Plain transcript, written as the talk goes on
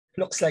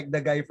looks like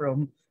the guy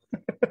from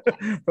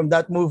from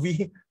that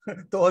movie,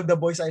 To All the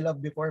Boys I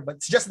Loved Before,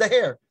 but it's just the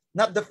hair,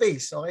 not the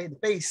face. Okay, the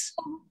face.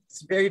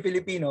 It's very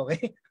Filipino.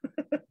 Okay,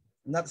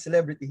 not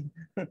celebrity.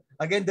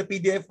 Again, the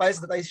PDF files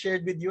that I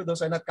shared with you,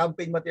 those are not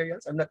campaign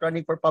materials. I'm not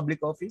running for public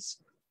office.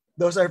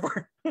 Those are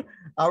for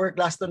our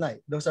class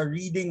tonight. Those are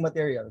reading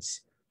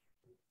materials.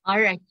 All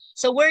right.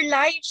 So we're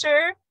live,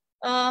 sir.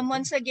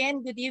 Once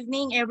again, good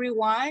evening,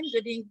 everyone.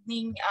 Good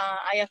evening,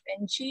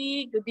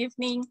 IFNG. Good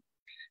evening,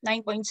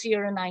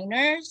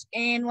 9.09ers.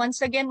 And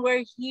once again,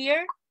 we're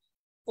here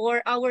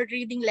for our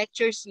reading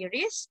lecture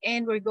series,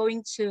 and we're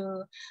going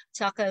to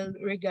tackle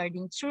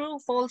regarding true,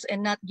 false, and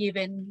not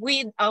given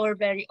with our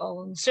very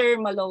own Sir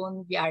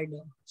Marlone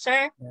Viardo.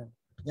 Sir?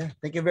 Yeah.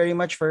 Thank you very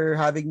much for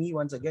having me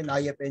once again,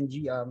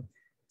 IFNG.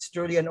 It's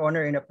truly an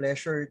honor and a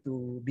pleasure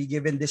to be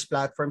given this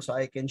platform so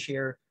I can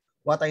share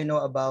what I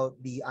know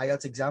about the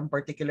Ielts exam,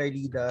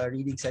 particularly the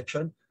reading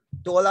section.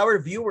 To all our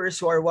viewers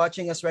who are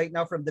watching us right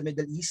now from the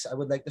Middle East, I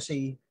would like to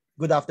say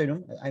good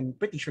afternoon. I'm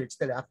pretty sure it's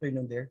still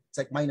afternoon there. It's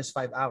like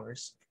 -5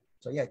 hours.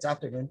 So yeah, it's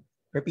afternoon.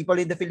 For people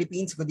in the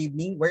Philippines, good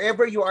evening.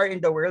 Wherever you are in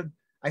the world,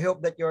 I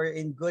hope that you're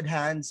in good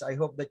hands. I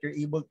hope that you're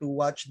able to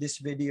watch this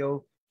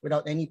video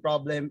without any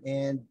problem.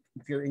 And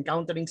if you're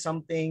encountering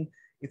something,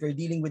 if you're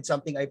dealing with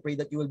something, I pray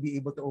that you will be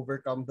able to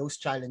overcome those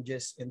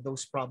challenges and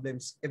those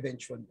problems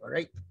eventually. All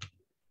right.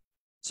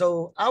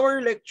 So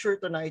our lecture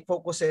tonight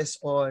focuses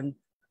on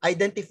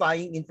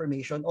identifying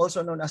information,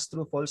 also known as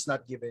true, false,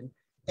 not given.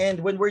 And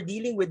when we're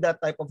dealing with that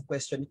type of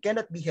question, it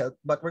cannot be helped,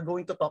 but we're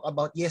going to talk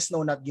about yes,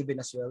 no, not given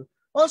as well,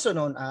 also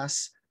known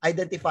as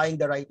identifying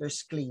the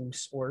writer's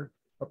claims or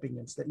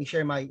opinions. Let me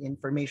share my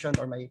information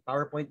or my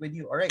PowerPoint with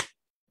you. All right.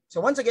 So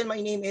once again, my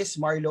name is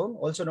Marlone,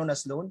 also known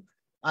as Lone.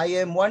 I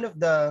am one of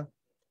the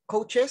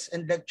coaches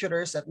and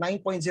lecturers at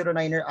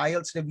 9.09er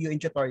IELTS Review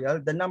and Tutorial,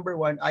 the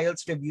 #1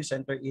 IELTS Review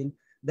Center in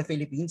the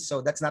Philippines.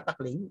 So that's not a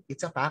claim,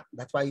 it's a fact.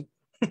 That's why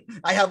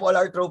I have all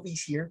our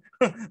trophies here.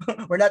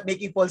 We're not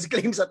making false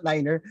claims at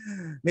Niner.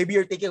 Maybe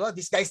you're thinking, oh,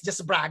 this guy's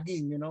just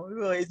bragging, you know.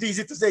 It's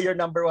easy to say you're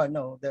 #1.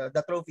 No,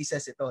 the trophy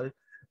says it all.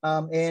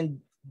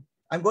 And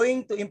I'm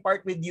going to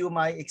impart with you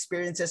my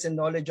experiences and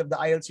knowledge of the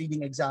IELTS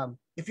reading exam.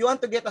 If you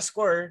want to get a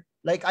score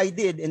like I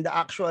did in the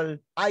actual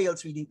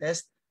IELTS reading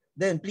test,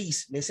 then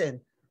please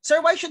listen. Sir,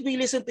 why should we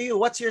listen to you?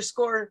 What's your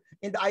score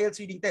in the IELTS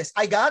reading test?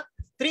 I got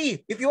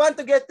 3. If you want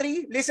to get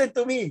 3, listen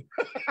to me.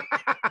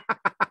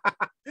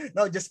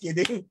 No, just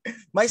kidding.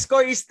 My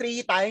score is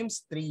 3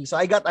 times 3.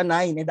 So I got a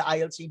 9 in the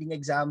IELTS reading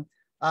exam.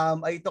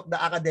 I took the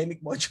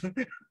academic module.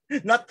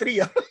 Not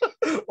 3.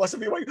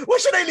 Possibly, why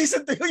should I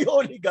listen to you? You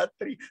only got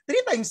 3.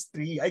 3 times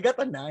 3. I got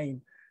a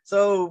 9.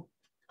 So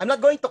I'm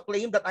not going to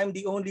claim that I'm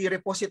the only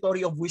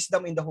repository of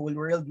wisdom in the whole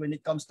world when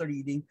it comes to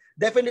reading.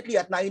 Definitely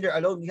at Niner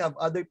alone, we have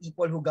other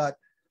people who got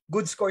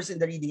good scores in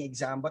the reading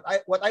exam. But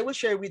what I will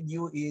share with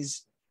you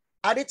is,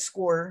 at its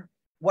core,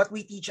 what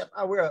we teach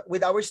with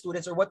our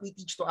students, or what we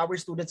teach to our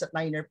students at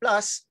Niner,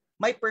 plus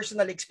my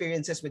personal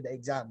experiences with the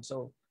exam.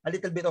 So a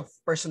little bit of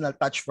personal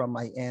touch from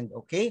my end,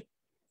 okay?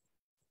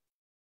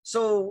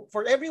 So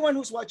for everyone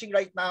who's watching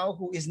right now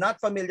who is not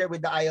familiar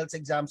with the IELTS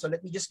exam, so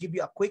let me just give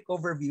you a quick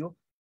overview.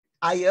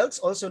 IELTS,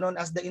 also known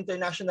as the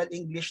International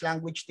English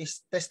Language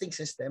Testing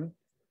System,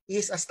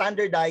 is a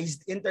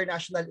standardized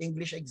international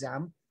English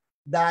exam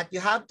that you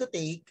have to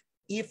take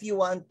if you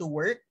want to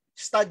work,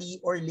 study,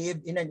 or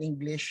live in an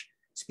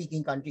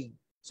English-speaking country.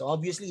 So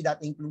obviously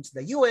that includes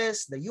the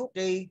US, the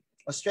UK,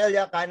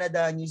 Australia,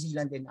 Canada, New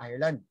Zealand, and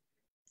Ireland.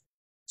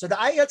 So the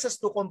IELTS has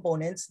 2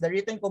 components, the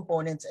written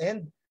components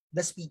and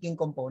the speaking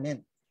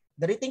component.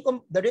 The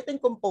written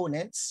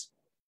components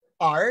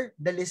are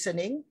the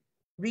listening,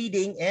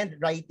 reading,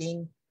 and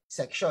writing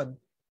section.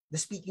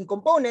 The speaking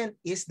component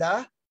is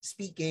the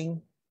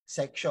speaking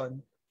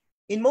section.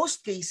 In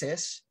most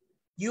cases,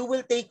 you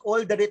will take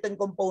all the written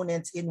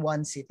components in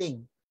one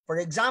sitting. For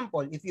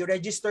example, if you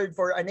registered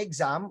for an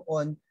exam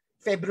on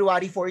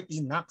February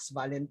 14, Nax,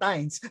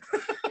 Valentine's.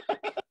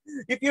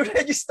 If you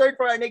registered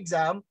for an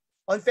exam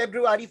on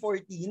February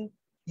 14,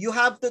 you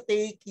have to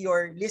take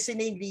your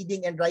listening,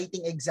 reading, and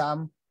writing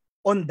exam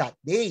on that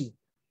day.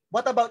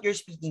 What about your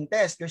speaking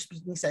test, your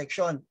speaking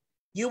section?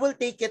 You will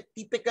take it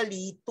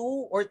typically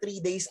 2 or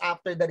 3 days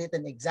after the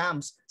written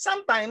exams.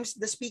 Sometimes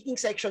the speaking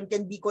section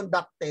can be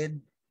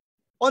conducted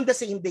on the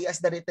same day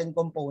as the written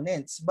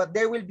components, but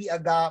there will be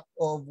a gap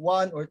of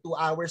 1 or 2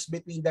 hours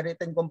between the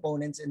written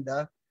components and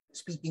the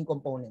speaking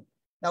component.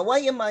 Now,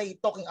 why am I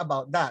talking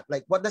about that?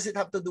 Like, what does it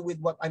have to do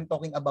with what I'm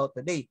talking about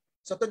today?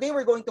 So today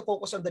we're going to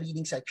focus on the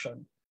reading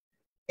section.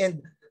 And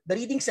the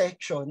reading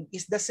section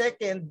is the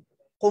second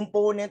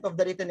component of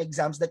the written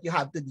exams that you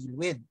have to deal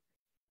with.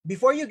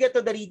 Before you get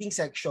to the reading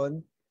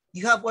section,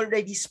 you have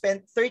already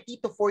spent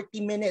 30 to 40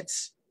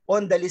 minutes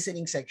on the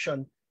listening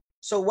section.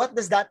 So what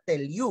does that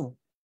tell you?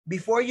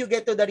 Before you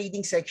get to the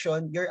reading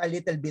section, you're a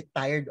little bit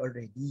tired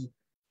already.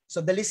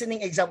 So the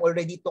listening exam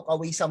already took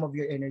away some of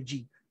your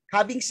energy.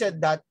 Having said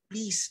that,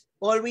 please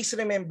always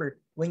remember,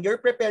 when you're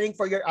preparing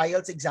for your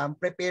IELTS exam,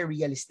 prepare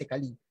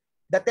realistically.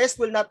 The test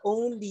will not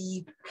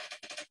only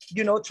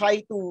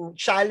try to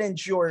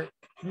challenge your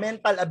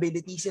mental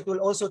abilities. It will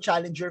also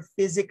challenge your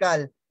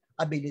physical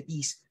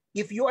abilities.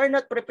 If you are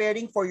not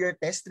preparing for your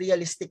test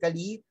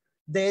realistically,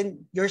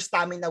 then your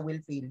stamina will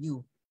fail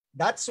you.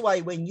 That's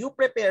why when you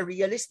prepare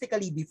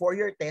realistically before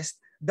your test,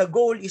 the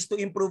goal is to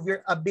improve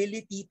your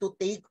ability to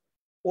take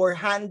or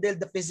handle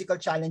the physical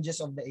challenges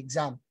of the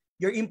exam.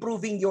 You're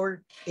improving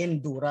your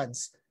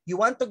endurance. You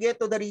want to get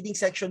to the reading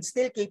section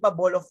still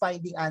capable of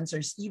finding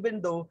answers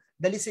even though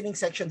the listening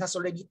section has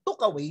already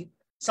took away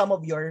some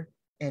of your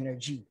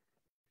energy.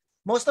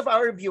 Most of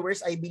our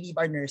viewers, I believe,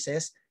 are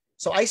nurses.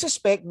 So I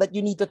suspect that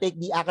you need to take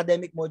the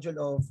academic module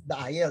of the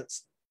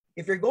Ielts.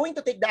 If you're going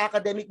to take the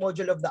academic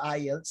module of the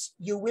Ielts,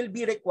 you will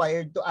be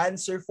required to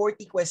answer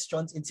 40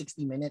 questions in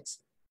 60 minutes.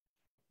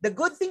 The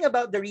good thing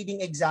about the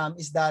reading exam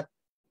is that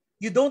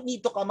you don't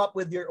need to come up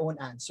with your own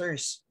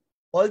answers.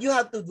 All you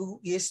have to do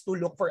is to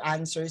look for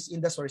answers in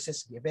the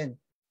sources given.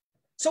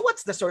 So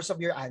what's the source of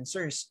your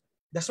answers?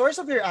 The source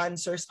of your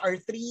answers are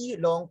 3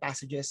 long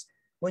passages.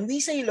 When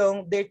we say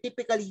long, they're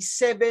typically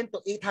 700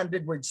 to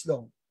 800 words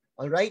long.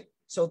 All right?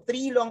 So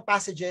 3 long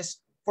passages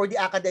for the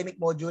academic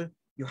module.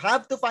 You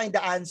have to find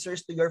the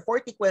answers to your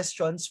 40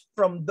 questions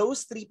from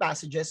those 3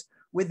 passages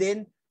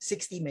within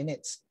 60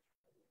 minutes.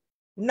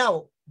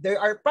 Now, there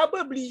are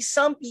probably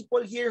some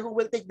people here who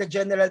will take the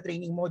general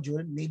training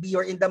module. Maybe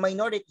you're in the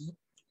minority.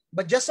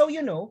 But just so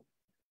you know,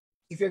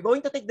 if you're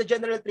going to take the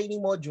general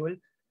training module,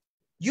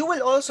 you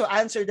will also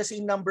answer the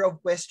same number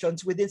of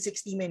questions within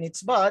 60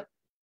 minutes, but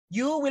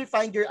you will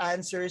find your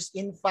answers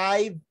in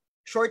 5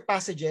 short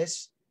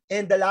passages,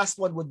 and the last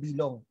one would be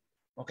long.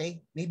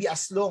 Okay? Maybe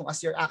as long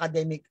as your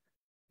academic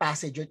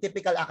passage, your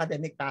typical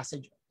academic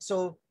passage.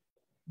 So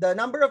the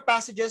number of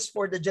passages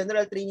for the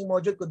general training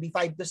module could be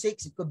 5 to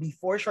 6. It could be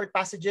 4 short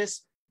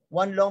passages,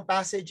 1 long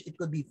passage. It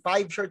could be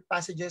 5 short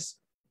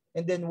passages,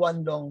 and then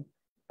 1 long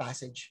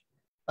passage.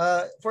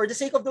 For the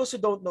sake of those who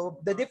don't know,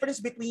 the difference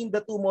between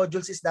the 2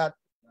 modules is that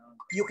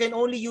you can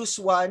only use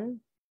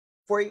one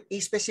for a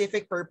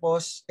specific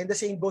purpose, and the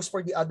same goes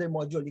for the other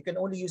module. You can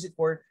only use it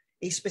for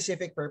a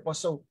specific purpose.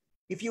 So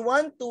if you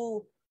want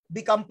to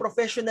become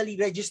professionally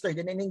registered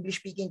in an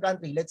English-speaking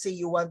country, let's say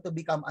you want to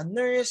become a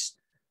nurse,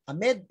 a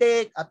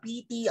medtech, a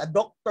PT, a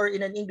doctor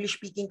in an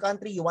English-speaking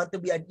country, you want to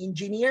be an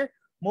engineer,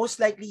 most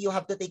likely you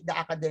have to take the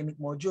academic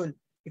module.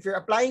 If you're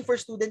applying for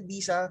student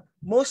visa,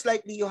 most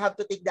likely you have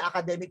to take the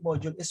academic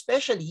module,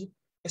 especially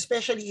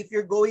if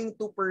you're going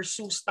to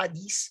pursue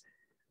studies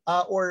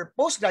or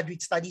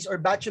postgraduate studies or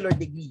bachelor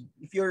degree.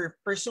 If you're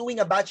pursuing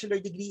a bachelor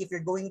degree, if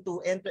you're going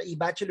to enter a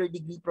bachelor's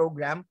degree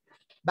program,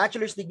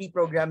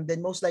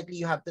 then most likely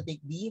you have to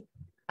take the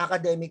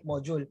academic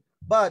module.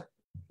 But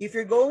if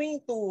you're going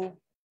to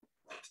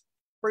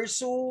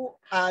pursue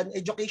an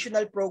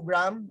educational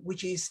program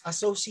which is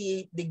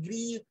associate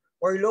degree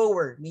or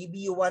lower, maybe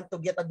you want to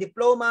get a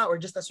diploma or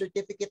just a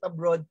certificate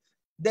abroad,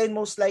 then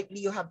most likely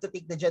you have to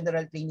take the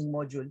general training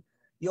module.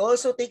 You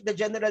also take the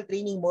general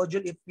training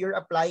module if you're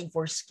applying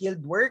for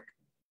skilled work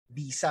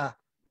visa.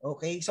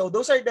 Okay, so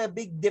those are the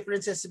big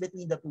differences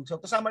between the two. So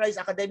to summarize,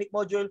 academic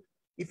module,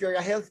 if you're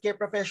a healthcare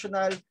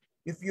professional,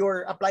 if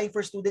you're applying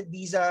for student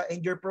visa and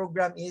your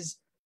program is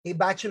a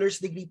bachelor's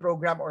degree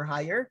program or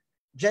higher.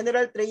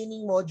 General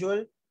training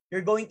module,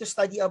 you're going to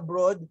study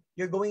abroad,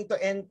 you're going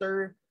to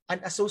enter an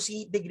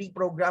associate degree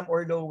program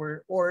or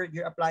lower, or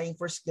you're applying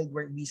for skilled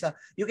work visa.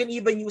 You can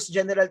even use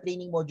general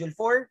training module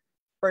for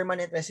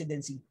permanent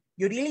residency.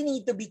 You really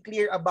need to be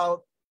clear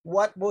about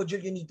what module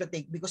you need to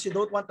take because you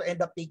don't want to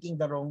end up taking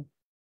the wrong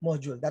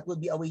module. That would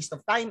be a waste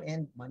of time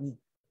and money.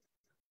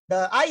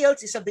 The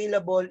IELTS is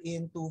available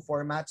in 2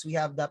 formats. We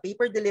have the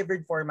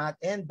paper-delivered format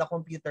and the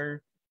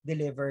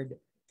computer-delivered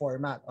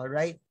format. All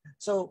right?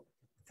 So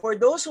for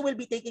those who will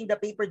be taking the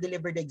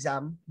paper-delivered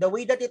exam, the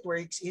way that it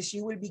works is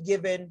you will be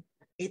given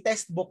a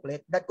test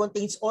booklet that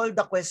contains all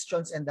the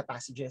questions and the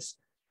passages.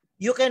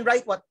 You can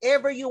write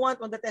whatever you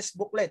want on the test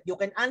booklet. You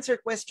can answer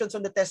questions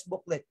on the test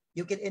booklet.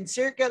 You can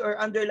encircle or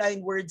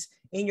underline words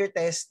in your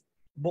test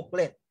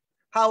booklet.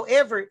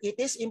 However, it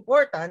is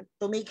important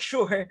to make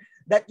sure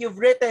that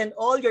you've written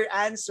all your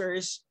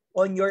answers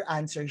on your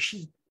answer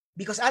sheet.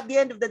 Because at the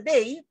end of the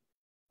day,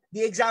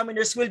 the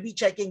examiners will be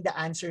checking the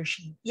answer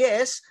sheet.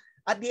 Yes,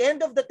 at the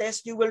end of the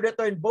test, you will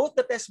return both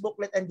the test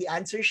booklet and the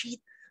answer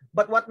sheet.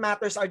 But what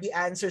matters are the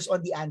answers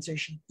on the answer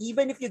sheet.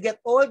 Even if you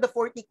get all the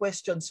 40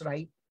 questions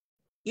right,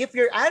 if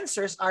your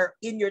answers are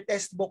in your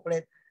test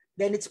booklet,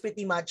 then it's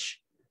pretty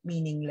much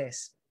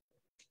meaningless.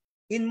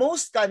 In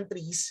most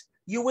countries,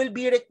 you will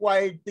be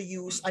required to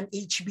use an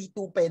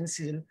HB2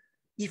 pencil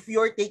if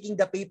you're taking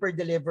the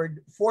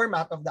paper-delivered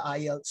format of the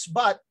IELTS.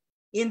 But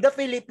in the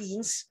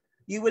Philippines,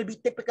 you will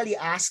be typically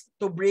asked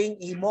to bring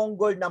a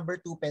Mongol number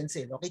 2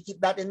 pencil. Okay, keep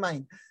that in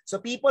mind. So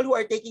people who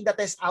are taking the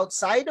test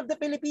outside of the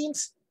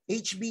Philippines,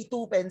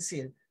 HB2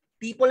 pencil.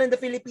 People in the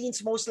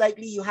Philippines, most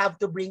likely you have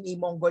to bring a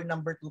Mongol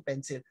number 2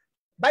 pencil.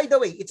 By the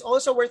way, it's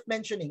also worth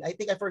mentioning, I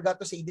think I forgot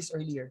to say this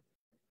earlier.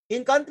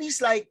 In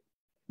countries like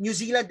New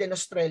Zealand and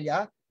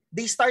Australia,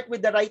 they start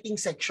with the writing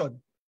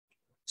section.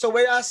 So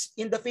whereas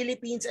in the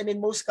Philippines and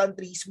in most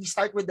countries, we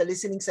start with the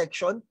listening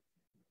section,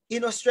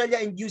 in Australia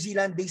and New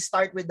Zealand, they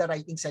start with the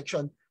writing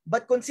section.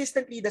 But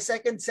consistently, the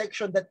second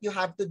section that you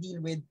have to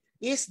deal with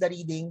is the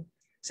reading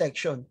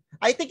section.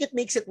 I think it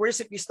makes it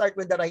worse if you start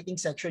with the writing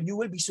section. You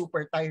will be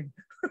super tired.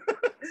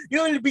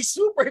 You will be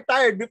super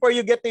tired before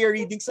you get to your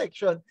reading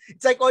section.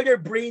 It's like all your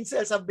brain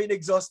cells have been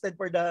exhausted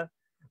for the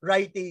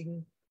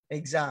writing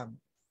exam.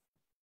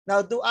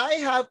 Now, do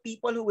I have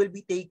people who will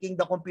be taking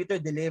the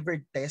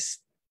computer-delivered test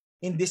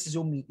in this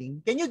Zoom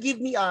meeting? Can you give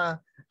me a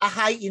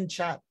hi in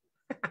chat?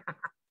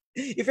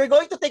 If you're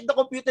going to take the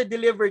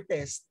computer-delivered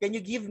test, can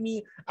you give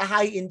me a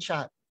hi in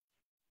chat?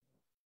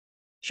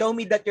 Show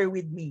me that you're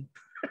with me.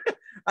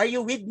 Are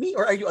you with me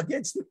or are you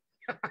against me?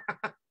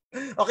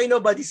 Okay,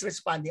 nobody's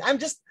responding. I'm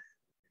just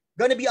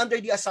going to be under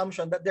the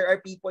assumption that there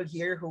are people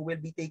here who will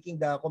be taking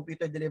the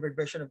computer-delivered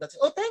version of that.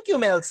 Oh, thank you,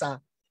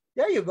 Melsa.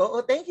 There you go.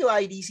 Oh, thank you,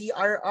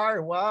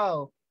 IDCRR.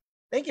 Wow.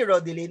 Thank you,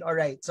 Rodeline. All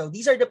right. So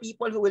these are the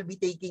people who will be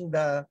taking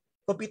the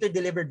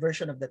computer-delivered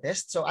version of the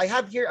test. So I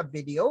have here a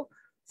video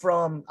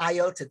from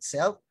Ielts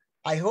itself.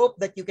 I hope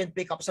that you can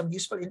pick up some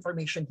useful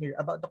information here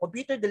about the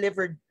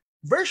computer-delivered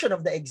version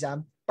of the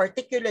exam,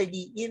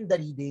 particularly in the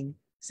reading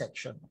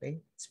section.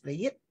 Okay, let's play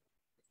it.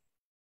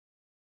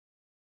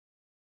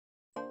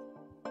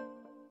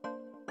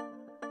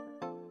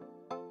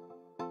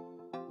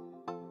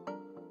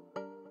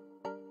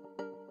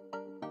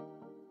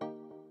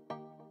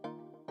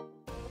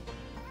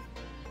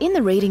 In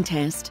the reading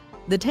test,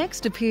 the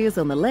text appears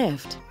on the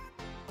left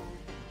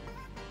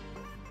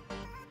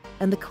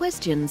and the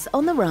questions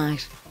on the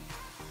right.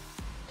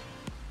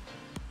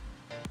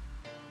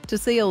 To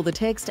see all the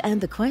text and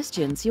the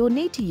questions, you'll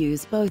need to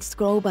use both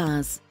scroll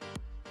bars.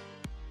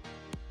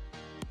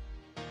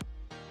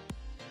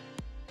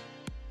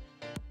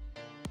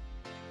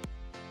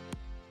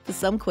 For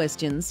some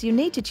questions, you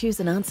need to choose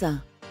an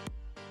answer.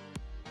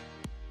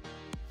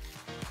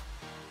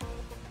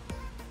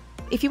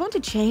 If you want to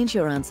change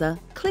your answer,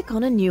 click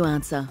on a new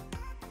answer.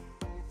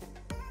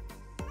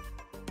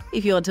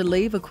 If you want to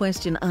leave a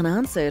question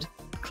unanswered,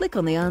 click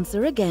on the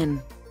answer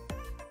again.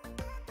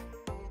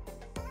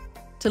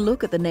 To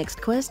look at the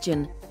next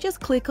question, just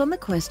click on the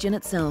question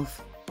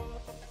itself.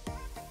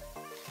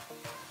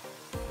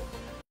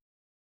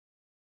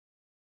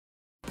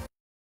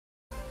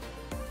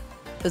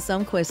 For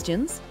some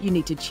questions, you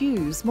need to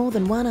choose more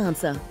than one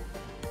answer.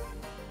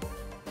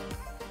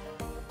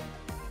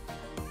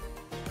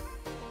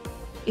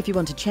 If you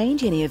want to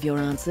change any of your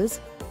answers,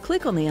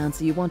 click on the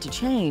answer you want to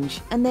change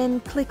and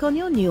then click on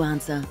your new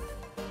answer.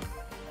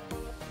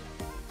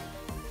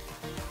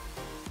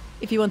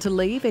 If you want to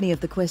leave any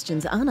of the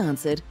questions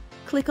unanswered,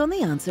 click on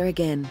the answer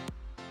again.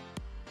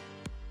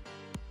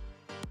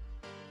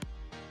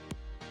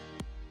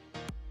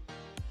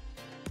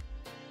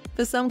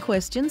 For some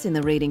questions in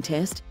the reading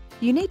test,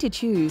 you need to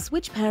choose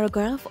which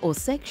paragraph or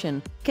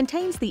section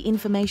contains the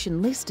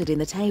information listed in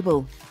the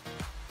table.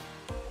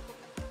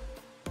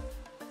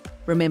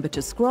 Remember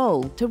to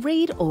scroll to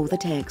read all the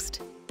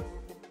text.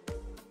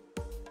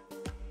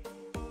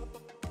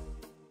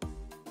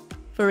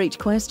 For each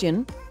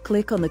question,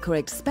 click on the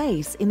correct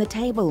space in the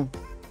table.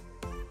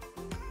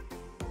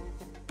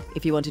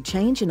 If you want to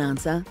change an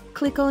answer,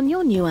 click on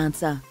your new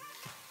answer.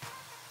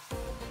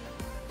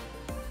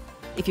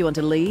 If you want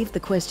to leave the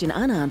question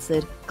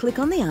unanswered, click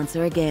on the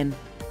answer again.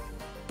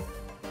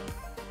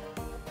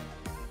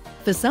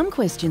 For some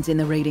questions in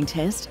the reading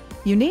test,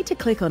 you need to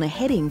click on a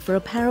heading for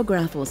a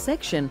paragraph or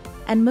section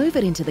and move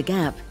it into the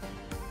gap.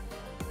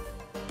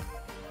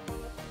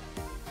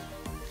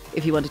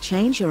 If you want to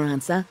change your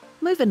answer,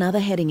 move another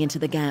heading into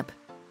the gap.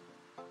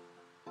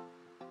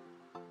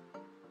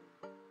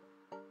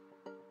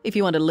 If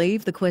you want to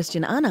leave the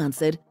question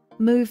unanswered,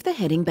 move the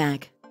heading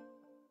back.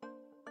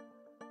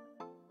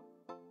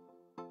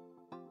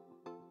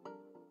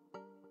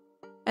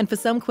 And for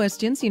some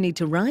questions, you need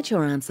to write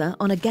your answer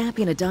on a gap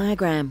in a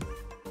diagram.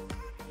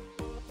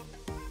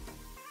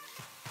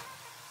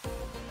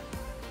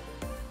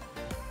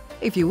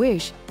 If you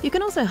wish, you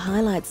can also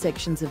highlight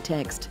sections of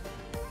text.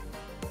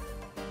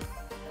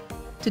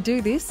 To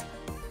do this,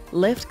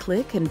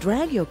 left-click and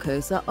drag your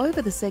cursor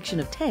over the section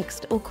of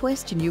text or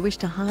question you wish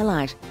to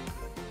highlight.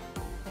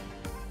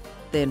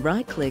 Then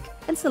right-click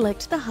and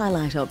select the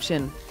highlight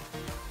option.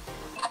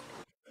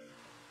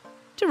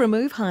 To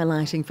remove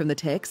highlighting from the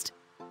text,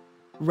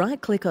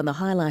 right-click on the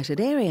highlighted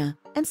area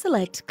and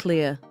select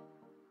Clear.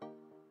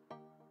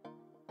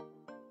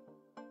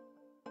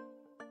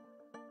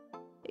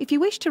 If you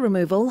wish to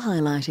remove all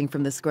highlighting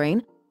from the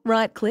screen,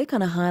 right-click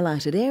on a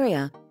highlighted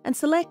area and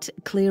select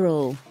Clear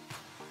All.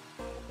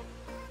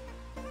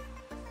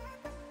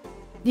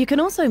 You can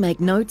also make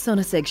notes on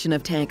a section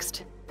of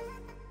text.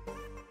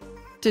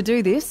 To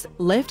do this,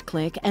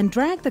 left-click and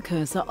drag the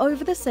cursor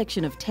over the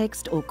section of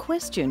text or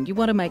question you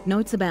want to make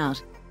notes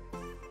about.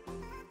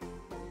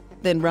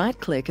 Then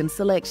right-click and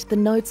select the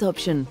Notes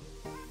option.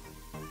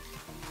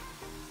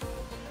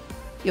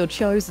 Your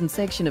chosen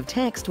section of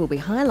text will be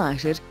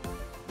highlighted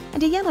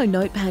and a yellow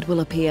notepad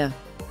will appear.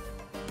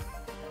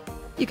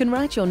 You can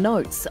write your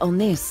notes on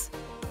this.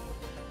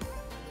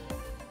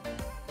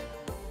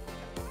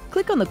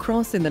 Click click on the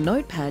cross in the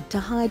notepad to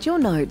hide your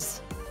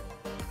notes.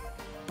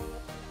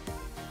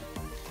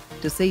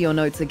 To see your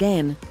notes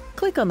again,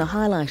 click on the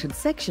highlighted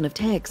section of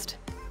text.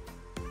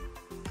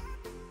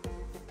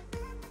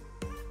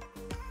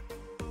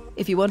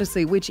 If you want to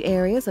see which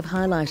areas of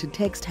highlighted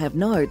text have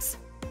notes,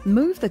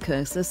 move the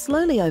cursor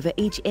slowly over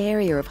each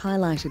area of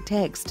highlighted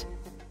text.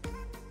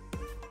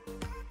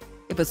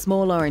 If a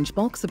small orange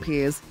box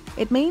appears,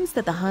 it means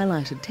that the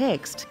highlighted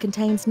text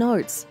contains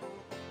notes.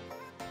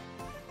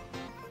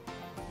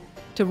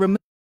 To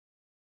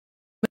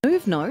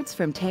remove notes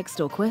from text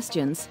or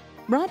questions,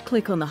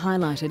 right-click on the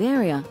highlighted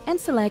area and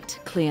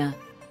select Clear.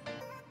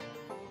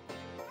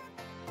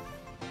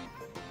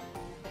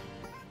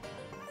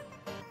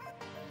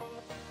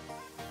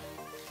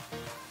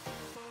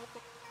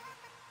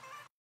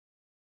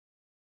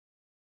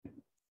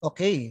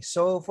 Okay,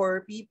 so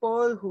for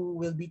people who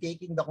will be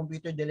taking the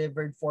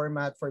computer-delivered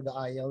format for the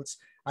IELTS,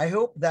 I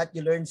hope that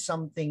you learned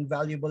something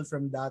valuable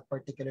from that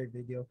particular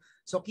video.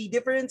 So key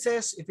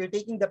differences, if you're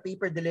taking the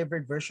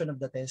paper-delivered version of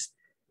the test,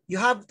 you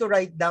have to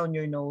write down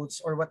your notes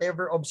or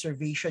whatever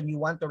observation you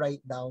want to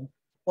write down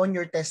on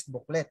your test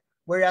booklet.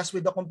 Whereas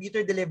with the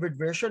computer-delivered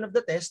version of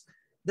the test,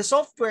 the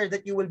software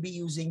that you will be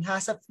using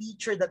has a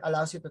feature that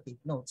allows you to take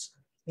notes.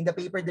 In the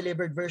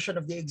paper-delivered version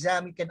of the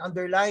exam, you can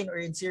underline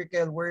or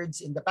encircle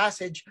words in the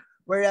passage,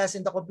 whereas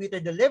in the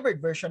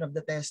computer-delivered version of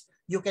the test,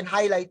 you can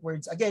highlight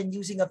words, again,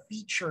 using a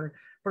feature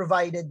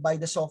provided by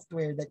the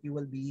software that you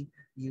will be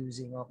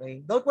using,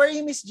 okay? Don't worry,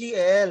 Miss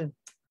GL.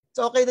 It's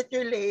okay that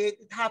you're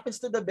late. It happens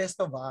to the best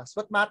of us.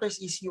 What matters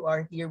is you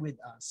are here with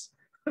us.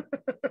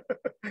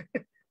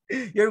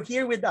 You're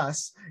here with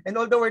us. And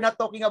although we're not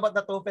talking about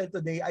the TOEFL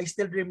today, I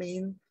still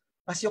remain,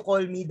 as you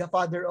call me, the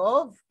father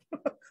of...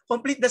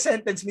 Complete the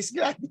sentence, Miss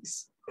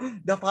Gladys.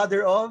 The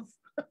father of...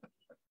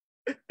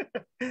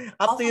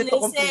 Up to you to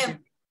complete it.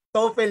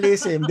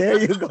 TOEFLism. There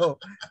you go.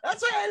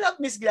 That's why I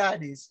love Miss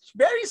Gladys.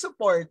 Very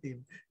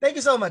supportive. Thank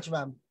you so much,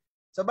 ma'am.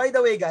 So by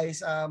the way,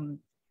 guys,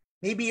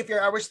 maybe if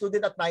you're our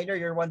student at Niner,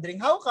 you're wondering,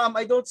 how come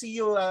I don't see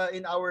you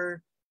in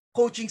our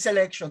coaching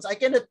selections? I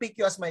cannot pick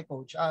you as my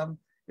coach.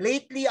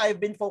 Lately, I've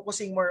been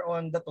focusing more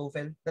on the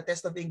TOEFL, the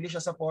test of English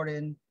as a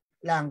foreign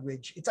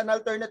language. It's an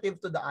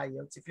alternative to the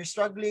IELTS. If you're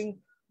struggling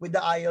with the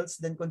IELTS,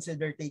 then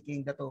consider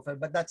taking the TOEFL.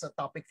 But that's a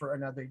topic for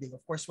another day. Of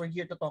course, we're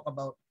here to talk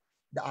about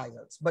the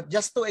IELTS. But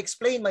just to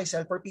explain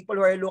myself, for people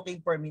who are looking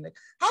for me, like,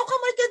 how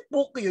come I can't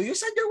book you? You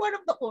said you're one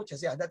of the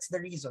coaches. Yeah, that's the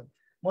reason.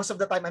 Most of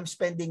the time, I'm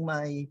spending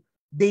my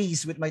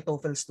days with my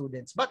TOEFL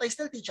students. But I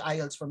still teach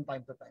IELTS from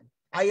time to time.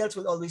 IELTS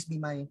will always be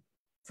my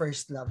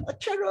first love. At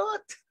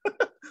charot!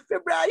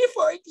 February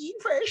 14,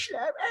 first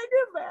love.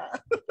 Ano ba?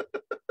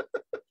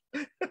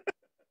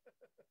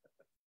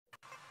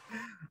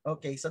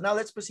 Okay, so now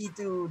let's proceed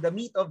to the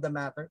meat of the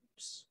matter.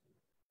 Oops.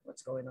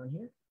 What's going on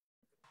here?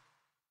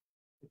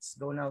 Let's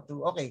go now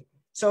to, okay.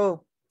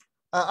 So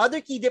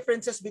other key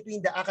differences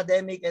between the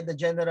academic and the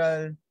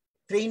general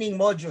training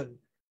module.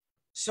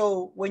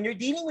 So when you're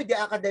dealing with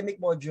the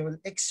academic module,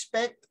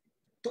 expect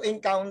to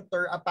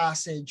encounter a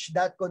passage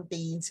that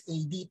contains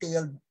a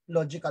detailed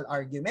logical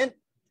argument.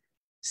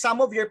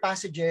 Some of your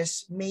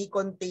passages may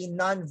contain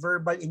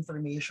non-verbal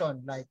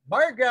information like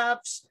bar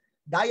graphs,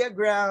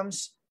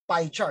 diagrams,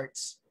 pie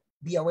charts.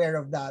 Be aware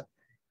of that.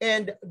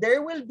 And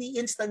there will be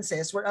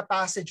instances where a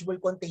passage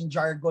will contain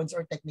jargons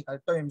or technical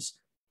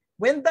terms.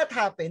 When that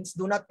happens,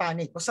 do not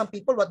panic. Because some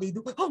people, what they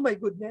do, oh my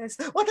goodness,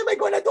 what am I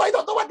going to do? I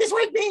don't know what this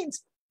word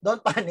means.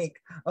 Don't panic.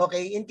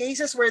 Okay? In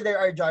cases where there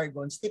are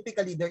jargons,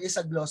 typically there is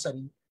a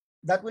glossary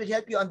that will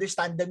help you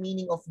understand the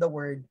meaning of the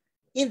word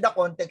in the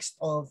context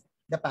of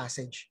the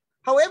passage.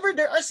 However,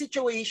 there are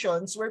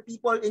situations where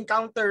people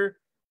encounter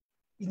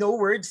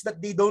words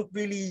that they don't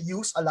really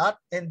use a lot,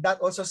 and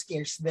that also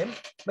scares them.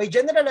 My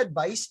general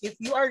advice, if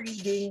you are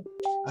reading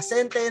a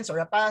sentence or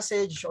a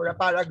passage or a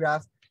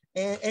paragraph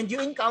and you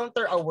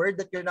encounter a word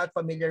that you're not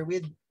familiar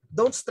with,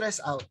 don't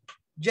stress out.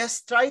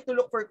 Just try to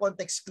look for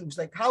context clues,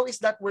 like how is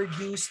that word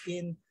used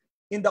in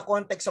the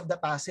context of the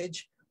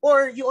passage?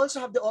 Or you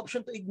also have the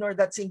option to ignore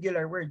that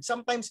singular word.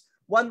 Sometimes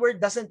one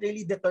word doesn't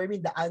really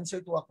determine the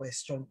answer to a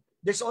question.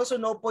 There's also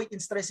no point in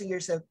stressing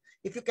yourself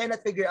if you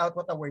cannot figure out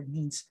what a word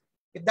means.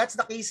 If that's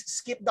the case,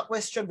 skip the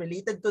question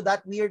related to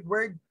that weird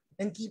word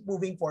and keep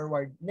moving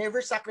forward. Never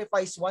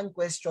sacrifice one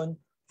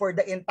question for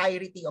the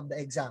entirety of the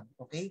exam,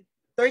 okay?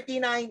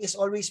 39 is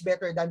always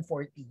better than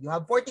 40. You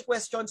have 40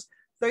 questions,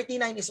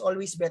 39 is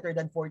always better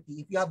than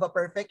 40. If you have a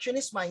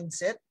perfectionist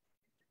mindset,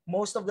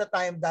 most of the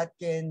time that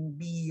can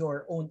be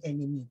your own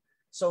enemy.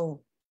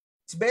 So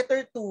it's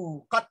better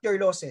to cut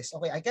your losses.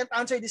 Okay, I can't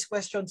answer this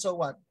question, so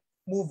what?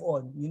 Move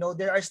on.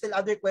 There are still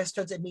other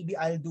questions and maybe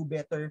I'll do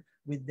better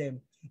with them.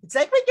 It's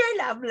like with your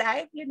love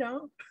life,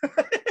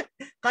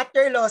 Cut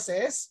your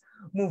losses,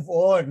 move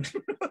on.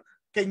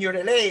 Can you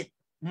relate?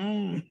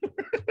 Who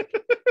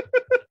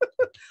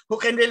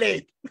can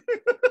relate?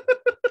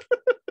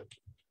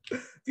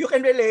 If you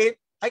can relate,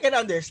 I can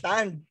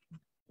understand.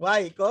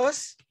 Why?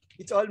 Because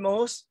it's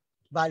almost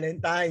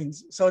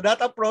Valentine's. So that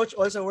approach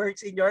also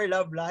works in your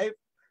love life.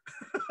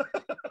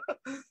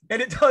 And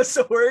it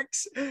also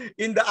works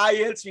in the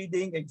IELTS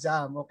reading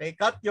exam. Okay,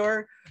 cut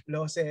your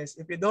losses.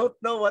 If you don't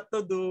know what to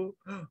do,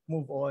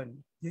 move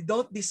on. You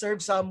don't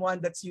deserve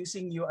someone that's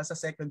using you as a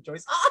second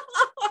choice.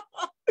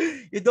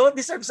 You don't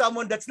deserve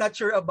someone that's not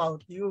sure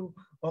about you.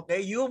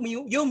 Okay, you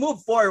move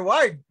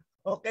forward.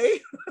 Okay,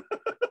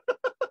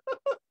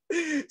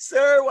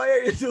 sir, why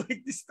are you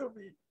doing this to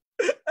me?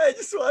 I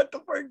just want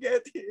to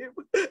forget him.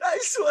 I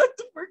just want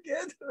to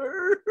forget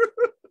her.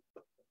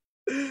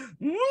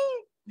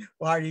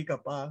 Worry ka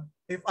pa.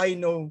 If I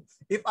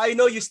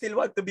know you still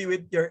want to be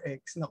with your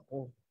ex,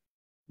 nako.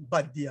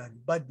 Bad yan,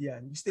 bad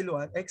yan. You still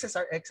want, exes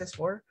are exes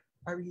for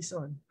a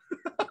reason.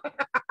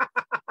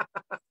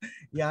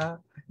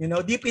 Yeah,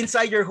 deep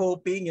inside you're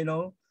hoping,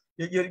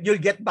 you'll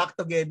get back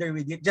together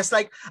with it. Just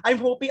like, I'm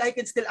hoping I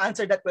can still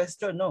answer that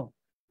question. No.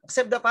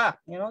 Accept the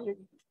fact,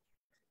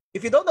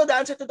 if you don't know the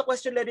answer to the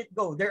question, let it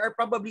go. There are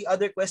probably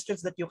other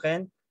questions that you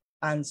can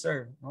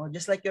answer. No?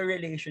 Just like your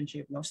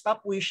relationship. No?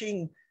 Stop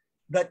wishing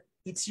that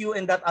it's you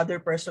and that other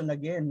person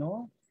again.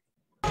 No?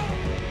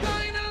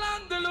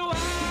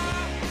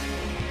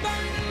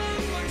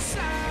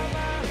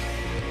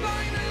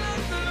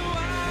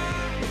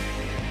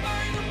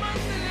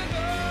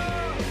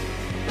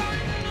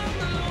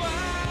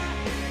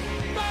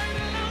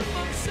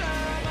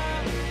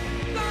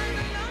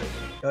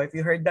 So if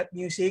you heard that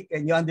music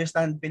and you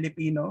understand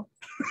Filipino,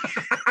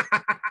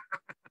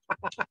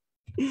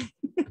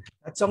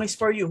 that song is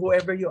for you,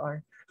 whoever you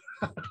are.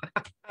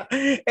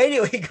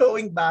 Anyway,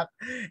 going back.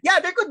 Yeah,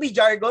 there could be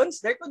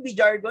jargons.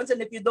 And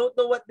if you don't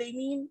know what they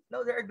mean,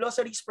 no, there are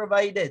glossaries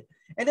provided.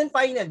 And then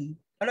finally,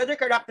 another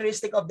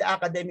characteristic of the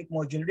academic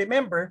module,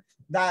 remember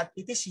that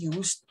it is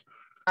used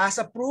as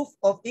a proof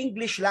of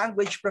English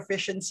language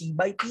proficiency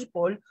by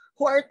people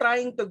who are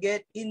trying to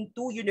get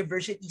into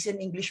universities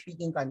in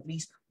English-speaking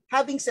countries.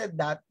 Having said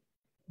that,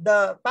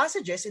 the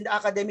passages in the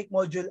academic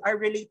module are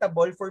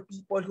relatable for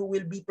people who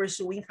will be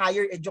pursuing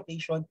higher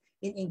education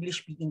in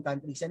English-speaking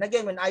countries. And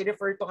again, when I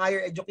refer to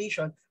higher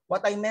education,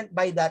 what I meant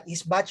by that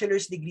is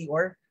bachelor's degree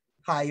or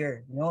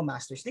higher,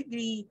 master's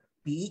degree,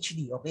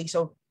 PhD. Okay,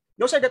 so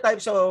those are the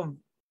types of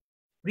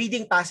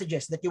reading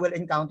passages that you will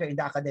encounter in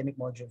the academic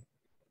module.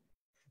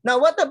 Now,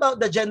 what about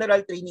the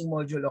general training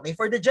module? Okay,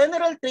 for the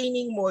general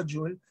training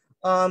module,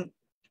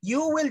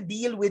 you will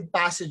deal with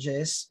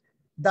passages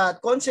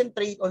that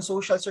concentrate on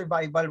social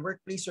survival,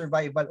 workplace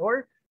survival,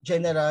 or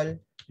general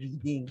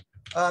reading.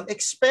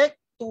 Expect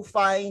to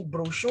find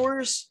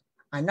brochures,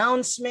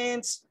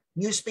 announcements,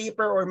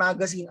 newspaper or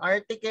magazine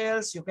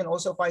articles. You can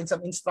also find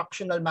some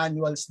instructional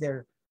manuals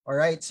there. All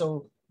right,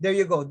 so there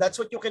you go. That's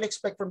what you can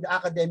expect from the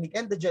academic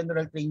and the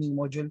general training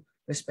module,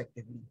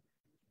 respectively.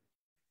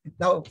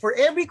 Now, for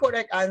every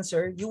correct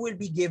answer, you will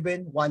be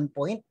given 1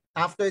 point.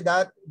 After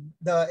that,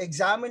 the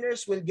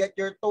examiners will get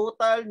your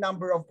total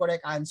number of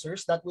correct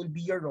answers. That will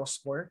be your raw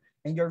score.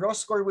 And your raw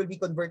score will be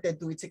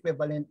converted to its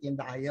equivalent in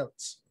the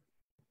IELTS.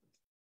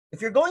 If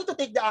you're going to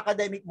take the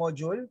academic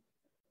module,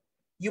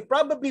 you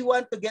probably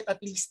want to get at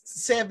least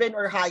 7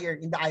 or higher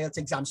in the IELTS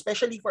exam,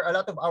 especially for a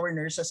lot of our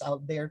nurses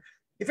out there.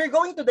 If you're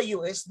going to the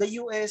US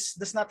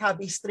does not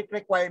have a strict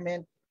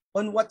requirement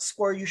on what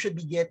score you should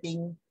be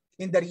getting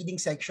in the reading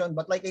section.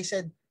 But like I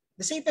said,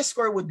 the safest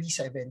score would be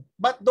 7.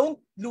 But don't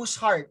lose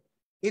heart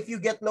if you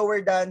get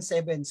lower than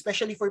 7,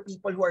 especially for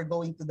people who are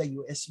going to the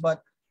US.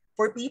 But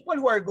for people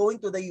who are going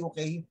to the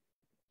UK,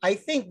 I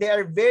think they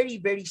are very,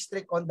 very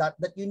strict on that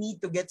you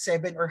need to get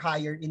 7 or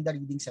higher in the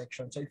reading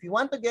section. So if you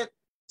want to get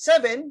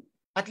 7,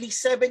 at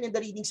least 7 in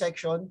the reading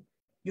section,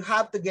 you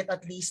have to get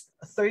at least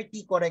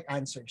 30 correct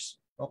answers.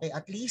 Okay,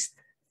 at least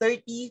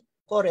 30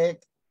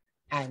 correct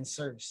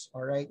answers.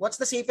 All right, what's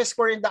the safest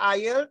score in the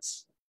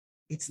IELTS?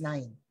 It's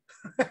 9.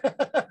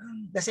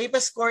 The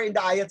safest score in the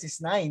IELTS is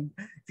 9.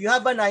 If you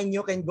have a 9,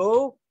 you can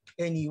go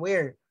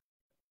anywhere.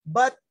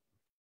 But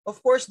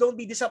of course, don't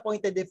be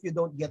disappointed if you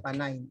don't get a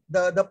 9.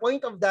 The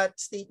point of that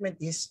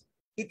statement is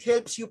it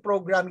helps you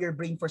program your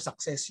brain for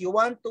success. You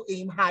want to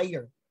aim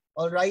higher.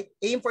 All right?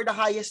 Aim for the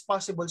highest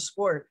possible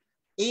score.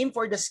 Aim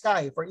for the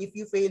sky. For if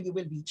you fail, you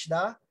will reach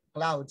the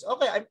clouds.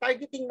 Okay, I'm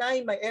targeting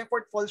 9. My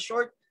effort falls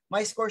short.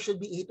 My score should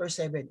be 8 or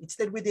 7. It's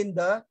still within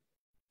the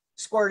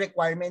score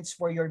requirements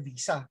for your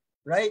visa.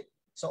 Right?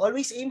 So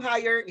always aim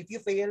higher. If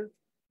you fail,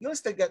 you'll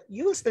still get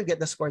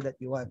the score that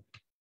you want.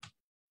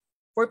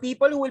 For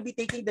people who will be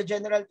taking the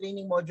general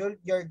training module,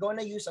 you're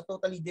gonna use a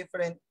totally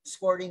different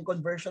scoring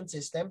conversion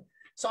system.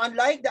 So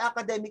unlike the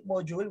academic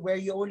module where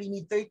you only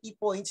need 30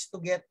 points to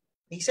get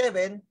a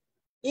 7,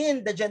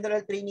 in the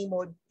general training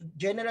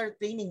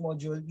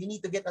module, you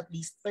need to get at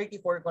least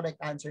 34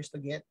 correct answers to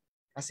get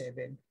a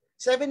 7.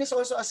 7 is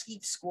also a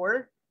sweet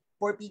score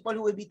for people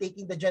who will be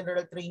taking the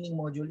general training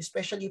module,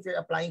 especially if you're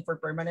applying for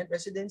permanent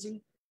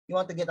residency. You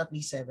want to get at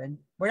least 7.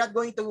 We're not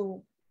going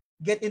to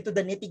get into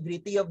the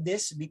nitty-gritty of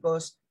this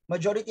because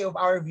majority of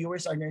our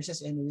viewers are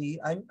nurses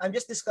anyway. I'm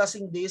just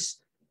discussing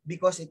this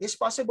because it is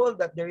possible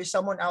that there is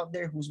someone out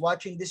there who's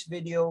watching this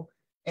video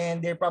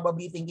and they're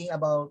probably thinking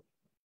about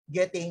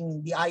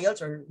getting the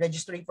IELTS or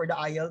registering for the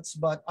IELTS,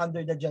 but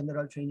under the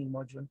general training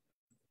module.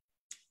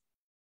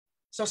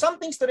 So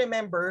some things to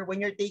remember when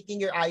you're taking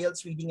your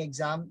IELTS reading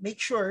exam, make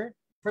sure,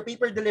 for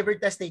paper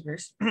delivered test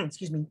takers,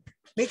 excuse me,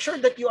 make sure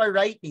that you are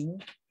writing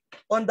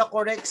on the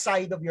correct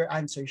side of your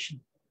answer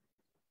sheet.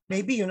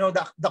 Maybe you know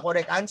the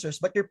correct answers,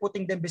 but you're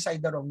putting them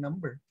beside the wrong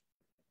number.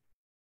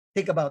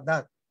 Think about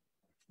that.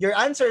 Your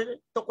answer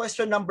to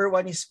question number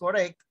 1 is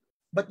correct,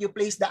 but you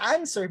place the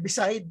answer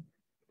beside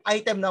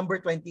item number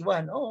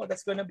 21. Oh,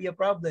 that's going to be a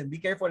problem. Be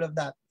careful of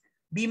that.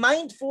 Be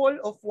mindful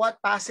of what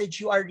passage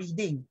you are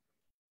reading.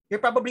 You're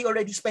probably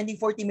already spending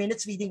 40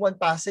 minutes reading one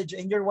passage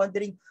and you're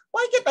wondering,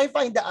 why can't I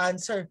find the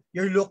answer?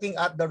 You're looking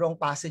at the wrong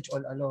passage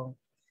all along.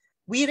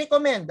 We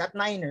recommend that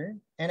Niner,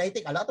 and I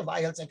think a lot of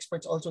IELTS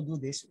experts also do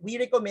this, we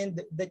recommend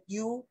that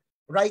you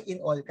write in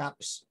all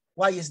caps.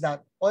 Why is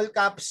that? All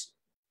caps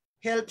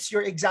helps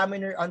your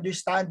examiner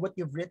understand what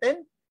you've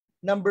written.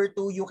 Number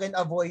 2, you can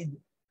avoid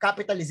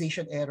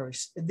capitalization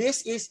errors.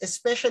 This is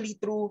especially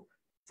true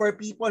for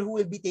people who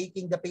will be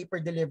taking the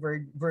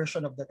paper-delivered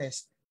version of the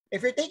test.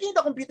 If you're taking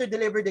the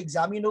computer-delivered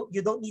exam,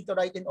 you don't need to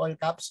write in all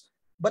caps,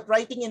 but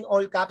writing in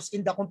all caps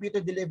in the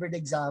computer-delivered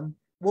exam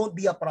won't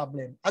be a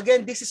problem.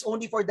 Again, this is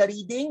only for the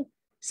reading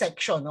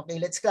section. Okay,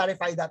 let's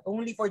clarify that.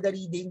 Only for the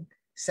reading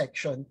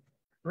section.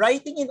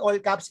 Writing in all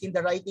caps in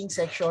the writing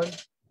section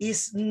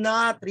is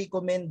not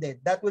recommended.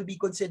 That will be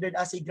considered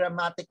as a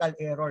grammatical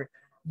error.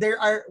 There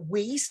are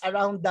ways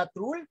around that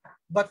rule,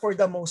 but for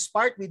the most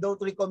part, we don't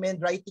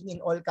recommend writing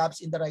in all caps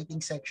in the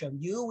writing section.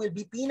 You will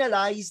be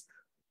penalized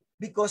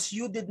because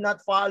you did not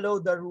follow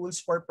the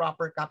rules for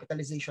proper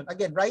capitalization.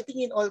 Again,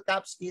 writing in all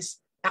caps is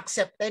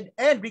accepted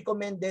and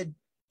recommended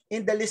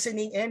in the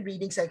listening and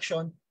reading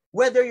section,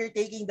 whether you're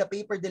taking the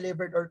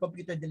paper-delivered or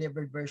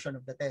computer-delivered version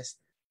of the test.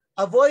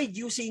 Avoid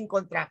using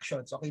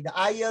contractions. Okay, the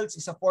IELTS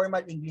is a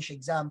formal English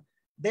exam.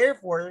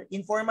 Therefore,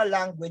 informal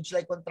language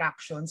like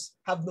contractions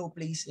have no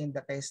place in the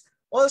test.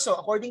 Also,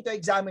 according to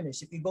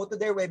examiners, if you go to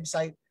their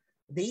website,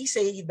 they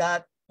say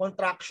that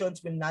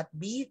contractions will not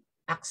be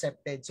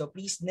accepted. So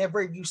please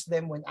never use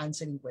them when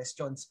answering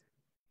questions.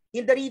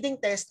 In the reading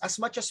test, as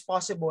much as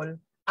possible,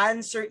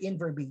 answer in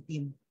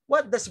verbatim.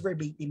 What does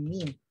verbatim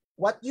mean?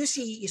 What you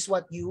see is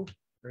what you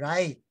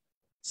write.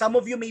 Some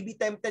of you may be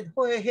tempted,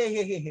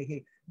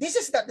 hey. This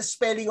is not the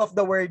spelling of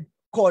the word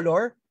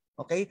color.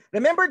 Okay?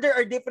 Remember, there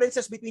are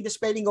differences between the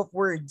spelling of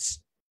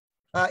words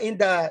in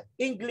the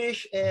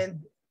English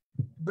and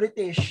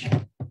British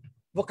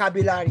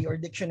vocabulary or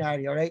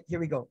dictionary. All right, here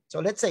we go. So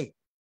let's say,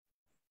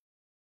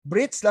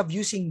 Brits love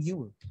using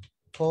you,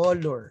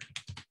 color,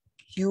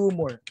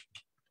 humor.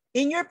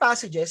 In your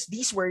passages,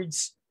 these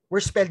words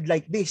were spelled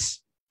like this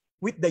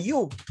with the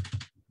U,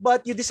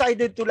 but you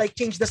decided to like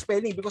change the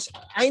spelling because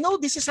I know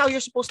this is how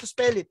you're supposed to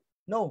spell it.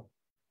 No,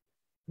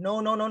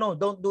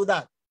 don't do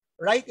that.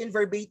 Write in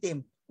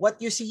verbatim. What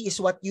you see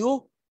is what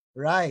you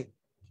write.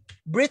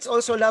 Brits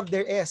also love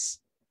their S,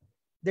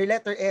 their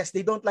letter S.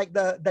 They don't like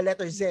the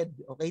letter Z.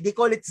 Okay, they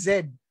call it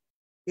Z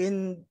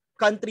in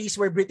countries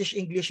where British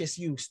English is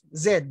used,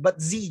 Z, but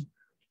Z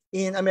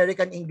in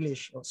American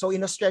English. So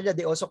in Australia,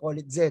 they also call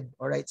it Z.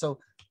 All right. So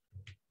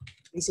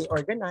we say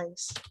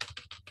organize,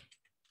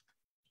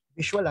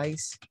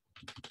 visualize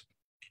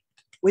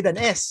with an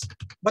S,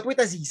 but with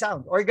a Z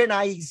sound.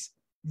 Organize,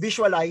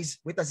 visualize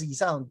with a Z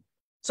sound.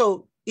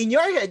 So in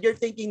your head, you're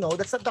thinking, no,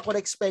 that's not the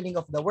correct spelling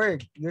of the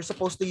word. You're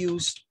supposed to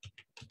use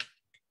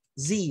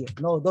Z.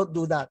 No, don't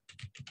do that.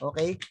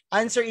 Okay.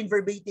 Answer in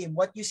verbatim.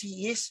 What you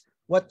see is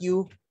what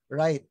you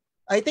write.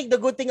 I think the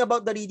good thing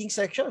about the reading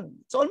section,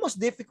 it's almost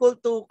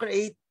difficult to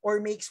create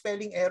or make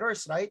spelling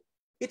errors, right?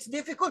 It's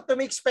difficult to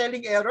make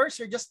spelling errors.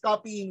 You're just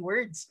copying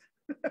words.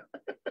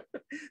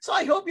 So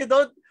I hope you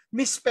don't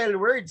misspell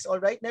words, all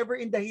right? Never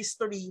in the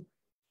history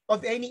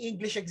of any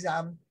English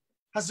exam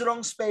has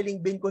wrong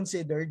spelling been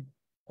considered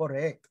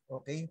correct,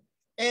 okay?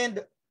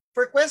 And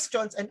for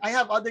questions, and I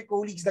have other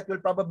colleagues that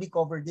will probably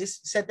cover this,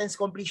 sentence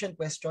completion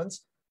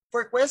questions.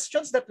 For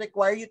questions that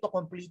require you to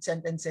complete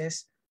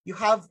sentences, you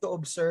have to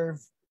observe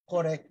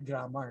correct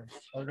grammar,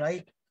 all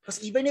right? Because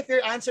even if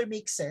your answer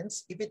makes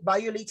sense, if it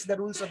violates the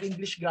rules of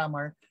English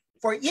grammar,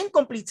 for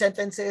incomplete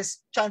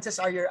sentences, chances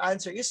are your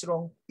answer is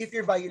wrong if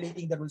you're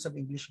violating the rules of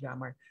English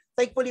grammar.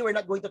 Thankfully, we're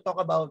not going to talk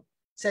about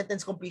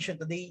sentence completion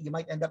today. You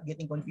might end up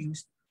getting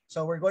confused.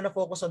 So we're going to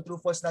focus on true,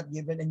 false, not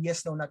given, and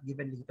yes, no, not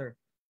given later.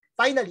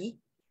 Finally,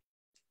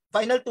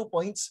 final 2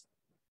 points.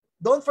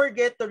 Don't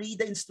forget to read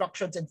the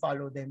instructions and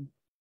follow them.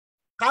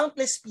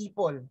 Countless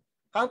people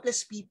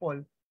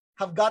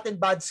have gotten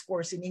bad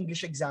scores in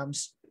English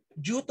exams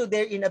due to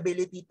their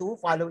inability to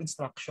follow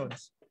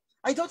instructions.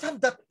 I don't have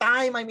the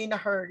time. I'm in a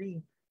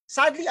hurry.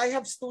 Sadly, I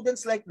have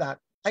students like that.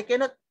 I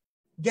cannot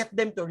get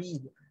them to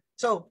read.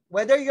 So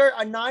whether you're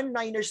a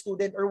non-Niner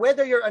student or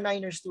whether you're a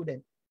Niner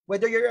student,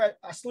 whether you're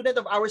a student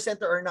of our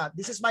center or not,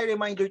 this is my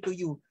reminder to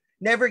you.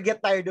 Never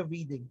get tired of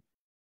reading.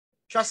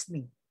 Trust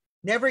me.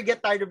 Never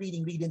get tired of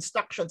reading. Read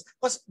instructions.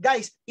 Because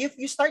guys, if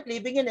you start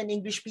living in an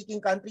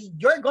English-speaking country,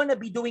 you're going to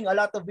be doing a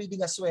lot of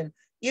reading as well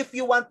if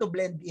you want to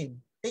blend in.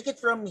 Take it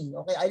from me.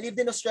 Okay, I lived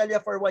in Australia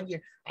for 1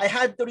 year. I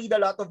had to read a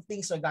lot of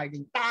things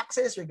regarding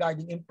taxes,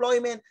 regarding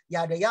employment,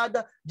 yada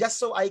yada, just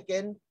so I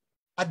can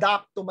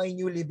adapt to my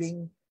new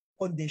living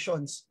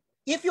conditions.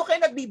 If you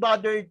cannot be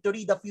bothered to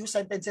read a few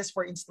sentences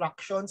for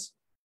instructions,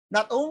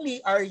 not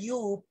only are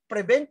you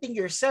preventing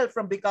yourself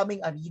from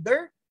becoming a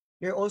reader,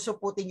 you're also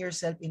putting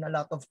yourself in a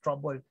lot of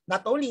trouble.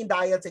 Not only in the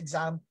IELTS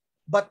exam,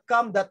 but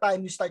come the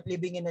time you start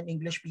living in an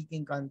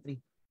English-speaking country.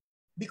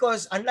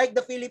 Because unlike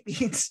the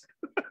Philippines,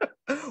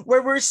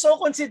 where we're so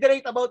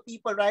considerate about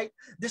people, right?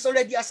 There's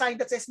already a sign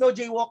that says no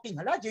jaywalking.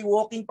 Hala,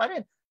 jaywalking pa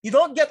rin. You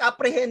don't get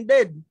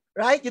apprehended,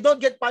 right? You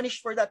don't get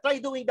punished for that. Try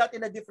doing that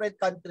in a different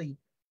country.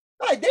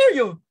 I dare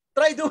you.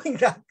 Try doing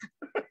that.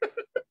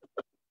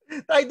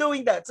 Try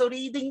doing that. So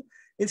reading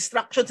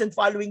instructions and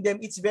following them,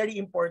 it's very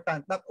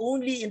important. Not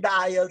only in the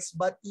IELTS,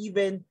 but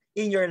even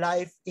in your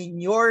life, in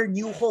your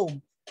new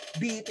home.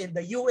 Be it in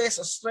the US,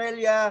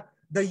 Australia,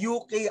 the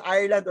UK,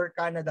 Ireland, or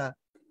Canada.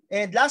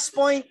 And last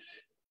point,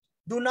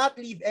 do not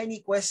leave any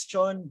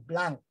question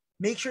blank.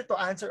 Make sure to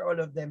answer all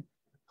of them.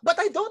 But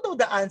I don't know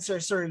the answer,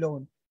 Sir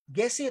Lone.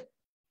 Guess it.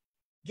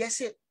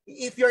 Guess it.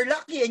 If you're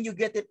lucky and you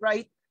get it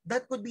right,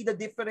 that could be the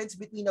difference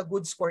between a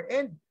good score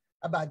and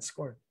a bad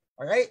score.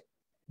 All right?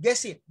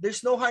 Guess it.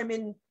 There's no harm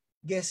in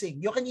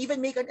guessing. You can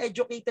even make an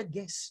educated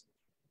guess.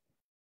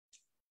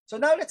 So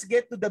now let's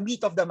get to the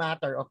meat of the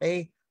matter,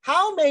 okay?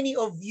 How many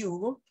of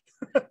you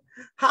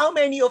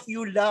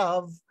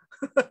love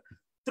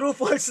true,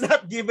 false,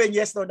 not given,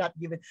 yes, no, not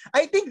given?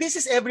 I think this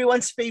is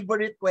everyone's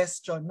favorite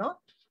question, no?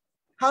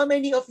 How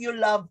many of you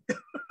love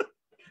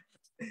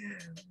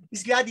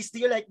Miss Gladys, do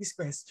you like this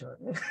question?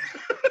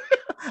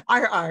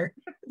 RR,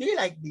 do you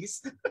like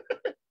this?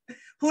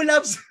 Who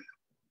loves?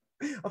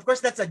 Of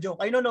course, that's a joke.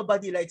 I know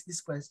nobody likes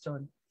this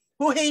question.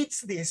 Who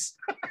hates this?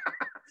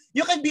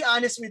 You can be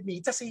honest with me.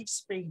 It's a safe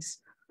space.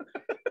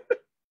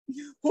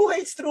 Who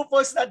hates true,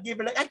 false, not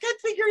given? Like, I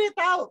can't figure it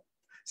out,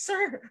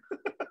 sir.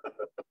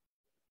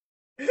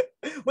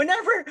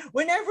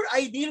 Whenever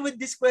I deal with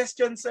this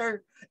question,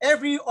 sir,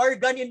 every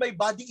organ in my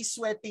body is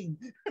sweating.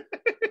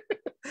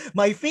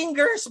 My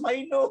fingers,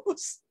 my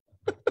nose.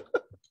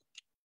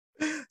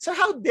 So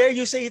how dare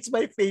you say it's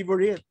my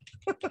favorite?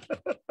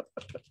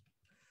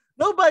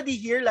 Nobody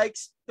here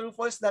likes true,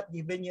 false, not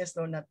given, yes,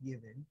 no, not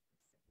given.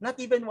 Not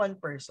even one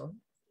person.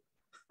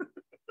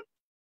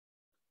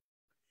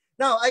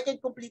 Now, I can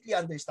completely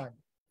understand.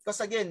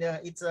 Because again,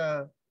 it's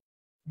a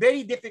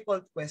very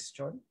difficult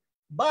question.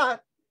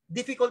 But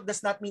difficult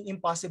does not mean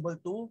impossible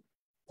to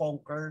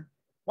conquer.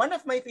 One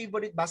of my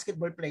favorite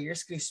basketball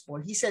players, Chris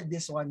Paul, he said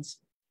this once,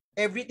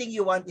 everything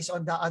you want is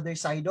on the other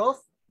side of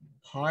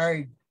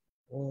hard.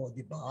 Oh,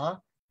 di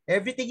ba?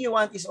 Everything you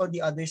want is on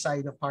the other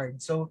side of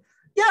hard. So,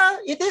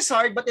 yeah, it is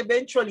hard, but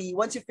eventually,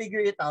 once you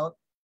figure it out,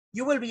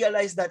 you will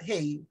realize that,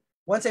 hey,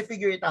 once I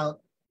figure it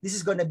out, this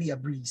is gonna be a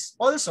breeze.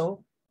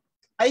 Also,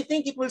 I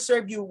think it will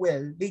serve you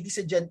well, ladies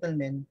and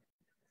gentlemen,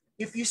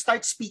 if you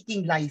start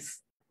speaking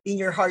life in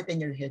your heart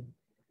and your head.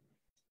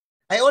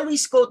 I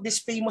always quote this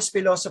famous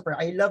philosopher.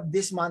 I love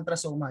this mantra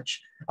so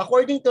much.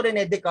 According to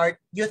René Descartes,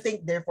 you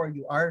think, therefore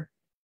you are.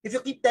 If you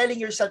keep telling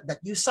yourself that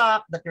you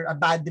suck, that you're a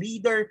bad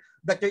reader,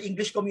 that your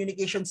English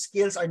communication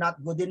skills are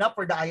not good enough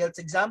for the IELTS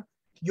exam,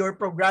 you're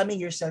programming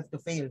yourself to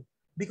fail.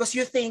 Because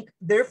you think,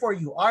 therefore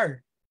you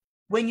are.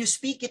 When you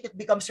speak it, it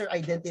becomes your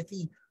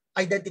identity.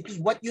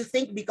 What you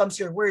think becomes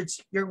your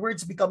words. Your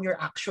words become your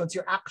actions.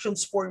 Your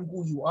actions form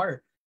who you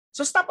are.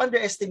 So stop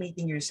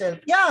underestimating yourself.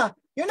 Yeah,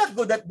 you're not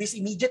good at this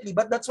immediately,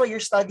 but that's why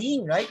you're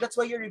studying, right? That's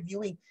why you're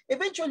reviewing.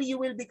 Eventually, you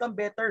will become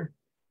better.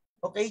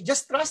 Okay?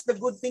 Just trust the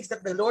good things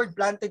that the Lord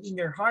planted in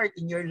your heart,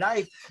 in your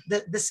life,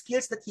 the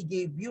skills that He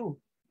gave you.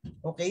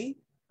 Okay?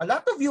 A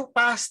lot of you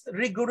passed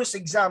rigorous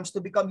exams to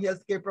become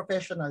healthcare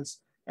professionals.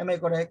 Am I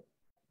correct?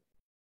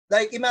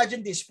 Like,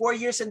 imagine this, 4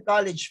 years in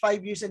college,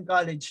 5 years in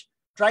college,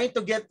 trying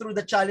to get through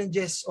the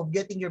challenges of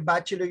getting your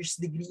bachelor's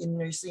degree in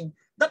nursing.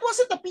 That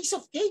wasn't a piece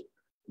of cake.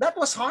 That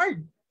was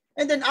hard.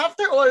 And then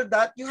after all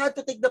that, you had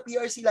to take the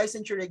PRC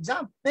licensure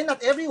exam. And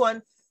not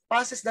everyone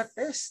passes that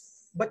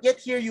test. But yet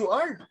here you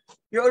are.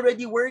 You're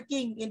already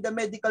working in the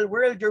medical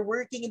world. You're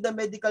working in the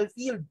medical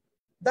field.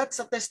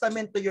 That's a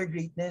testament to your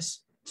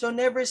greatness. So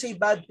never say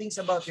bad things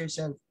about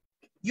yourself.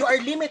 You are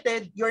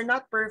limited. You're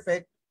not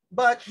perfect.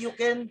 But you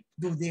can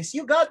do this.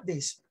 You got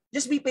this.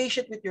 Just be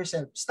patient with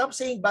yourself. Stop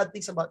saying bad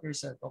things about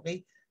yourself,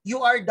 okay?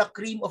 You are the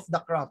cream of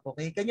the crop,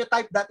 okay? Can you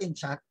type that in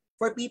chat?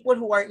 For people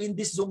who are in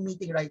this Zoom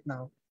meeting right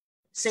now,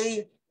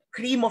 say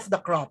cream of the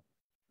crop,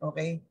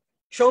 okay?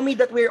 Show me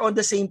that we're on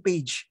the same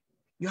page.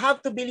 You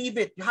have to believe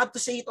it. You have to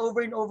say it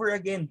over and over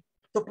again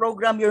to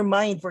program your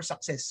mind for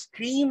success.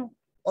 Cream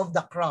of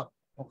the crop,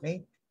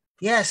 okay?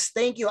 Yes,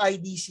 thank you,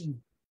 IDC.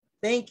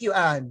 Thank you,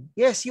 Anne.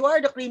 Yes, you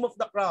are the cream of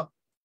the crop.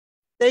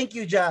 Thank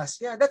you, Jazz.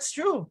 Yeah, that's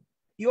true.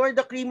 You are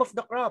the cream of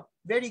the crop.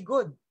 Very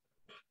good.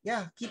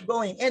 Yeah, keep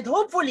going. And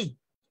hopefully,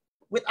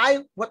 with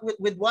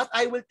what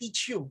I will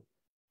teach you,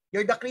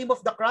 you're the cream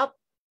of the crop,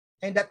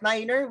 and that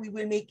niner, we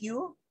will make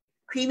you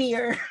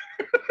creamier.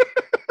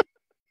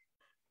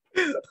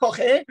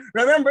 Okay?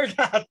 Remember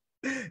that.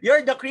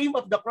 You're the cream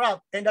of the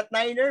crop, and that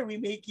niner, we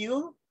make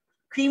you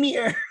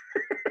creamier.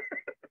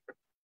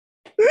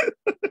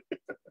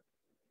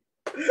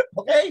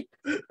 Okay?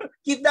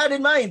 Keep that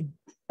in mind.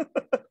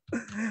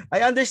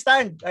 I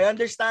understand.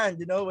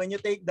 You know, when you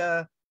take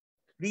the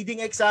reading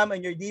exam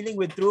and you're dealing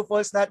with true,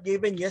 false, not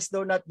given, yes,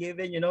 no, not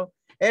given, you know,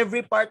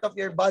 every part of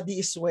your body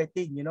is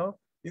sweating, you know.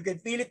 You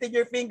can feel it in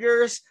your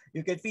fingers,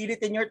 you can feel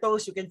it in your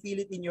toes, you can feel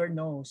it in your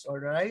nose,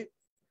 all right?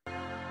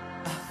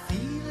 I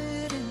feel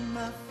it in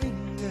my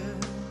finger,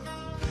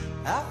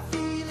 I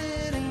feel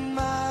it in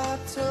my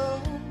toe.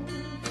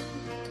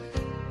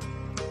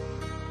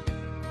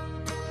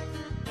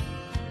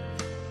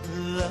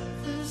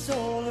 Love is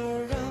all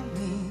around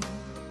me,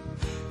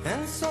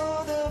 and so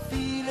the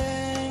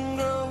feeling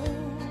grows.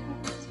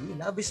 See,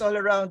 love is all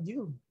around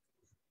you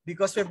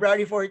because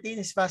February 14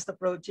 is fast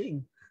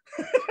approaching.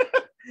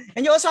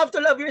 And you also have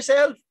to love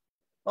yourself.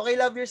 Okay,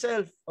 love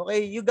yourself.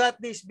 Okay, you got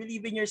this.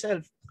 Believe in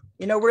yourself.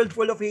 In a world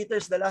full of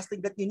haters, the last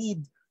thing that you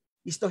need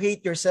is to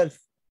hate yourself.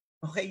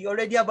 Okay, you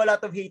already have a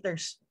lot of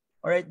haters.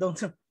 All right,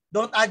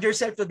 don't add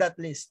yourself to that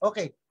list.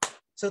 Okay,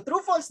 so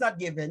true, false, not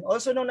given,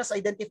 also known as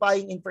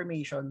identifying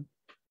information,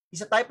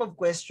 is a type of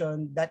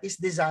question that is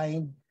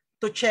designed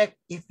to check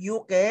if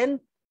you can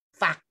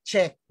fact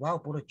check. Wow,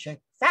 puro check.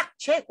 Fact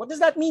check. What does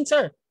that mean,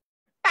 sir?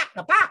 Fact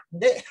na fact.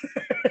 Hindi.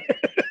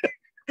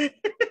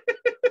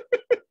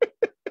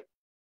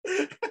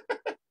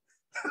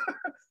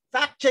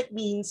 Fact check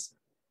means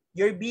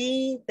you're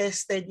being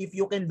tested if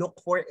you can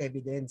look for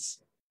evidence.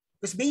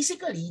 Because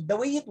basically, the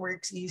way it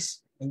works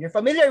is, and you're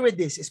familiar with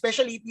this,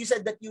 especially if you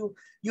said that you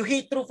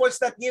hate true, false,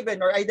 not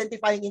given, or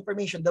identifying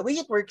information, the way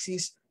it works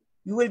is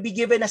you will be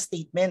given a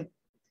statement.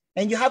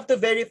 And you have to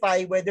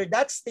verify whether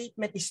that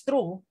statement is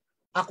true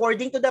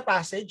according to the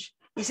passage,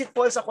 is it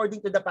false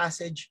according to the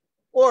passage,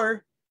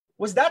 or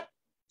was that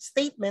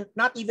statement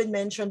not even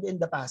mentioned in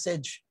the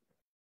passage?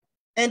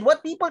 And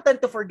what people tend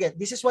to forget,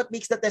 this is what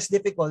makes the test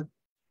difficult,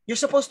 you're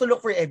supposed to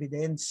look for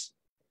evidence.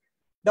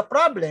 The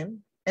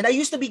problem, and I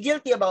used to be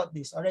guilty about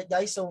this, all right,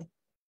 guys? So,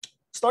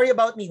 story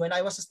about me when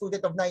I was a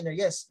student of Niner.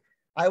 Yes,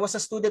 I was a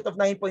student of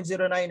 9.0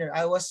 Niner.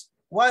 I was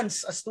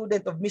once a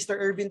student of Mr.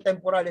 Irvin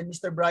Temporal and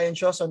Mr. Brian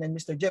Shoson and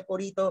Mr. Jeff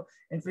Orito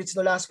and Fritz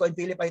Nolasco and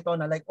Philip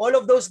Aitona. Like all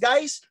of those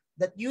guys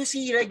that you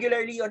see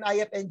regularly on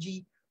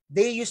IFNG,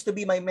 they used to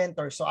be my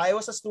mentors. So I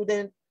was a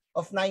student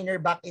of Niner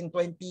back in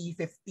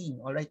 2015.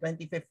 All right,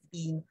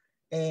 2015.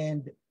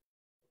 And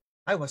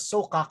I was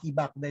so cocky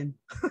back then.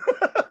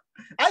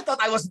 I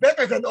thought I was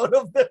better than all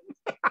of them.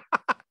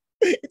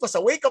 It was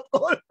a wake-up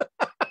call.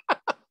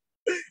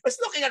 I was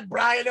looking at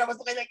Brian. I was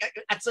looking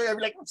at Sir. I'm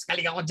like,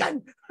 skaling ako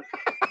dyan.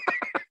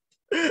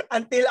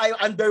 Until I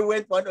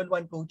underwent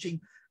one-on-one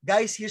coaching.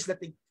 Guys, here's the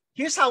thing.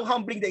 Here's how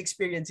humbling the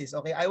experience is.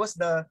 Okay, I was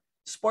the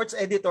sports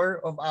editor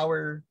of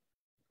our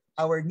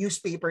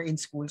newspaper in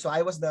school. So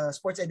I was the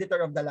sports editor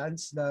of the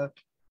Lance, the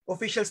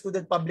official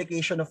student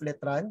publication of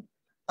Letran.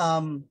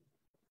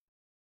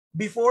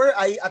 Before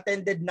I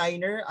attended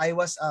Niner, I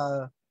was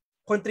a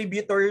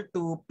contributor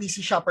to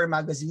PC Shopper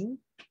magazine.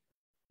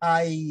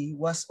 I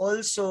was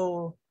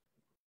also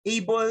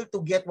able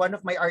to get one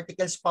of my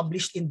articles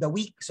published in The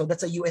Week. So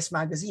that's a US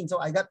magazine. So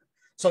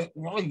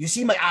you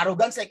see my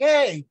arrogance, like,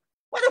 hey,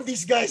 what have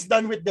these guys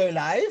done with their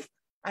life?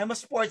 I'm a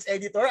sports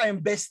editor. I'm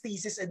best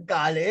thesis in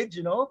college,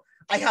 you know.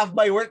 I have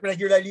my work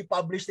regularly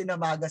published in a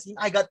magazine.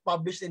 I got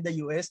published in the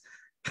US.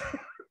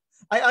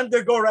 I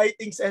undergo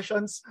writing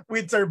sessions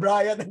with Sir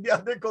Brian and the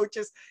other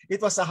coaches.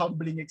 It was a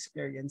humbling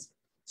experience.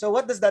 So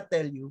what does that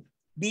tell you?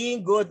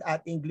 Being good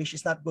at English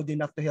is not good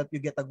enough to help you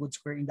get a good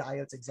score in the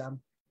Ielts exam.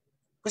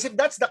 Because if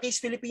that's the case,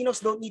 Filipinos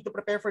don't need to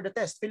prepare for the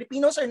test.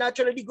 Filipinos are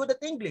naturally good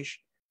at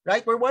English,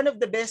 right? We're one of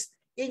the best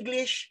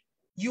English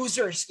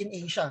users in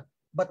Asia.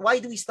 But why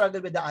do we struggle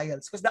with the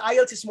Ielts? Because the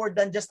Ielts is more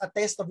than just a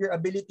test of your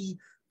ability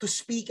to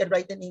speak and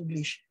write in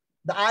English.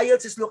 The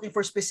Ielts is looking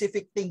for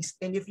specific things.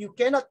 And if you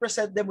cannot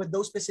present them with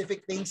those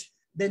specific things,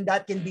 then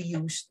that can be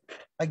used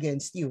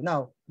against you.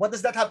 Now, what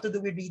does that have to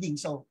do with reading?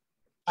 So,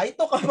 I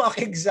took a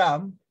mock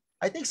exam.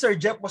 I think Sir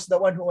Jeff was the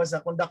one who was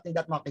conducting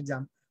that mock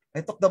exam.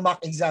 I took the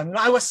mock exam.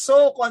 I was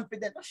so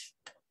confident.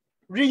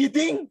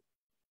 Reading?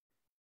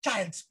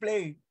 Child's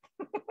play.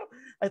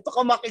 I took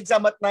a mock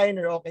exam at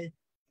Niner, okay?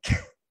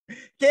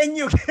 Can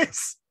you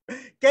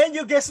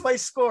guess my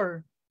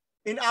score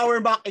in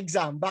our mock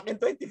exam back in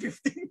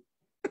 2015?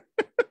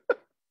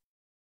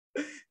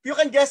 If you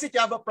can guess it, you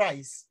have a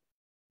prize.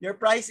 Your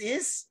prize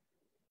is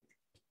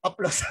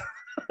applause.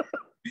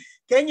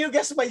 Can you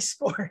guess my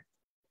score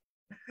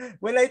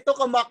when I took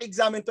a mock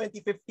exam in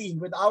 2015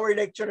 with our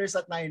lecturers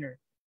at Niner?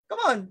 Come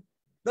on,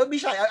 don't be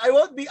shy. I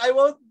won't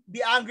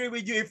be angry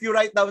with you if you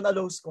write down a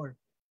low score.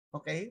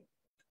 Okay?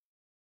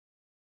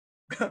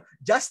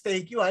 Just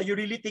thank you. You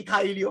really think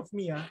highly of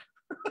me, huh?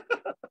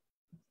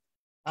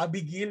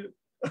 Abigail.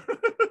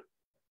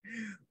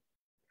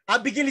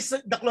 Abigail is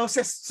the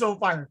closest so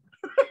far.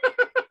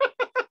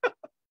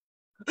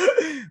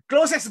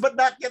 Closest but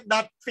not yet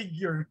that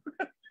figure.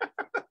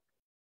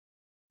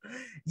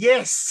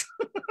 Yes.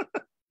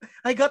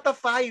 I got a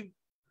 5.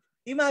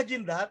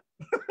 Imagine that.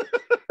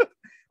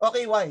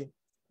 Okay, why?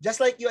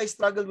 Just like you, I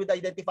struggled with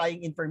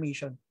identifying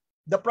information.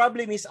 The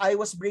problem is I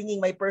was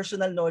bringing my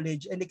personal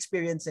knowledge and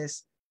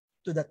experiences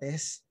to the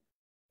test.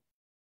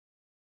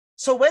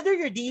 So whether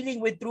you're dealing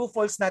with true,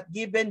 false, not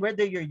given,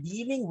 whether you're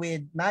dealing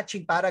with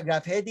matching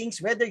paragraph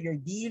headings, whether you're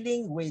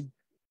dealing with,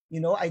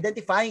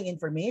 identifying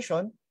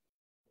information,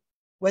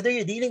 whether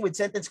you're dealing with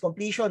sentence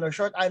completion or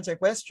short answer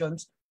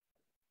questions,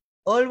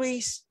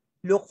 always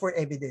look for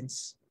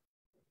evidence.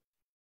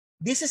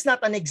 This is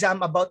not an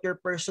exam about your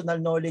personal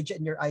knowledge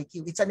and your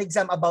IQ. It's an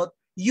exam about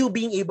you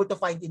being able to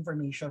find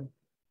information.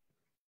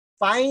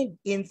 Find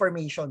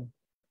information.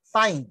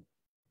 Find.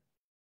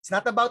 It's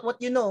not about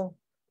what you know.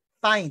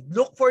 Find.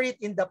 Look for it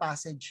in the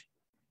passage.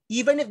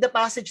 Even if the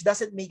passage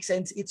doesn't make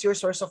sense, it's your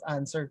source of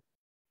answer.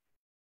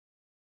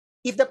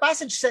 If the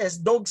passage says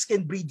dogs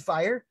can breathe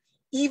fire,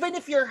 even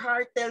if your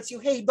heart tells you,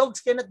 hey,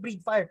 dogs cannot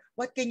breathe fire,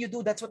 what can you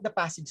do? That's what the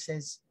passage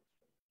says.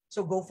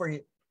 So go for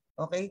it.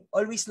 Okay?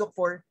 Always look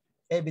for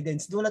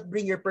evidence. Do not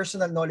bring your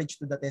personal knowledge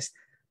to the test.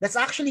 That's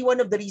actually one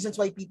of the reasons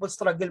why people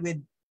struggle with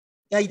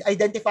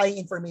identifying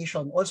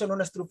information, also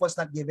known as true, false,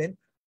 not given.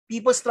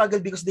 People struggle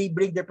because they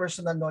bring their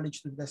personal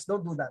knowledge to the test.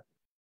 Don't do that.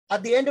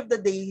 At the end of the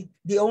day,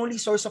 the only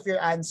source of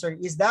your answer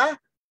is the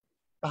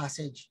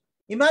passage.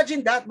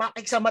 Imagine that, mock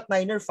exam at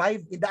 9 or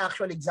 5, in the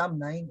actual exam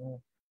 9.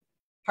 Oh.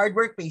 Hard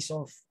work pays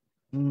off.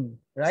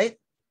 Right?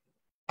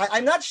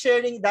 I'm not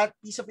sharing that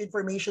piece of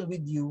information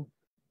with you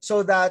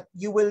so that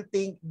you will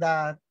think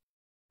that,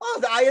 oh,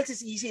 the IELTS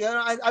is easy.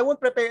 I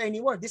won't prepare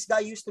anymore. This guy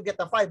used to get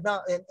a 5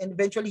 now, and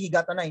eventually he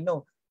got a 9.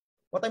 No.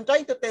 What I'm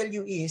trying to tell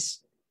you is,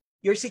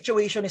 your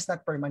situation is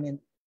not permanent.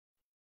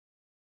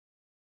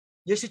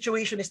 Your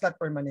situation is not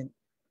permanent.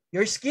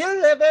 Your skill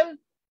level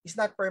is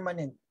not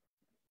permanent.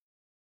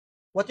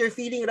 What you're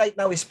feeling right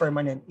now is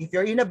permanent. If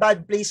you're in a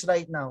bad place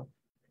right now,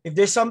 if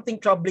there's something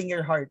troubling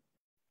your heart,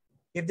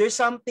 if there's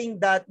something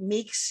that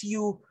makes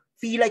you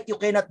feel like you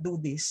cannot do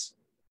this,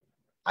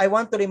 I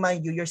want to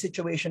remind you, your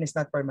situation is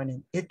not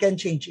permanent. It can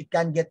change. It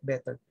can get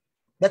better.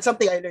 That's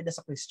something I learned as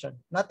a Christian.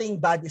 Nothing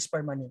bad is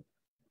permanent.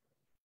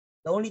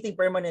 The only thing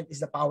permanent is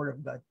the power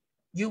of God.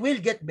 You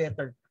will get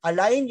better.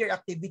 Align your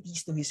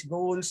activities to His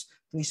goals,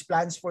 to His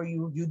plans for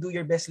you. You do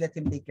your best, let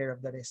Him take care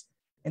of the rest.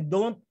 And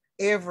don't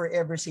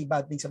ever say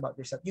bad things about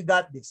yourself. You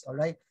got this, all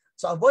right?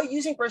 So avoid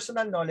using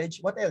personal knowledge.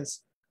 What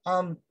else?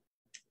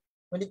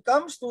 When it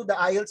comes to the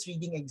IELTS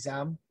reading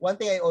exam, one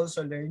thing I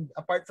also learned,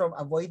 apart from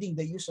avoiding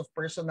the use of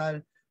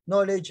personal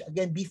knowledge,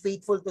 again, be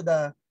faithful to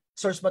the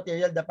source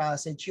material, the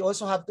passage. You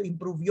also have to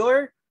improve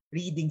your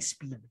reading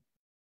speed.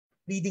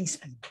 Reading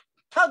speed.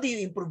 How do you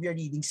improve your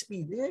reading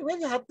speed? Well,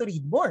 you have to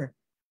read more.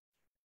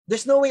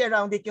 There's no way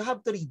around it. You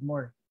have to read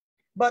more.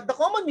 But the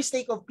common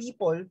mistake of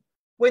people,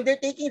 when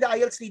they're taking the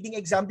IELTS reading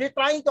exam, they're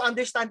trying to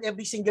understand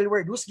every single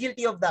word. Who's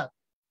guilty of that?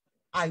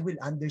 I will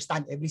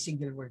understand every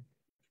single word.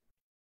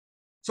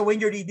 So when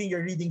you're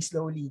reading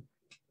slowly.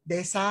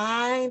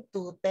 Designed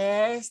to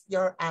test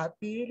your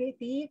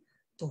ability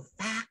to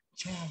fact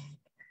check.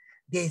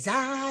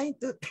 Designed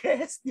to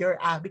test your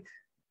ability.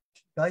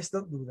 Guys,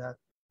 don't do that.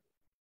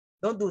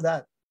 Don't do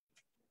that.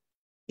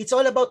 It's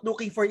all about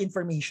looking for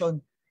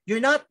information.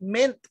 You're not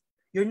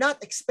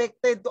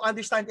expected to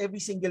understand every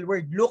single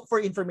word. Look for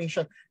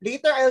information.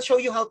 Later, I'll show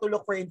you how to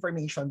look for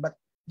information, but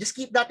just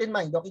keep that in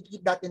mind. Okay,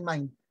 keep that in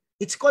mind.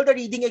 It's called a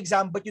reading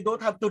exam, but you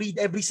don't have to read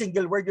every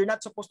single word. You're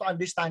not supposed to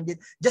understand it.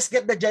 Just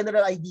get the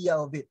general idea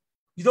of it.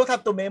 You don't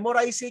have to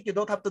memorize it. You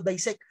don't have to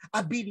dissect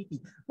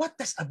ability. What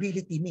does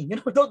ability mean?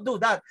 Don't do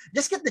that.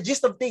 Just get the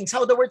gist of things,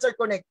 how the words are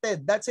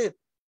connected. That's it.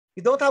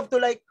 You don't have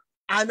to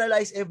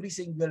analyze every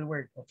single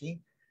word. Okay.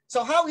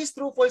 So how is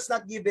true, false,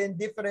 not given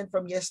different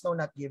from yes, no,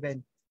 not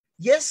given?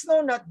 Yes, no,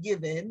 not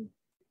given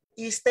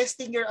is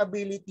testing your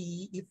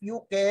ability if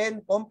you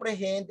can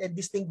comprehend and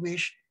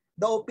distinguish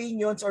the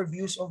opinions or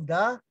views of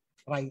the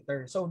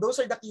writer. So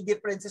those are the key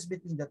differences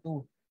between the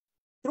two.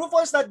 True,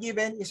 false, not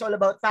given is all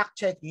about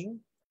fact-checking.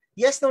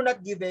 Yes, no,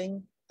 not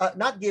given,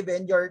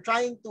 you're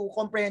trying to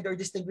comprehend or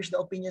distinguish the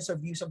opinions or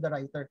views of the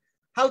writer.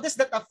 How does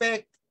that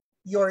affect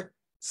your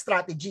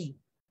strategy?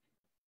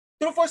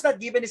 True, false, not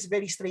given is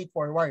very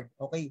straightforward.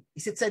 Okay.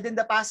 Is it said in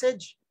the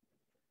passage?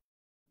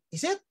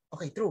 Is it?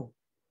 Okay, true.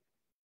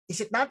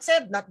 Is it not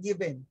said? Not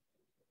given.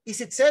 Is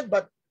it said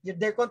but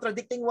they're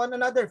contradicting one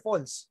another?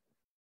 False.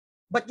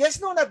 But yes,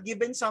 no, not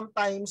given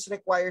sometimes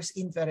requires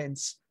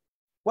inference.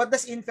 What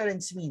does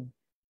inference mean?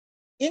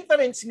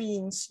 Inference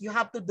means you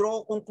have to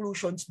draw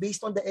conclusions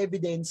based on the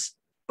evidence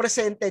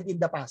presented in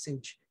the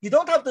passage. You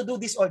don't have to do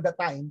this all the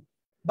time,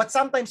 but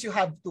sometimes you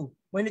have to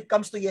when it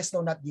comes to yes, no,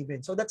 not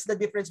given. So that's the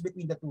difference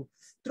between the two.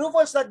 True,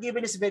 false, not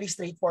given is very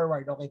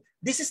straightforward. Okay,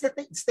 this is the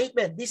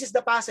statement. This is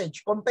the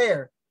passage.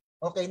 Compare.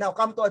 Okay, now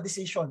come to a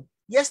decision.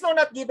 Yes, no,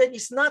 not given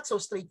is not so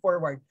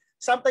straightforward.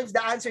 Sometimes the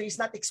answer is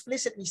not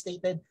explicitly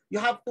stated. You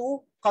have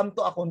to come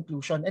to a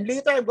conclusion. And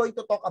later I'm going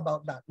to talk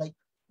about that. Like,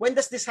 when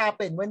does this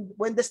happen?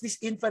 When does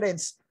this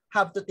inference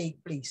have to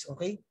take place?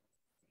 Okay.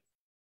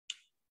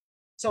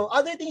 So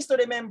other things to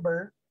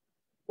remember,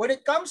 when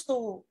it comes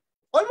to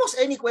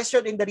almost any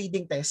question in the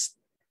reading test,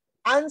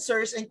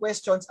 answers and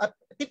questions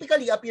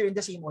typically appear in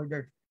the same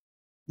order.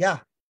 Yeah.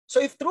 So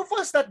if true,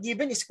 false, not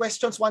given is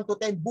questions 1 to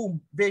 10, boom,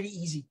 very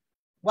easy.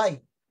 Why?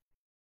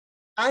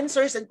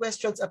 answers and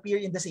questions appear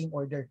in the same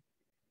order.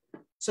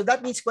 So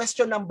that means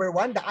question number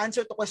 1, the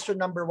answer to question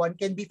number 1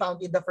 can be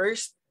found in the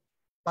first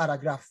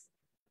paragraph.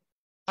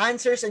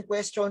 Answers and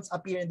questions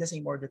appear in the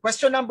same order.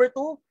 Question number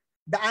 2,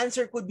 the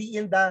answer could be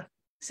in the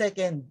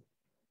second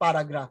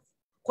paragraph.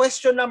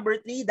 Question number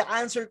 3, the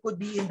answer could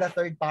be in the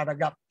third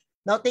paragraph.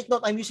 Now take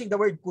note, I'm using the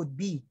word could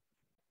be.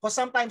 Because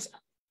sometimes,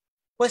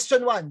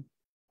 question 1,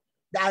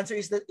 the answer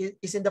is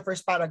in the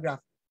first paragraph.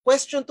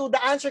 Question 2,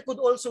 the answer could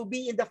also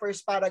be in the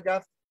first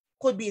paragraph,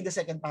 could be in the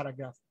second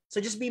paragraph. So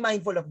just be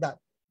mindful of that.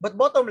 But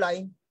bottom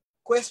line,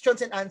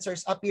 questions and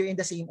answers appear in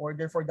the same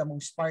order for the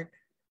most part.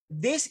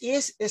 This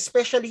is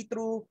especially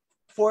true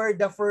for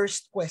the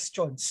first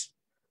questions.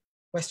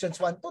 Questions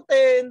 1 to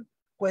 10,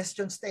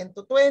 questions 10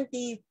 to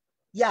 20.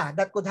 Yeah,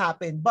 that could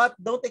happen. But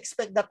don't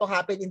expect that to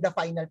happen in the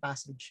final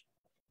passage.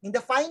 In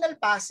the final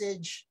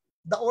passage,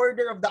 the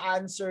order of the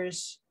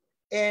answers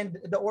and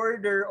the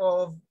order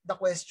of the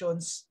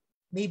questions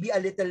may be a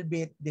little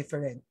bit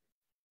different.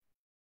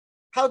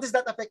 How does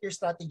that affect your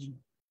strategy?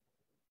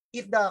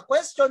 If the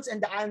questions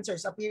and the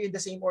answers appear in the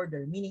same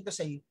order, meaning to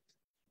say,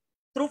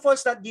 true,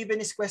 false, not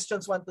given is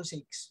questions 1 to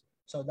 6.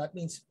 So that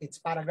means it's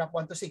paragraph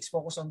 1 to 6.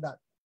 Focus on that.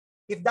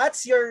 If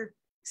that's your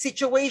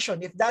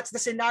situation, if that's the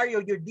scenario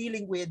you're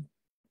dealing with,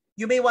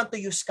 you may want to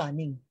use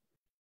scanning.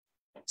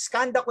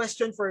 Scan the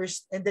question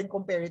first and then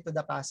compare it to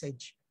the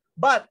passage.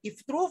 But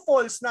if true,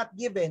 false, not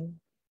given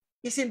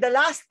is in the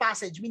last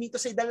passage, meaning to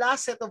say the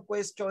last set of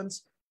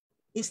questions,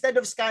 instead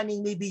of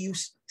scanning, maybe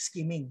use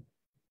skimming.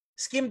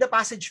 Skim the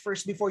passage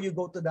first before you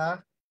go to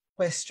the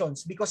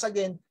questions. Because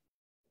again,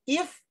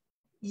 if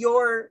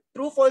your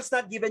true, false,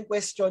 not given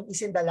question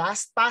is in the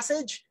last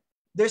passage,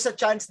 there's a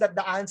chance that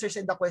the answers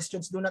and the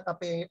questions do not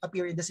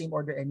appear in the same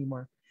order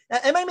anymore.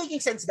 Am I making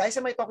sense, guys?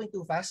 Am I talking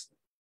too fast?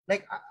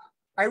 Like,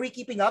 are we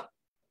keeping up?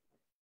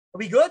 Are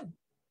we good?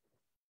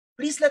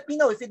 Please let me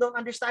know if you don't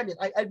understand it.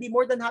 I'll be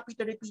more than happy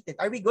to repeat it.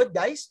 Are we good,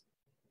 guys?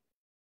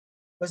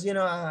 Because,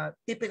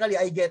 typically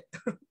I get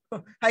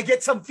I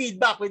get some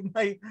feedback with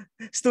my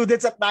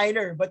students at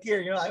Niner. But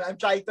here, I'm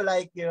trying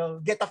to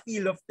get a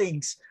feel of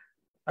things.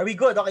 Are we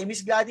good? Okay,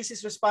 Miss Gladys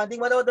is responding.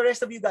 What about the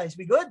rest of you guys?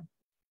 We good?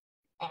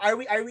 Are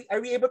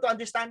we able to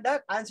understand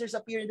that? Answers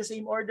appear in the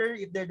same order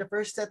if they're the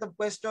first set of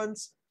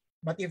questions.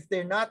 But if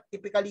they're not,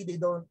 typically they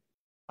don't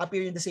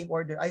appear in the same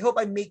order. I hope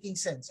I'm making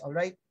sense, all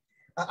right?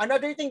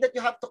 Another thing that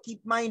you have to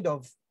keep mind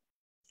of,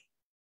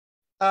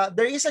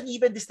 there is an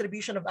even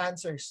distribution of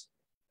answers.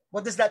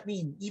 What does that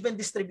mean? Even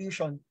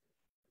distribution.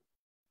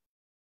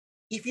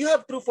 If you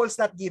have true, false,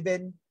 not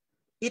given,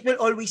 it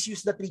will always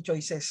use the 3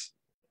 choices.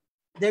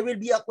 There will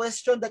be a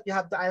question that you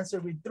have to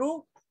answer with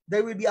true.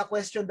 There will be a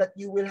question that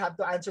you will have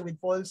to answer with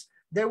false.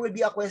 There will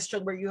be a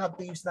question where you have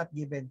to use not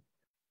given.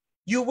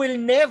 You will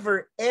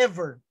never,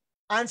 ever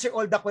answer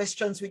all the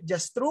questions with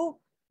just true,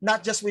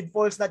 not just with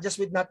false, not just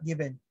with not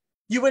given.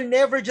 You will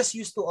never just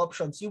use 2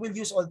 options. You will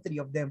use all 3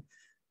 of them.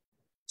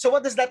 So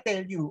what does that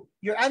tell you?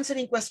 You're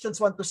answering questions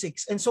 1 to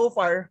 6. And so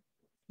far,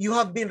 you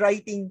have been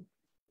writing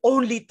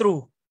only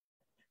true.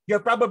 You're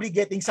probably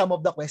getting some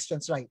of the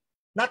questions right.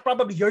 Not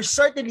probably, you're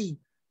certainly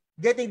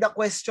getting the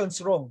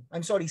questions wrong.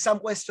 I'm sorry, some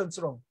questions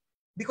wrong.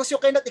 Because you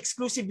cannot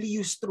exclusively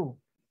use true.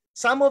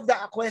 Some of the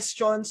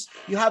questions,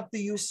 you have to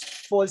use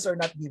false or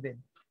not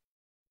given.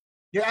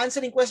 You're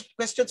answering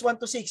questions 1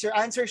 to 6. Your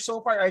answers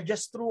so far are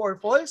just true or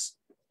false.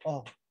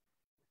 Oh,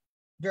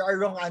 there are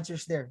wrong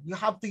answers there. You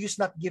have to use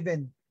not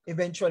given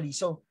eventually.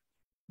 So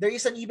there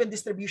is an even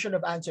distribution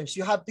of answers.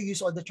 You have to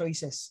use all the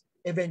choices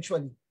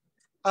eventually.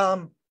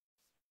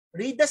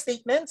 Read the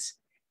statements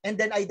and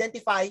then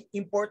identify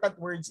important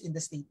words in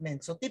the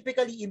statement. So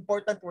typically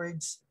important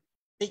words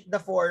take the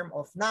form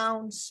of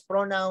nouns,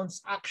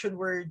 pronouns, action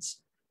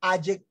words,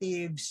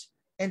 adjectives,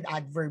 and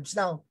adverbs.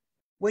 Now,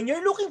 when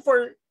you're looking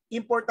for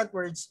important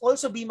words,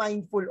 also be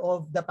mindful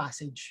of the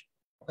passage.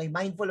 Okay,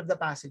 mindful of the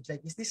passage.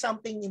 Like, is this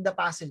something in the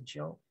passage?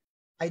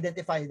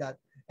 Identify that.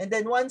 And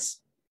then once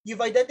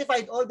you've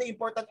identified all the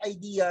important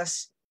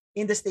ideas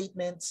in the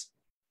statements,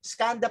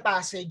 scan the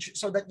passage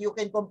so that you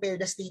can compare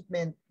the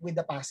statement with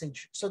the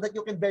passage, so that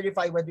you can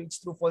verify whether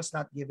it's true, false,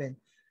 not given.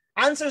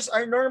 Answers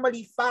are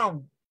normally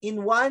found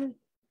in 1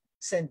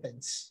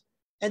 sentence.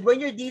 And when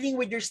you're dealing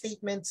with your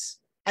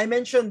statements, I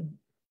mentioned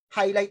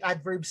highlight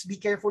adverbs. Be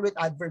careful with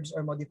adverbs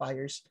or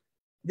modifiers.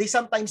 They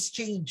sometimes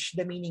change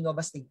the meaning of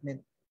a statement.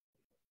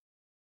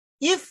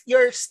 If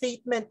your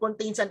statement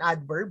contains an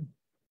adverb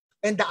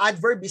and the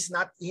adverb is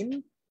not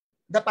in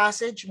the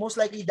passage, most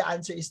likely the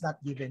answer is not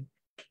given.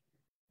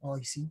 Oh,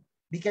 you see?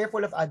 Be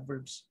careful of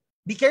adverbs.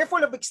 Be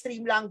careful of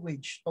extreme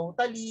language.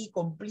 Totally,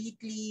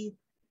 completely,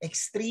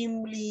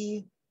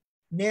 extremely,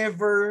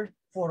 never,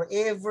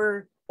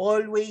 forever,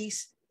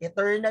 always,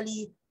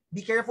 eternally.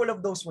 Be careful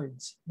of those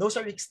words. Those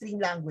are extreme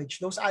language.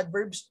 Those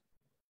adverbs,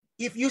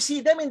 if you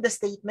see them in the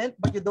statement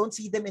but you don't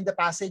see them in the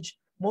passage,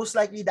 most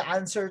likely the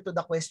answer to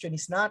the question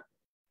is not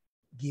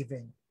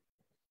given.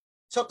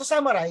 So to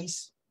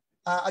summarize,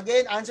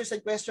 again, answers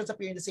and questions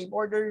appear in the same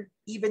order.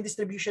 Even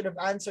distribution of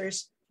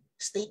answers.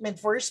 Statement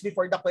first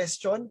before the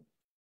question.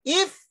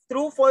 If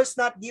true, false,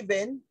 not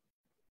given,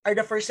 are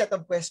the first set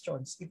of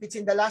questions. If it's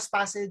in the last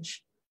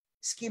passage,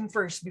 skim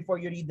first before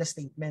you read the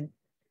statement.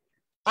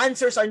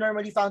 Answers are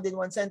normally found in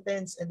one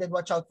sentence, and then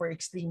watch out for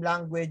extreme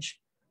language.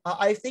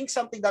 I think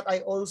something that I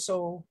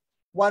also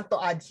want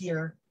to add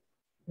here,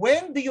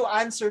 when do you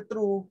answer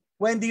true?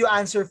 When do you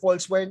answer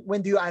false?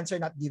 When do you answer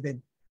not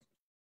given?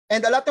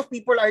 And a lot of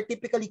people are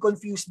typically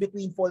confused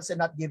between false and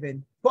not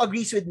given. Who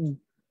agrees with me?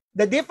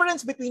 The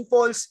difference between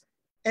false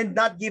and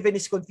not given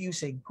is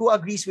confusing. Who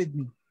agrees with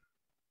me?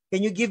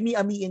 Can you give me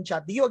a me in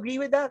chat? Do you agree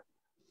with that?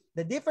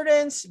 The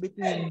difference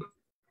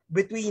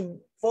between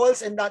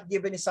false and not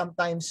given is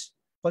sometimes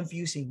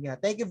confusing. Yeah.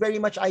 Thank you very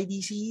much,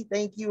 IDC.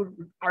 Thank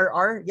you,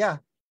 RR. Yeah.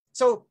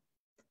 So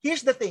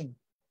here's the thing.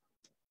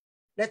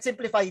 Let's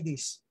simplify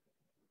this.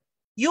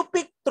 You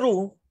pick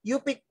true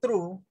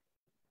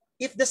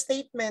if the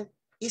statement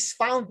is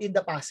found in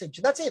the passage.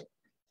 That's it.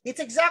 It's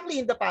exactly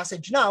in the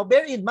passage. Now,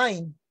 bear in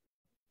mind,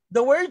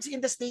 the words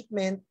in the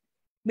statement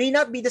may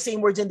not be the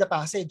same words in the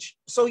passage.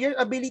 So your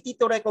ability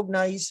to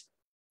recognize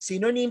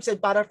synonyms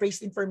and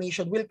paraphrased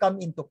information will come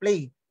into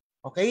play.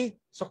 Okay?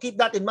 So keep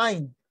that in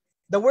mind.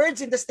 The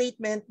words in the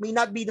statement may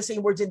not be the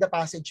same words in the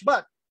passage,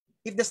 but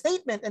if the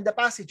statement and the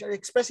passage are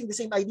expressing the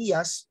same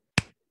ideas,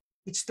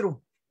 it's true.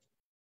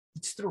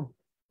 It's true.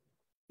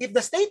 If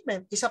the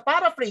statement is a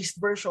paraphrased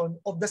version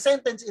of the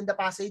sentence in the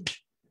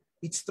passage,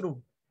 it's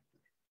true.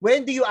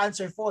 When do you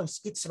answer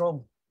false? It's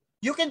wrong.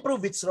 You can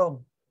prove it's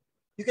wrong.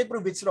 You can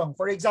prove it's wrong.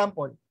 For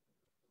example,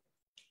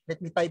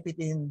 let me type it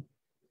in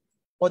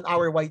on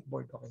our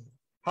whiteboard. Okay.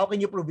 How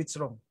can you prove it's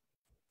wrong?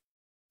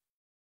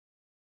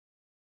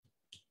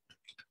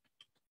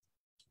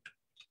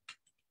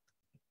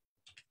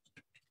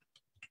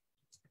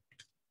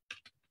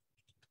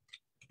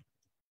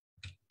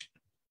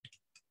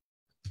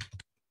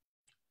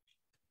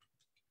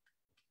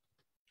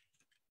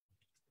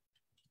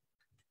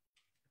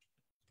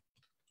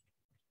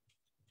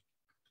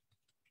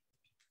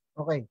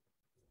 Okay.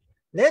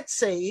 Let's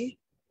say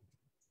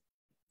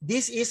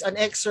this is an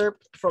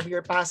excerpt from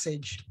your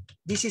passage.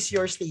 This is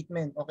your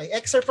statement. Okay.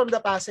 Excerpt from the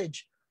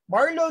passage.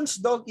 Marlone's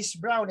dog is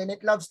brown and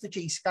it loves to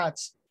chase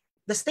cats.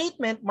 The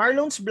statement,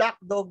 Marlone's black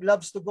dog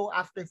loves to go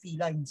after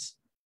felines.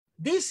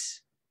 This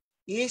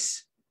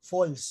is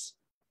false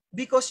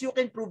because you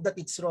can prove that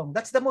it's wrong.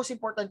 That's the most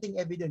important thing,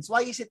 evidence.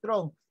 Why is it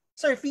wrong?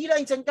 Sir,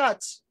 felines and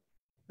cats.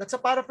 That's a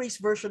paraphrase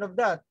version of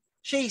that.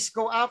 Chase,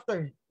 go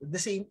after, the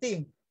same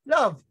thing.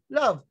 Love,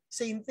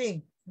 same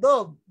thing.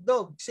 Dog,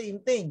 same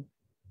thing.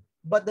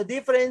 But the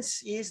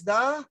difference is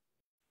the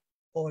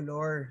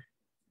color.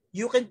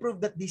 You can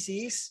prove that this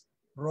is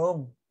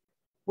wrong.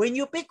 When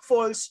you pick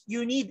false,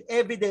 you need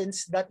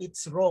evidence that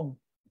it's wrong.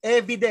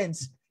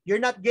 Evidence. You're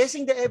not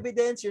guessing the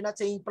evidence. You're not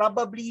saying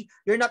probably.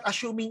 You're not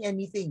assuming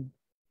anything.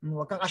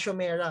 Huwag kang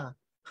asyumera.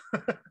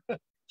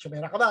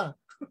 Asyumera ka ba?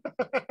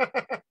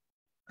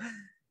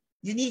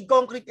 You need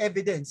concrete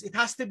evidence. It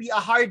has to be a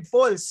hard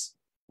false.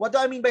 What do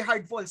I mean by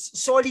hard false?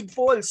 Solid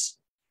false.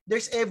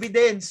 There's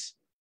evidence.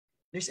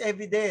 There's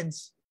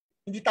evidence.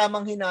 Hindi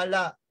tamang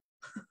hinala.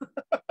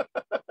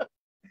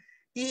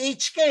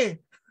 TH ka eh.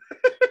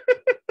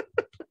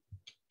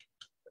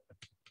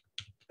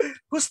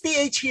 Who's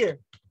TH here?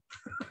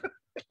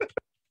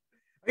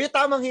 Are you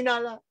tamang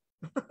hinala?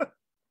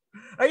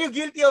 Are you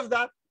guilty of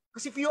that?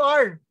 Because if you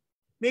are,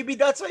 maybe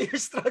that's why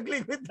you're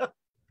struggling with the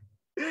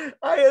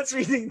IELTS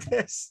reading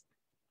test.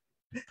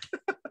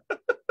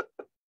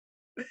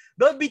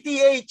 Don't be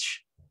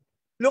TH.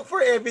 Look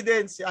for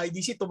evidence. Si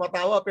IDC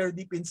tumatawa pero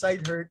deep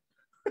inside hurt.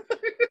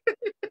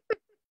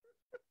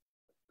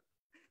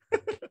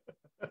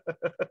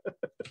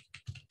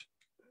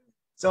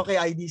 It's okay,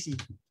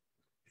 IDC.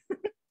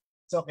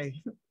 It's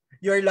okay.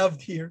 You're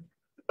loved here.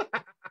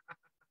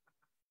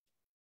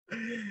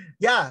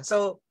 Yeah,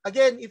 so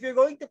again, if you're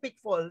going to pick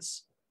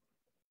false,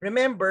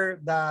 remember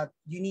that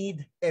you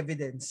need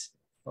evidence.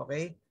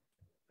 Okay?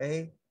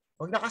 Okay?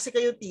 Huwag na kasi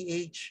kayo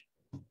TH.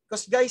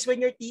 Because guys, when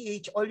you're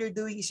TH, all you're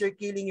doing is you're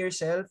killing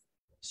yourself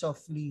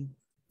softly.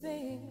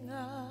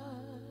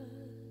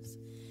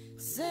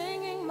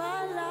 Singing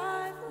my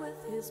life with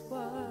his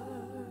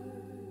words,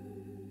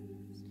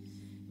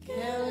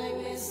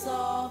 killing me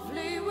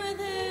softly with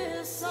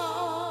his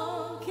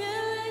song,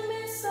 killing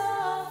me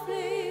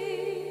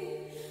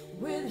softly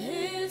with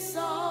his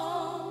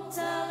song,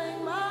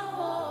 telling my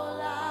whole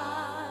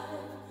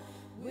life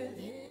with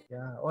his...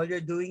 Yeah, all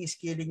you're doing is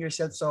killing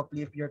yourself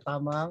softly if you're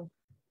tamang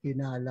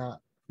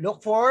hinala.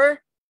 Look for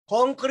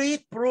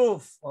concrete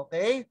proof,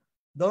 okay?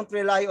 Don't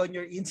rely on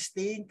your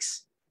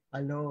instincts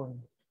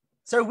alone.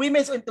 Sir,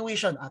 women's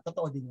intuition.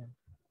 Totoo din yan.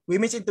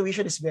 Women's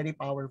intuition is very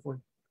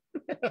powerful.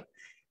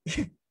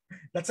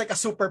 That's like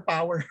a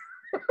superpower.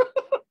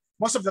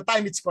 Most of the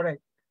time, it's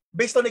correct.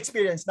 Based on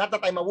experience, not that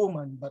I'm a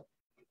woman, but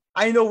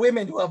I know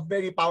women who have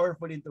very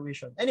powerful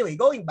intuition. Anyway,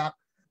 going back.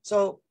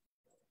 So,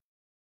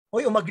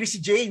 umagri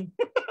si Jane.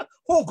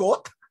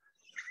 Hugot?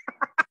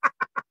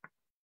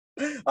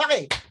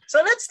 Okay, so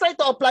let's try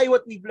to apply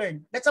what we've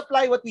learned. Let's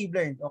apply what we've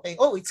learned. Okay.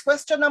 Oh, it's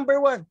question number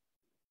 1.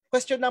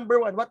 Question number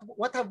 1.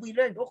 What have we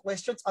learned? Oh,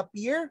 questions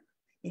appear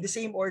in the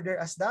same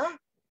order as the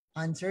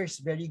Answers.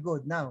 Very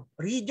good. Now,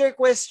 read your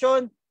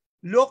question.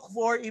 Look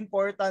for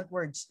important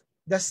words.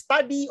 The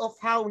study of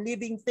how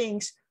living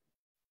things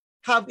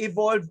have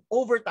evolved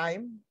over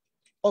time,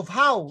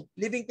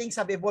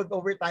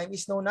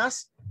 is known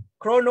as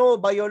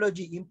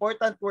chronobiology.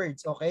 Important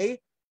words, okay?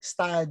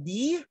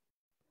 Study,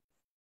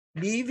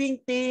 living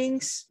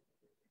things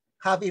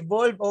have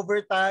evolved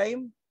over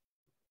time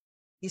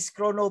is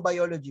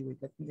chronobiology. Wait,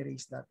 let me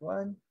erase that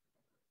one.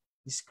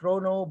 Is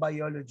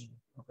chronobiology,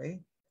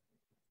 okay?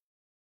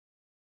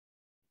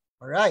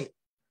 All right.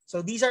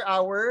 So these are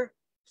our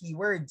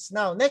keywords.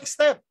 Now, next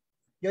step.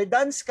 You're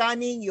done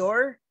scanning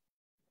your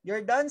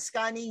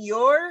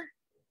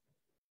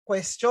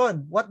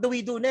question. What do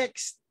we do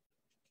next?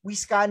 We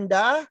scan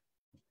the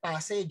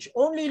passage.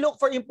 Only look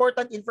for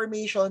important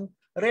information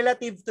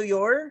relative to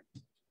your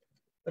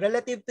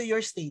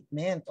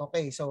statement.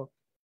 Okay, so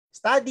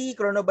study,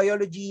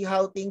 chronobiology,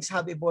 how things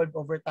have evolved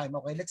over time.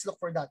 Okay, let's look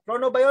for that.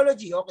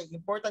 Chronobiology, okay,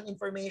 important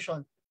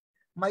information.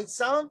 Might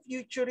sound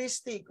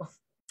futuristic.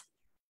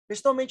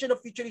 There's no mention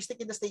of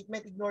futuristic in the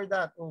statement. Ignore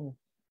that. Oh.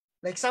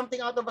 Like something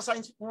out of a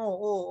science.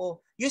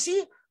 Oh. You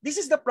see, this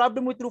is the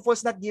problem with true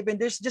false not given.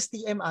 There's just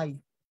TMI.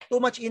 Too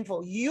much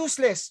info.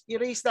 Useless.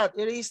 Erase that.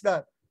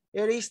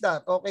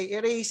 Okay,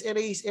 erase.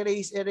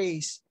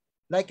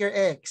 Like your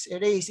ex.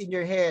 Erase in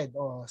your head.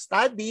 Oh,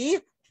 study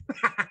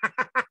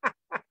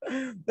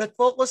that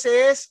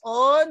focuses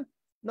on,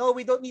 no,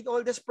 we don't need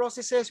all these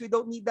processes. We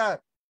don't need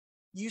that.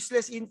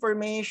 Useless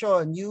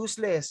information.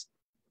 Useless.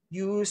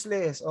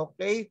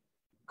 Okay.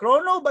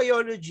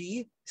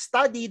 Chronobiology,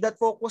 study that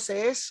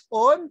focuses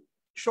on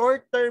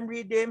short-term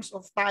rhythms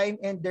of time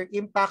and their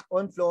impact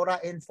on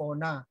flora and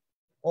fauna.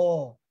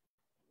 Oh.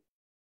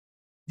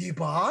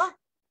 Diba?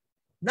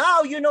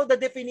 Now you know the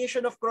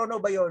definition of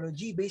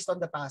chronobiology based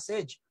on the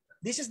passage.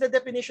 This is the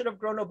definition of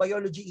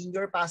chronobiology in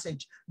your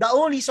passage. The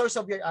only source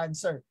of your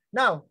answer.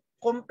 Now,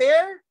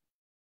 compare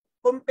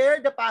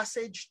the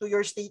passage to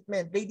your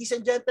statement. Ladies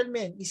and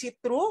gentlemen, is it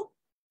true?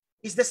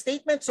 Is the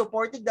statement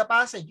supporting the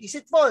passage? Is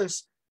it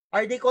false?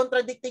 Are they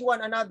contradicting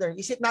one another?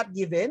 Is it not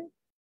given?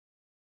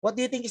 What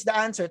do you think is the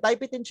answer? Type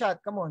it in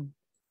chat. Come on.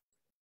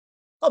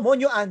 Come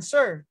on, you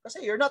answer.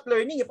 Kasi you're not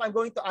learning if I'm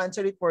going to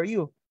answer it for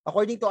you.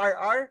 According to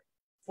RR,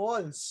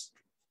 false.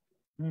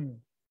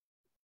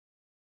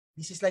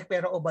 This is like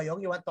Pero o Bayong.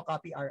 You want to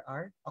copy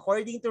RR?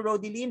 According to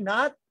Rodeline,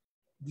 not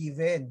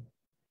given.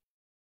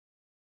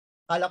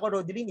 Kala ko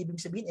Rodeline, ibig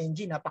sabihin,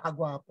 NG,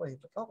 napakagwapo eh.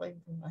 But okay,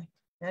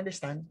 I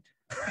understand.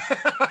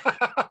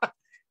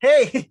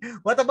 Hey,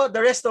 what about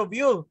the rest of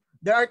you?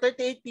 There are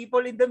 38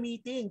 people in the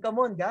meeting. Come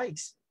on,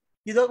 guys.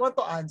 You don't want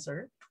to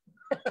answer?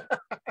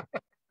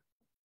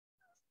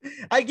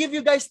 I give you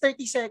guys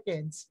 30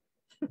 seconds.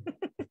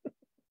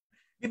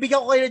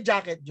 Bibigyan ko kayo ng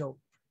jacket, Joe.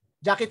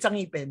 Jacket sa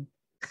ngipin.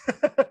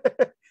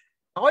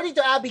 According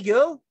to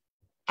Abigail,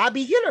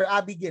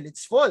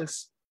 it's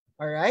false.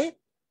 All right?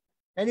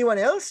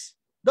 Anyone else?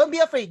 Don't be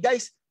afraid,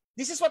 guys.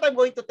 This is what I'm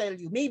going to tell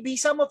you. Maybe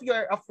some of you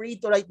are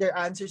afraid to write their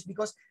answers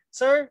because,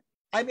 sir,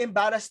 I'm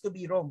embarrassed to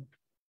be wrong.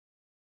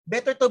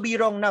 Better to be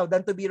wrong now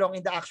than to be wrong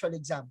in the actual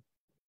exam.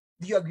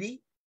 Do you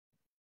agree?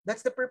 That's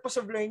the purpose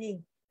of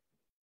learning.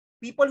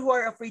 People who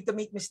are afraid to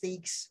make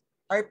mistakes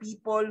are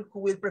people who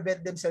will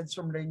prevent themselves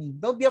from learning.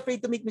 Don't be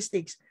afraid to make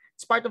mistakes.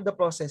 It's part of the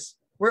process.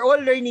 We're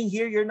all learning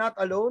here. You're not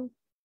alone.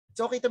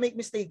 It's okay to make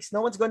mistakes.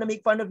 No one's going to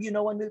make fun of you.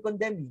 No one will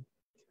condemn you.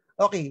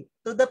 Okay.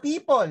 To the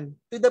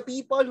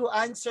people who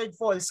answered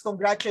false,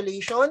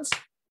 congratulations.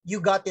 You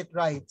got it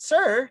right.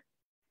 Sir,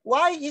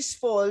 why is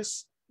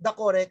false the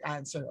correct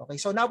answer? Okay,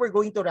 so now we're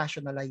going to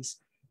rationalize.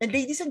 And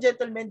ladies and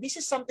gentlemen, this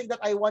is something that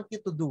I want you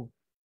to do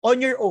on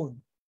your own.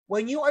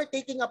 When you are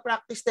taking a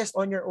practice test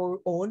on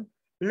your own,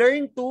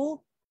 learn to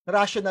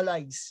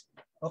rationalize.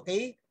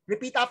 Okay?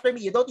 Repeat after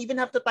me. You don't even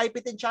have to type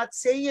it in chat.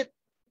 Say it.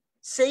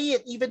 Say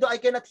it, even though I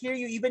cannot hear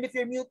you, even if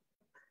you're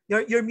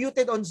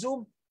muted on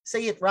Zoom.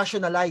 Say it.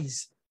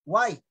 Rationalize.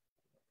 Why?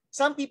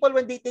 Some people,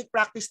 when they take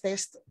practice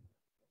test,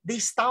 they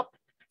stop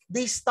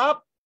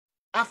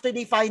after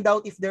they find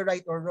out if they're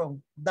right or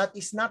wrong. That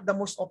is not the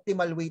most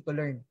optimal way to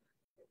learn.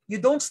 You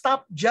don't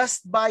stop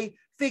just by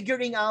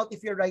figuring out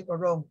if you're right or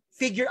wrong.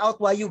 Figure out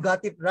why you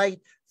got it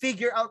right.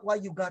 Figure out why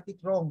you got it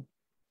wrong.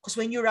 Because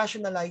when you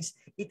rationalize,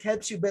 it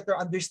helps you better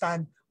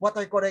understand what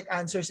are correct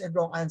answers and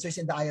wrong answers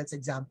in the IELTS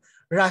exam.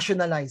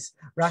 Rationalize.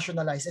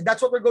 And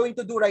that's what we're going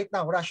to do right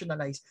now,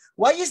 rationalize.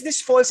 Why is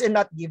this false and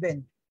not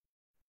given?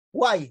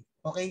 Why?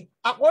 Okay?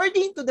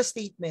 According to the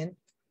statement,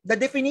 the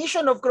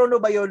definition of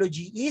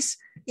chronobiology is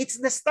it's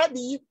the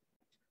study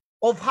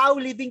of how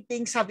living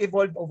things have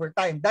evolved over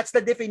time. That's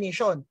the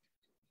definition.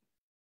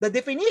 The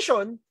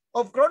definition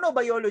of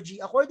chronobiology,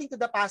 according to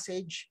the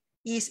passage,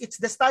 is it's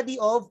the study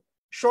of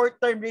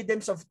short-term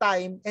rhythms of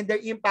time and their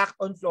impact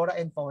on flora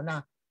and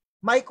fauna.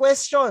 My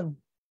question,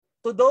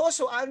 to those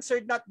who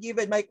answered not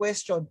given, my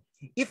question,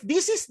 if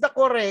this is the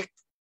correct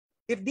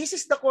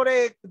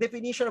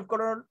definition of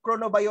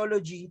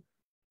chronobiology,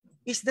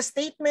 is the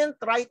statement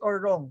right or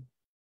wrong?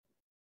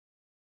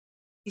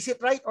 Is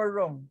it right or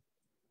wrong?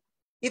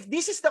 If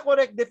this is the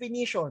correct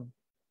definition,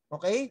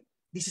 okay,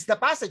 This is the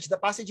passage. The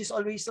passage is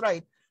always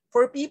right.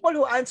 For people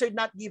who answered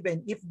not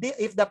given, if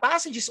the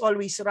passage is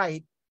always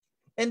right,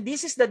 and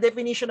this is the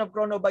definition of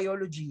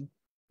chronobiology,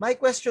 my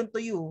question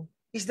to you,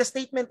 is the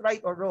statement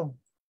right or wrong?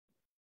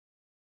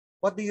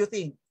 What do you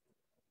think?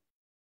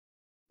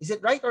 Is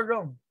it right or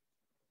wrong?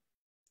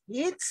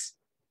 It's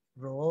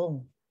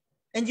wrong.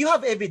 And you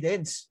have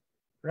evidence,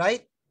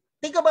 right?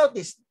 Think about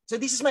this. So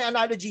this is my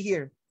analogy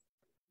here.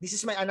 This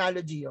is my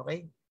analogy,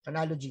 okay?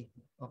 Analogy,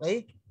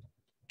 okay?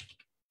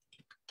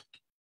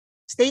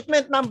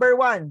 Statement number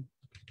 1.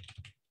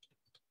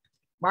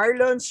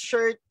 Marlone's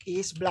shirt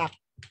is black.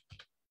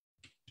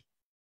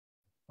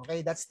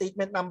 Okay, that's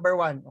statement number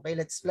 1. Okay,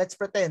 let's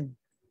pretend.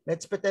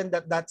 Let's pretend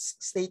that that's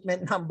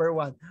statement number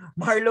 1.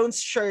 Marlone's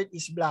shirt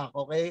is black,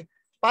 okay?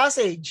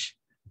 Passage.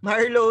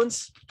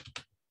 Marlone's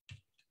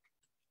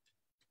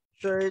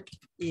shirt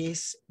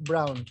is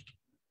brown.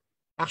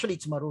 Actually,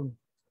 it's maroon.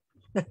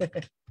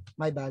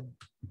 My bad.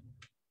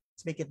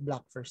 Let's make it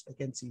black first. I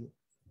can't see it.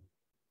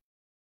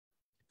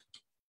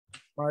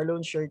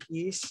 Marlone's shirt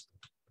is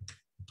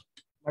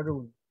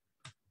maroon.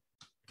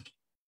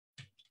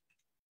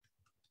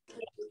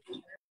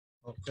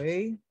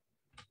 Okay.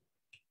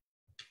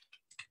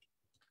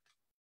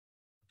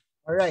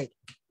 All right.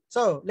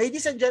 So,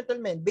 ladies and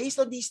gentlemen, based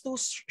on these two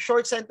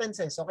short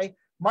sentences, okay,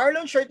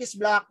 Marlone's shirt is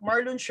black,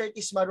 Marlone's shirt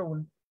is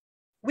maroon,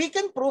 we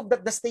can prove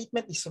that the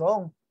statement is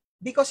wrong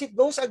because it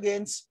goes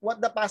against what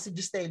the passage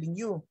is telling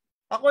you.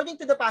 According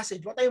to the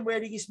passage, what I'm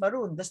wearing is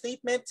maroon. The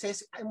statement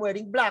says I'm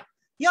wearing black.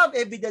 You have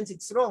evidence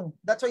it's wrong.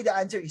 That's why the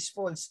answer is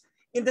false.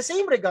 In the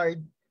same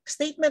regard,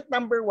 statement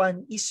number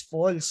 1 is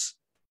false.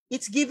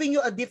 It's giving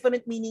you a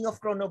different meaning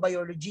of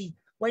chronobiology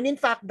when in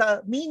fact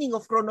the meaning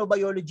of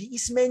chronobiology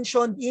is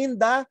mentioned in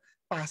the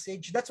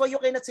passage. That's why you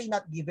cannot say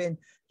not given.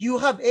 You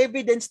have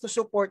evidence to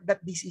support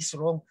that this is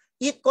wrong.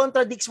 It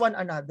contradicts one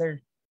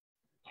another.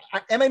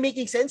 Am I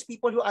making sense?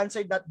 People who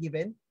answered not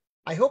given?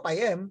 I hope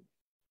I am.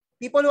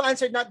 People who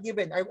answered not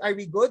given, are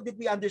we good? Did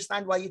we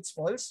understand why it's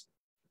false?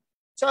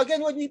 So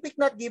again, when we pick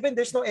not given,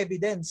 there's no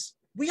evidence.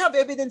 We have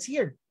evidence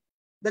here.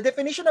 The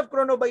definition of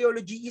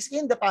chronobiology is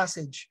in the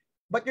passage,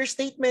 but your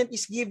statement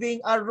is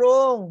giving a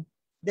wrong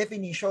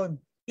definition.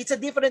 It's a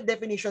different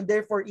definition,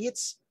 therefore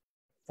it's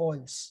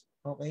false.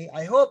 Okay,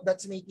 I hope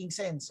that's making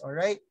sense, all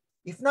right?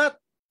 If not,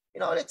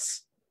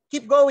 let's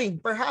keep going.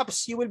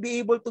 Perhaps you will be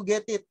able to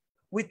get it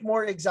with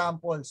more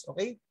examples,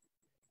 okay?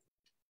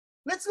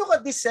 Let's look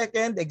at this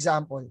second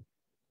example.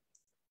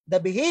 The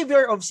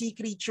behavior of sea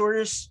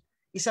creatures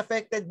is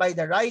affected by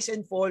the rise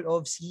and fall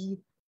of sea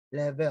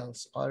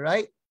levels, all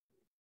right?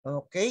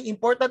 Okay,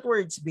 important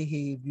words,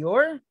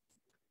 behavior,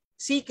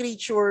 sea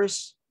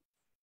creatures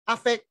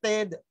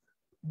affected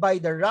by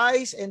the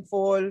rise and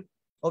fall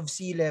of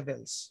sea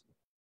levels.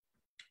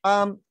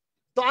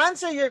 To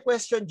answer your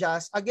question,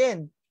 Jazz,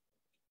 again,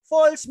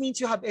 false means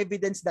you have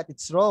evidence that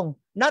it's wrong.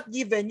 Not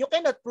given, you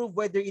cannot prove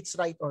whether it's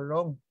right or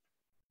wrong.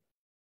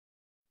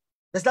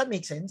 Does that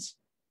make sense?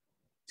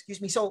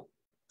 Excuse me. So,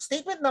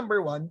 statement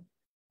number 1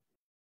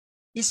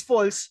 is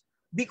false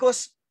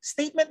because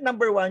statement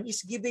number 1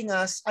 is giving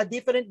us a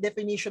different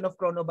definition of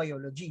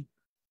chronobiology.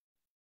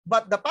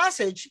 But the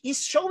passage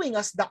is showing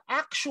us the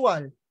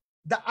actual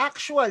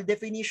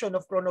definition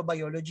of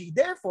chronobiology.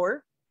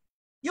 Therefore,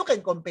 you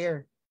can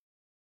compare.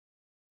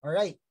 All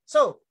right.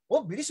 So,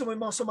 bilis mo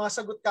yung mga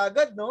sumasagot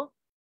kagad, no?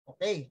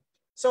 Okay.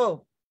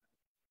 So,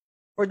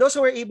 for those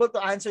who were able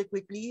to answer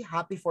quickly,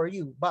 happy for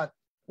you. But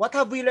what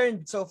have we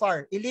learned so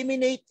far?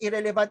 Eliminate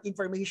irrelevant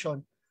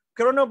information.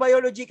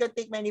 Chronobiology can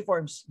take many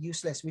forms.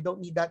 Useless. We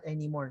don't need that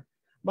anymore.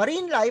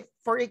 Marine life,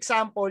 for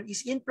example,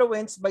 is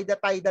influenced by the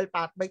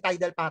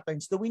tidal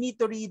patterns. Do we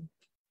need to read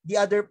the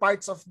other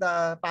parts of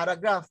the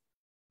paragraph?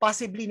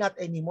 Possibly not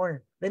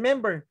anymore.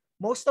 Remember,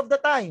 most of the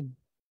time,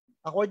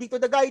 according to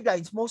the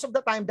guidelines, most of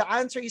the time, the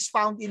answer is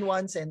found in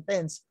one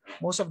sentence.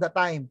 Most of the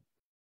time.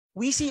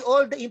 We see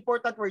all the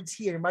important words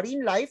here.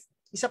 Marine life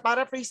is a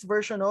paraphrased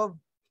version of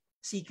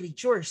sea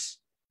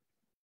creatures.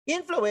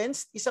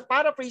 Influenced is a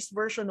paraphrased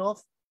version of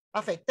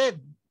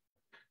affected.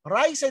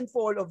 Rise and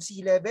fall of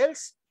sea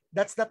levels,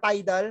 that's the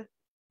tidal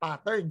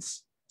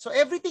patterns. So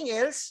everything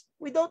else,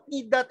 we don't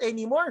need that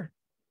anymore.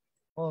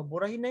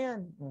 Burahin na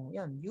yan.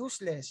 Yan,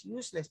 useless.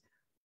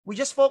 We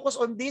just focus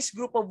on this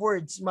group of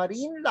words.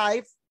 Marine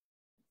life,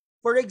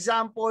 for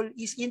example,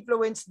 is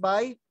influenced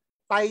by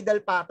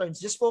tidal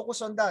patterns. Just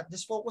focus on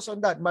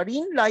that.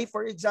 Marine life,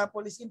 for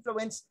example, is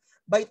influenced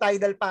by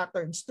tidal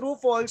patterns. True,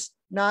 false,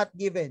 not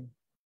given.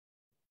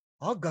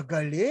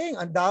 Gagaling.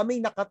 Ang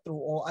daming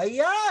naka-true.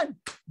 Ayan.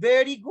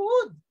 Very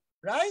good.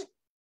 Right?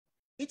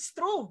 It's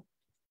true.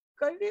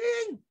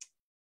 Galing.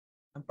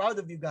 I'm proud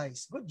of you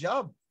guys. Good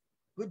job.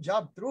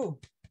 True.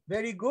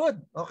 Very good.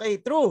 Okay,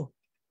 true.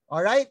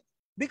 All right?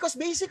 Because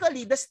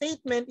basically, the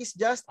statement is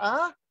just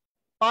a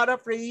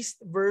paraphrased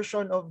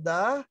version of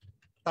the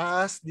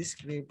task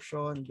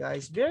description,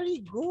 guys. Very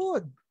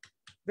good.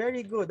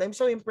 I'm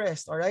so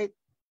impressed, all right?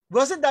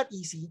 Wasn't that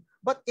easy?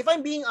 But if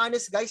I'm being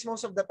honest, guys,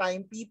 most of the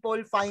time,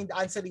 people find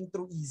answering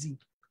true easy.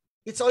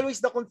 It's always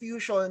the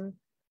confusion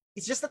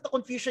It's just that the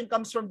confusion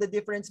comes from the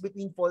difference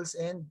between false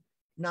and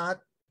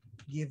not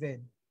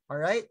given. All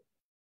right?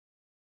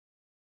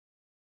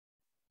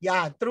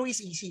 Yeah, true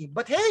is easy.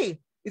 But hey,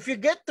 if you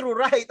get true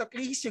right, at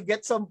least you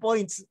get some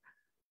points.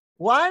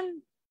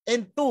 1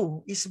 and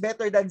 2 is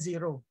better than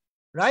 0,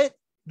 right?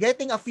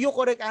 Getting a few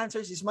correct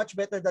answers is much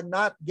better than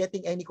not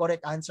getting any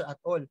correct answer at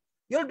all.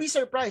 You'll be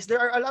surprised. There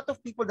are a lot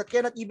of people that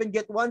cannot even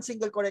get one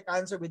single correct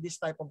answer with this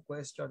type of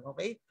question,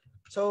 okay?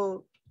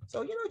 So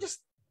just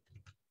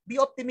be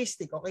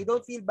optimistic, okay?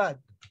 Don't feel bad.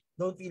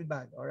 Don't feel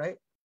bad, all right?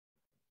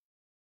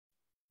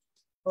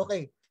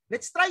 Okay,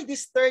 let's try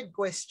this third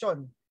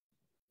question.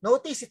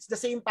 Notice it's the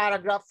same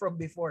paragraph from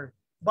before,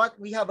 but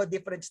we have a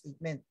different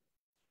statement.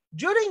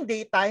 During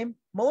daytime,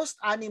 most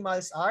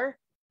animals are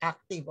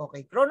active.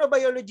 Okay,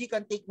 chronobiology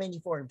can take many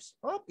forms.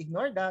 Oh,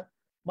 ignore that.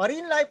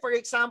 Marine life, for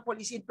example,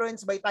 is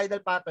influenced by tidal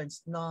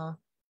patterns. No.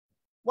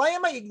 Why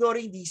am I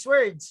ignoring these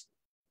words?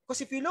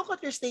 Because if you look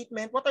at your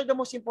statement, what are the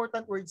most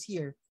important words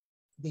here?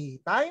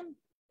 Daytime,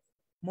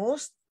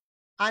 most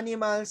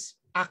animals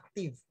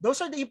active.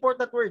 Those are the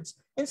important words.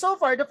 And so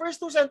far, the first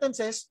two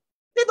sentences,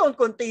 they don't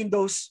contain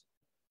those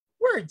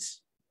words.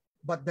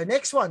 But the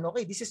next one,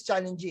 okay, this is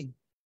challenging.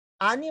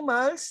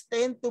 Animals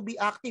tend to be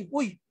active.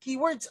 Uy,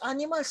 keywords,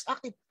 animals,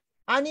 active.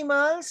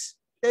 Animals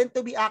tend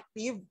to be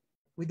active.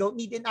 We don't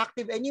need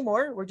inactive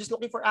anymore. We're just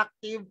looking for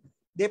active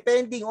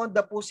depending on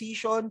the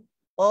position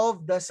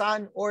of the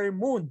sun or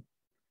moon.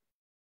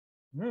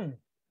 There's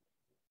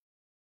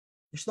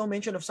no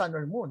mention of sun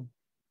or moon.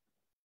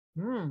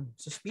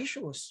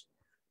 Suspicious.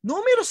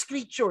 Numerous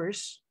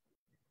creatures.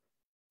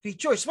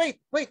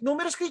 Wait,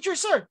 numerous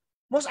creatures, sir.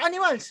 Most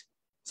animals.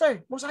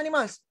 Sir, most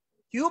animals,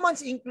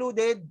 humans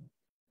included,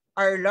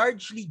 are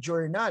largely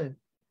diurnal.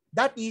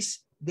 That is,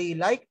 they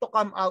like to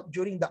come out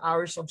during the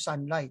hours of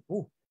sunlight.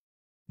 Ooh,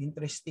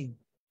 interesting.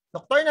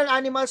 Nocturnal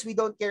animals, we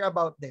don't care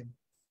about them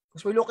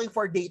because we're looking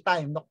for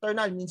daytime.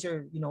 Nocturnal means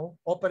you're,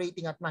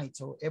 operating at night.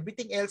 So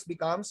everything else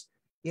becomes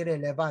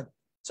irrelevant.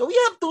 So we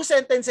have two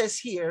sentences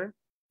here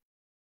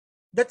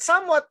that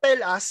somewhat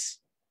tell us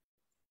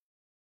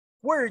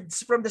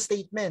words from the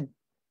statement.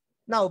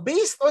 Now,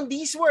 based on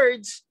these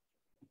words,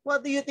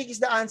 what do you think is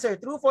the answer?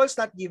 True, false,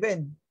 not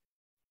given.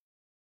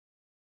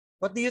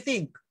 What do you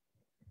think?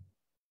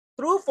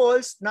 True,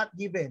 false, not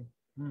given.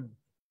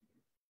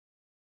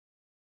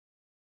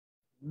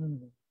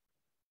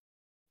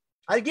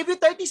 I'll give you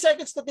 30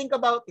 seconds to think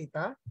about it.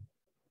 Huh?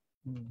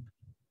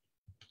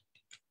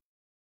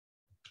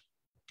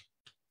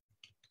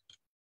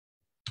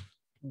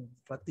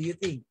 What do you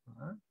think?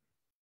 Huh?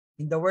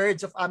 In the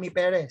words of Ami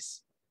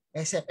Perez,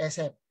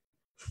 SF.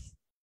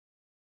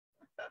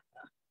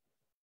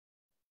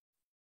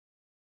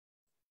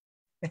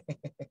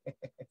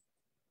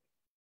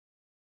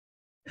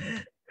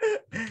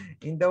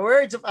 In the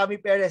words of Ami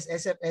Perez,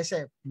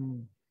 SF.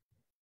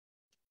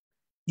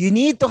 You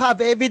need to have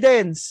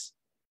evidence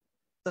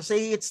to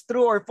say it's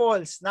true or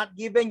false. Not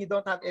given, you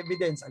don't have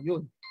evidence.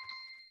 Ayun.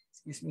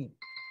 Excuse me.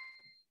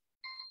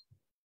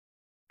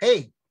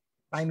 Hey,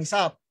 time is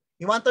up.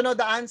 You want to know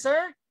the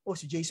answer? Oh,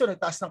 si Jason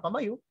nagtaas ng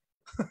kamay.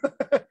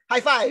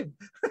 High five.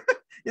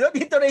 You don't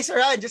need to raise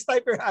your hand. Just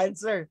type your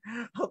answer.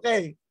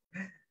 Okay.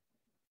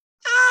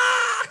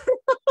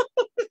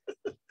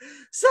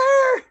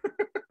 Sir!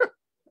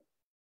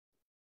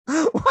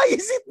 Why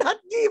is it not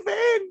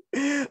given?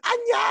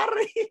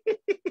 Anyari!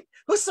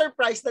 Who's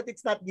surprised that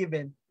it's not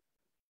given?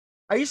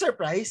 Are you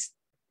surprised?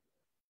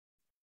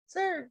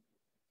 Sir,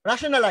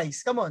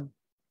 rationalize. Come on.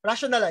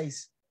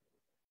 Rationalize.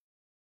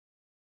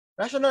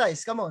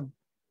 Come on.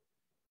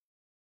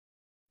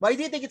 Why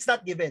do you think it's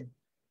not given?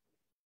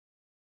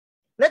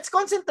 Let's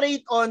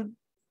concentrate on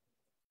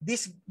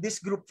this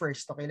group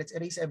first. Okay, let's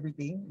erase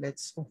everything.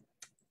 It's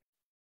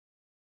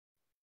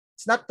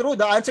not true.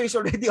 The answer is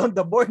already on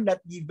the board,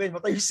 not given.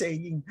 What are you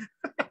saying?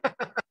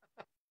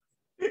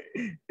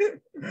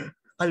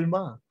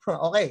 Kalma.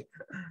 Okay.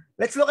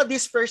 Let's look at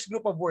this first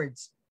group of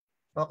words.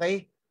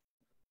 Okay.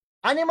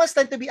 Animals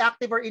tend to be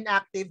active or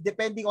inactive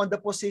depending on the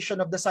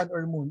position of the sun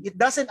or moon. It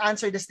doesn't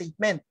answer the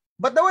statement,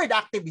 but the word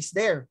active is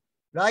there,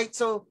 right?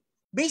 So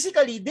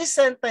basically, this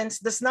sentence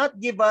does not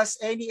give us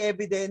any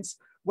evidence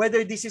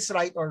whether this is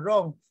right or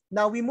wrong.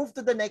 Now we move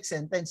to the next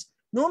sentence.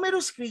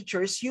 Numerous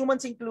creatures,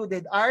 humans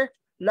included, are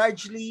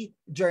largely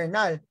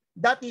diurnal.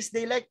 That is,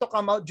 they like to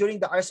come out during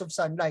the hours of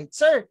sunlight.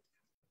 Sir,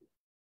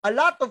 a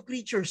lot of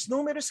creatures,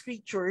 numerous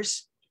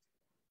creatures,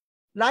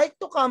 like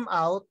to come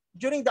out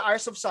during the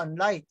hours of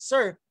sunlight.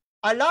 Sir,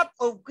 a lot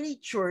of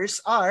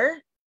creatures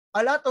are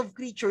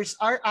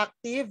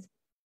active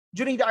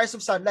during the hours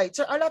of sunlight.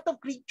 Sir, a lot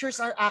of creatures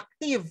are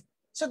active.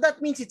 So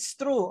that means it's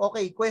true.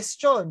 Okay,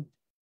 question.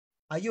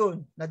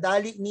 Ayun,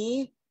 nadali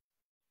ni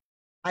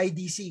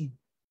IDC.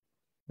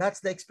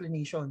 That's the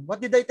explanation.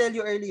 What did I tell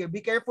you earlier?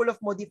 Be careful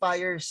of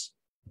modifiers.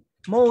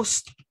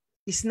 Most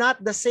is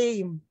not the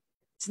same.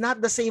 It's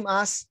not the same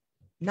as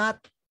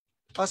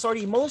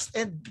most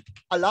and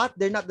a lot,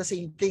 they're not the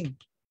same thing.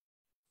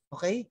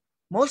 Okay?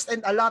 Most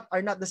and a lot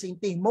are not the same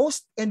thing.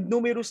 Most and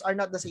numerous are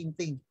not the same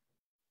thing.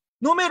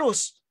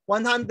 Numerous,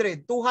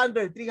 100,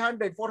 200,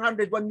 300,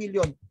 400, 1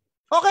 million.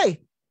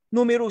 Okay,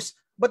 numerous.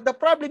 But the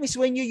problem is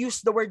when you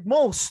use the word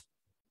most,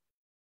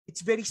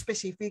 it's very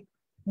specific.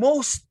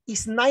 Most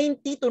is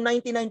 90 to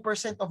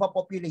 99% of a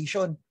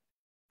population.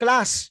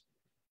 Class,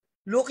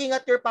 looking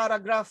at your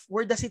paragraph,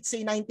 where does it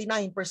say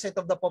 99%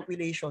 of the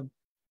population?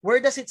 Where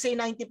does it say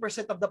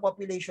 90% of the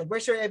population?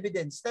 Where's your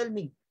evidence? Tell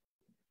me.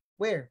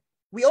 Where?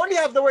 We only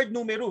have the word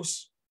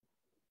numerous.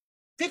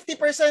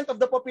 50% of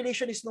the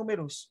population is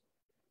numerous.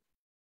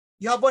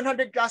 You have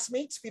 100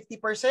 classmates,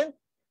 50%.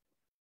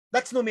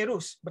 That's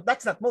numerous, but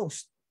that's not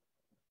most.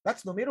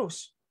 That's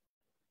numerous.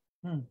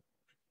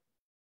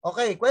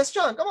 Okay,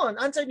 question. Come on,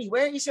 answer me.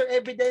 Where is your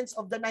evidence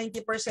of the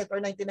 90% or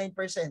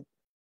 99%?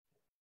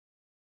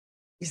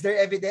 Is there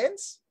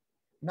evidence?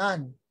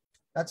 None.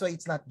 That's why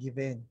it's not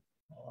given.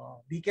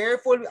 Be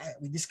careful.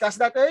 We discussed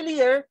that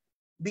earlier.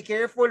 Be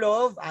careful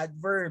of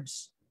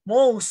adverbs.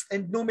 Most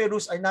and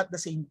numerous are not the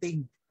same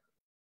thing.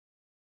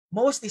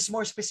 Most is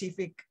more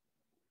specific.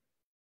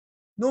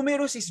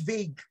 Numerous is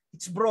vague.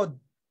 It's broad.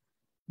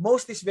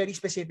 Most is very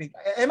specific.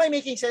 Am I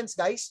making sense,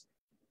 guys?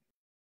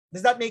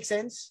 Does that make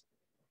sense?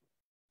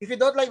 If you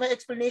don't like my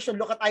explanation,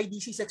 look at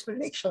IDC's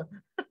explanation.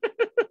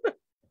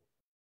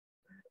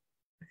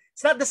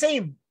 It's not the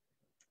same.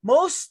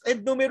 Most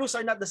and numerous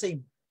are not the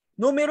same.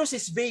 Numerous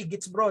is vague.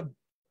 It's broad.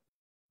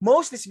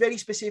 Most is very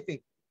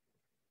specific.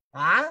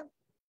 Ha?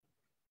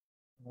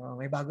 Oh,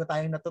 may bago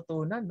tayong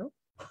natutunan, no?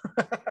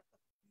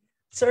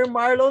 Sir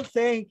Marlon,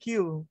 thank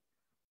you.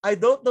 I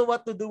don't know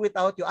what to do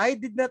without you. I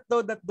did not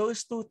know that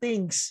those two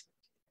things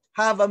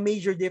have a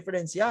major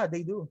difference. Yeah,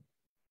 they do.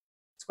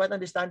 It's quite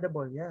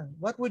understandable. Yeah.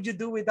 What would you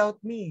do without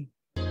me?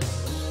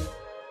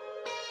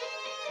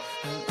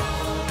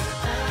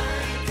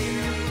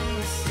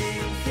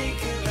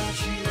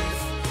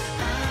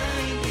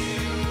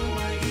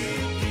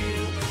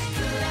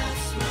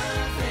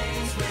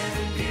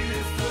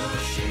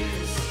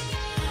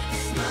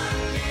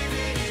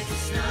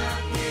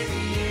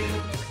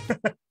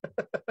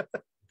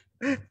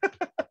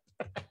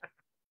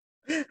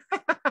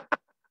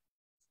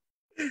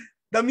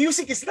 The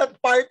music is not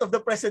part of the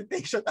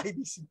presentation,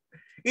 IDC.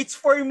 It's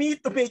for me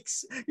to make,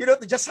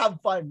 to just have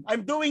fun.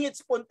 I'm doing it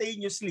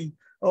spontaneously,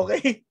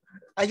 okay?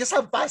 I just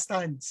have fast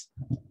hands.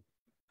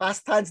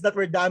 Fast hands that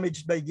were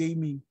damaged by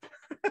gaming.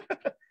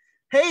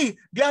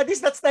 Hey, Gladys,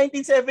 that's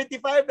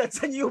 1975.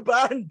 That's a new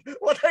band.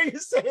 What are you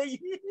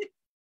saying?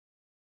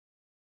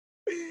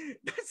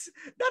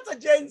 That's a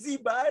Gen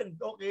Z band,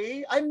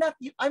 okay? I'm not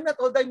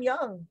old, I'm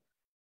young.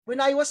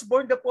 When I was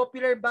born, the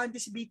popular band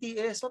is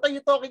BTS. What are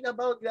you talking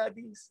about,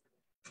 Gladys?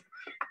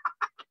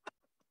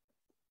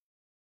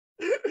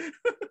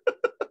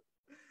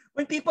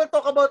 When people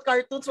talk about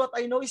cartoons, what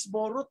I know is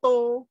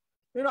Boruto.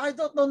 I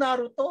don't know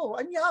Naruto.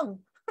 I'm young.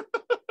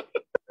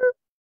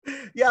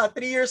 Yeah,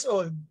 3 years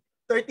old.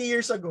 30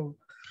 years ago.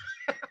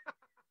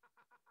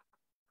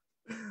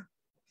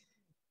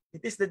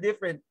 It is the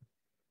different.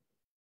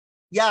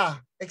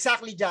 Yeah,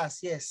 exactly,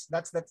 Jazz. Yes,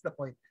 that's the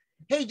point.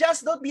 Hey,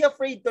 Jazz, don't be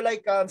afraid to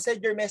send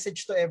your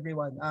message to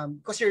everyone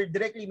because you're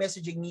directly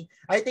messaging me.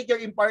 I think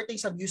you're imparting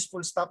some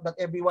useful stuff that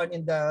everyone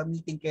in the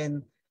meeting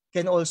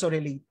can also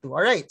relate to.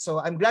 All right,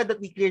 so I'm glad that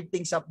we cleared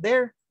things up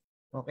there.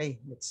 Okay,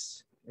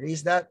 let's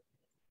erase that.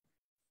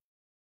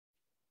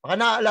 Baka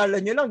naaalala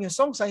nyo lang yung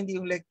songs, hindi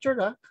yung lecture,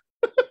 ha?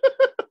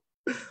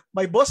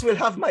 My boss will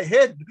have my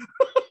head.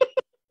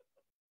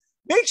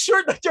 Make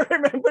sure that you're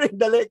remembering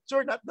the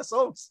lecture, not the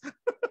songs.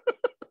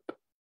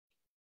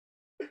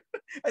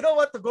 I don't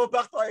want to go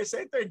back to our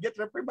center and get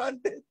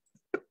reprimanded.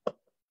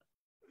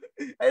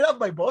 I love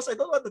my boss. I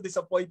don't want to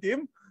disappoint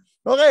him.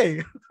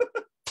 Okay.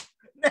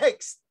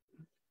 Next.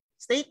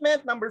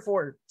 Statement number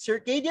 4.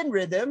 Circadian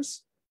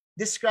rhythms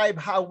describe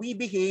how we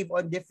behave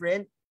on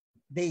different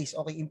days.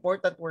 Okay,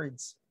 important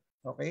words.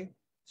 Okay.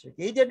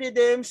 Circadian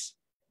rhythms,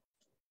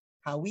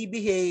 how we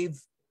behave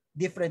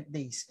different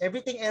days.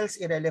 Everything else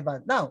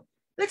irrelevant. Now,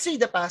 let's read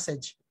the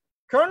passage.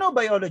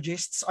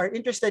 Chronobiologists are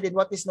interested in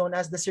what is known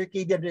as the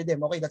circadian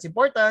rhythm. Okay, that's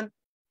important.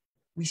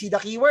 We see the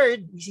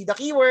keyword,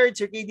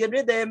 circadian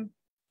rhythm.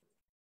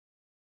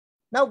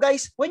 Now,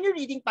 guys, when you're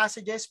reading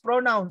passages,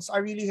 pronouns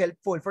are really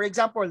helpful. For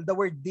example, the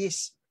word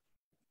this.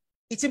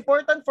 It's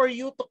important for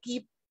you to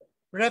keep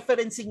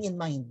referencing in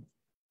mind.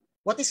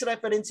 What is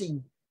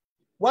referencing?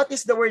 What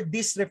is the word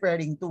this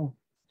referring to?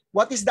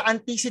 What is the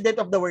antecedent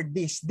of the word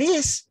this?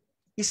 This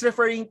is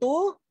referring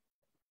to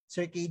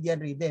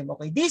circadian rhythm.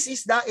 Okay, this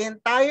is the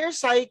entire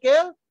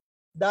cycle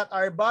that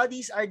our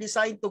bodies are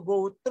designed to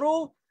go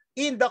through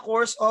in the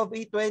course of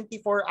a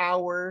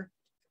 24-hour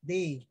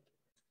day.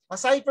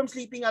 Aside from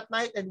sleeping at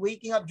night and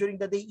waking up during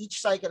the day, each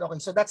cycle. Okay,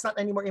 so that's not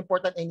anymore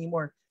important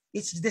anymore.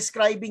 It's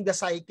describing the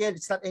cycle.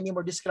 It's not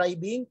anymore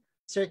describing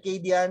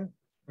circadian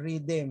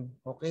rhythm.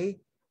 Okay,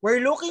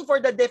 we're looking for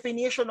the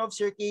definition of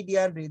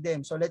circadian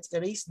rhythm. So let's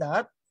erase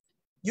that.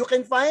 You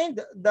can find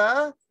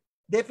the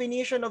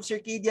definition of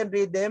circadian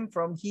rhythm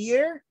from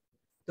here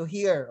to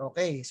here.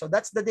 Okay, so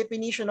that's the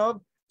definition of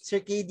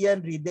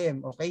circadian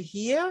rhythm. Okay,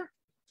 here,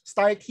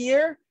 start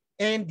here,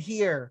 and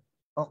here.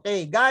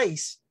 Okay,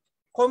 guys,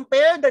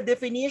 Compare the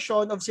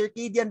definition of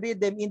circadian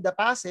rhythm in the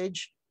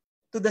passage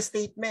to the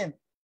statement.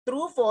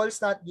 True,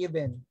 false, not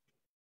given.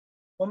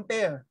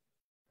 Compare.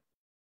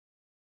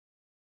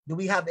 Do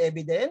we have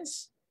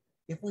evidence?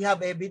 If we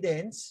have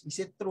evidence, is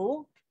it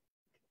true?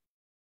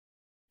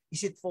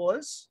 Is it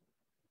false?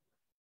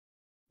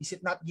 Is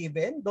it not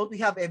given? Don't we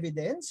have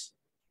evidence?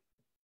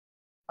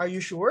 Are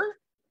you sure?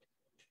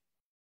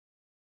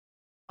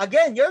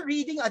 Again, you're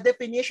reading a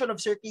definition of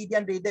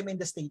circadian rhythm in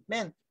the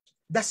statement.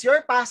 Does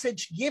your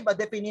passage give a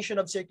definition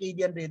of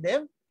circadian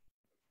rhythm?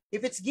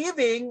 If it's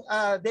giving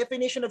a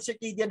definition of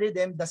circadian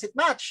rhythm, does it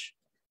match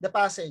the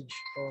passage?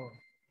 Oh,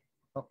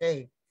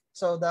 okay.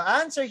 So the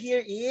answer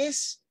here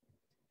is,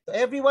 to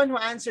everyone who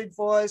answered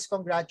false,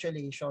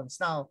 congratulations.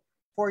 Now,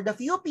 for the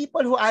few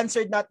people who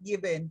answered not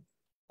given,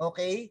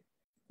 okay,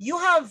 you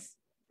have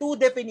two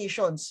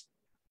definitions.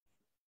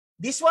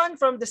 This one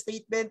from the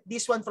statement,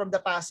 this one from the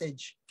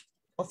passage.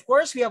 Of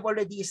course, we have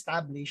already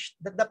established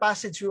that the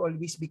passage will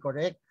always be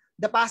correct.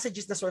 The passage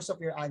is the source of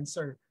your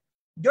answer.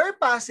 Your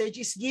passage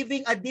is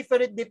giving a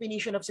different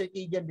definition of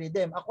circadian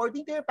rhythm.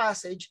 According to your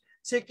passage,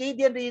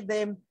 circadian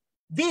rhythm,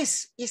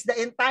 this is the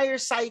entire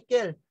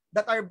cycle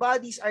that our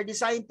bodies are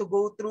designed to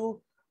go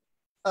through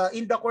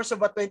in the course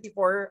of a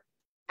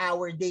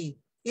 24-hour day.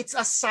 It's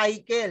a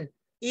cycle.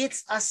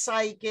 It's a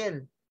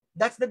cycle.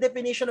 That's the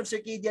definition of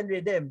circadian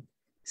rhythm.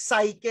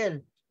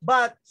 Cycle.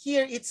 But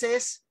here it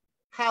says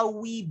how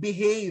we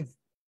behave.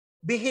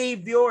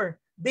 Behavior.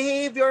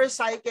 Behavior,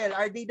 cycle,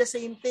 are they the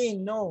same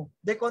thing? No.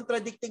 They're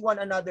contradicting one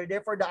another.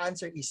 Therefore, the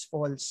answer is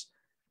false.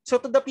 So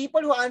to the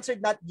people who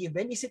answered not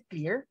given, is it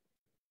clear?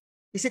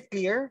 Is it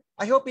clear?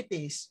 I hope it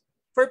is.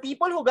 For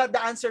people who got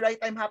the answer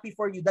right, I'm happy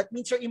for you. That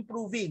means you're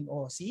improving.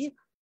 Oh, see?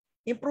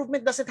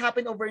 Improvement doesn't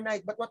happen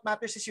overnight, but what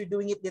matters is you're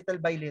doing it little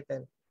by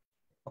little.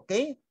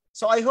 Okay?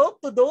 So I hope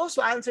to those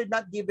who answered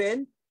not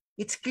given,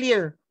 it's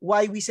clear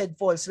why we said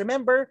false.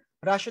 Remember,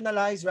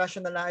 rationalize,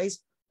 rationalize,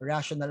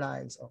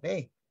 rationalize.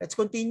 Okay? Let's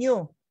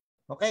continue.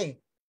 Okay.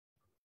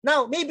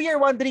 Now, maybe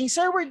you're wondering,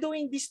 sir, we're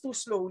doing this too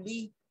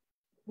slowly.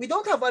 We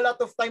don't have a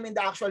lot of time in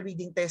the actual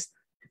reading test.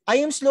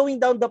 I am slowing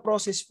down the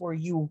process for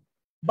you.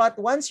 But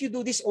once you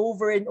do this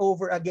over and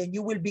over again,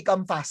 you will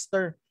become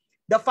faster.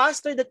 The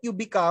faster that you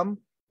become,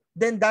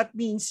 then that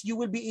means you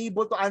will be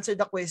able to answer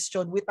the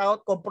question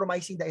without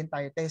compromising the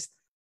entire test.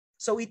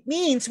 So it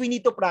means we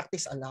need to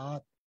practice a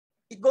lot.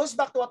 It goes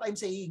back to what I'm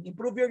saying.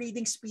 Improve your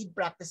reading speed,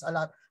 practice a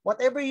lot.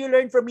 Whatever you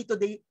learn from me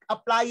today,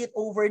 apply it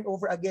over and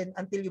over again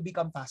until you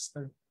become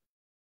faster.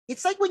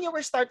 It's like when you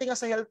were starting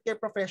as a healthcare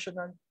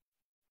professional.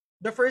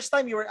 The first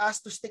time you were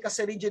asked to stick a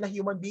syringe in a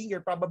human being,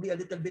 you're probably a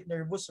little bit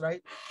nervous,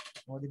 right?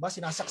 O, di ba?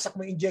 Sinasaksak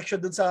mo yung injection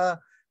dun sa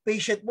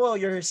patient mo.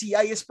 Your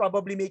CI is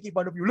probably making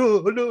fun of you.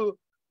 Hello.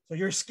 So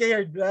you're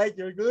scared, right?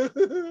 You're good.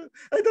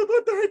 I don't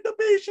want to hurt the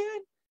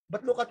patient.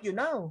 But look at you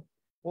now.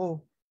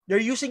 Oh,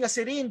 you're using a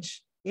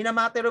syringe. In a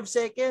matter of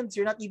seconds,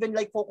 you're not even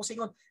like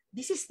focusing on,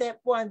 this is step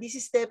 1, this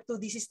is step 2,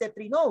 this is step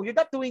 3. No, you're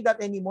not doing that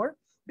anymore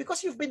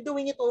because you've been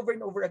doing it over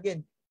and over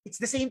again. It's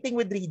the same thing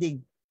with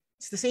reading.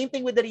 It's the same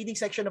thing with the reading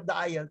section of the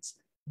Ielts.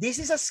 This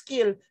is a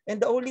skill, and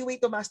the only way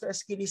to master a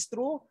skill is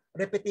through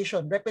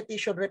repetition,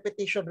 repetition,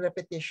 repetition,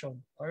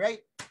 repetition. All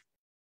right?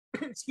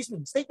 Excuse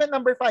me. Statement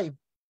number 5.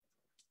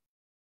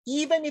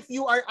 Even if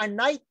you are a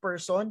night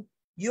person,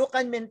 you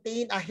can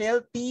maintain a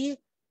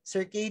healthy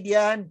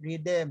circadian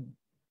rhythm.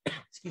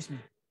 Excuse me.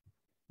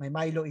 My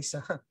Milo is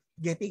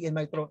getting in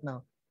my throat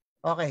now.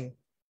 Okay.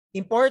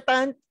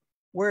 Important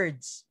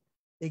words.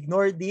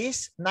 Ignore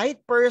this.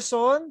 Night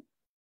person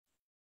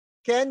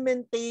can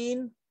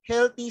maintain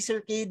healthy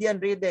circadian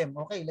rhythm.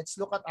 Okay, let's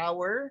look at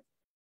our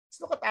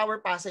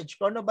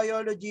passage.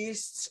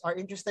 Chronobiologists are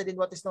interested in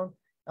what is known.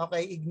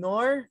 Okay,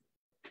 ignore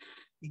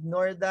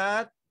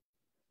that.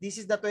 This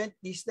is the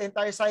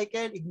entire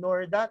cycle.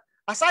 Ignore that.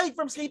 Aside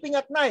from sleeping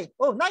at night.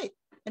 Oh, night.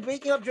 And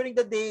waking up during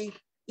the day.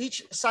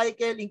 Each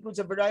cycle includes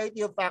a variety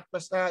of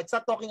factors. It's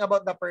not talking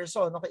about the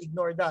person. Okay,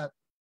 ignore that.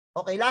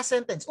 Okay, last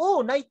sentence.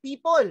 Oh, night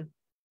people.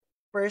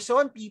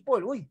 Person,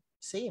 people. Uy,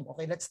 same.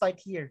 Okay, let's start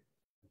here.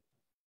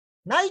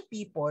 Night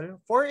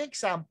people, for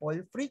example,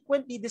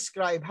 frequently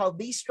describe how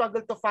they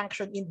struggle to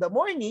function in the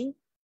morning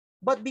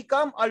but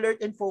become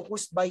alert and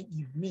focused by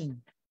evening.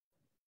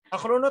 A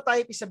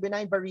chronotype is a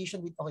benign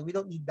variation with, okay, we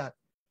don't need that.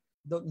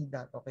 Don't need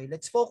that. Okay,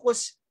 let's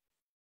focus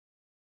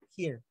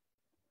here.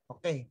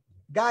 Okay,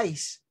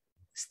 guys.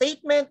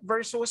 Statement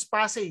versus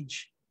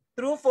passage.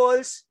 True,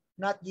 false,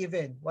 not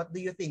given. What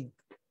do you think?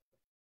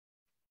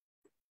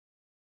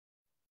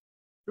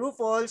 True,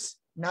 false,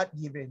 not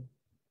given.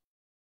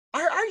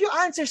 Are you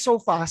answer so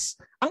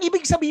fast? Ang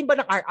ibig sabihin ba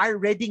ng are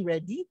ready,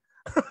 ready?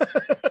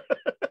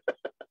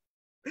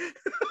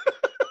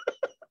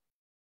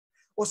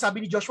 O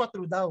sabi ni Joshua,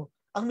 true daw.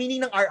 Ang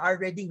meaning ng are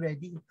ready,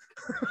 ready.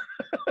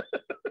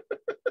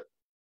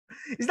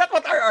 Is that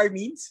what RR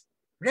means?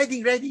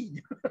 Ready,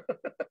 ready.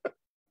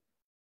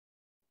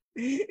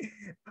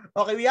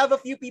 Okay, we have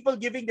a few people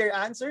giving their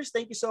answers.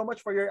 Thank you so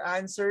much for your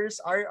answers.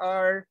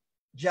 RR,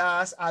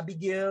 Jazz,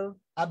 Abigail,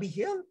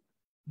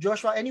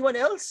 Joshua, anyone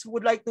else who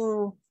would like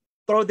to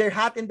throw their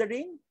hat in the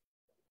ring?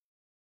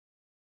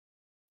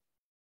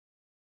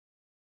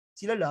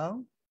 Sila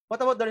lang? What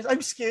about the rest?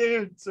 I'm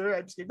scared, sir.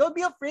 I'm scared. Don't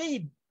be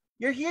afraid.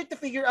 You're here to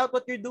figure out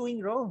what you're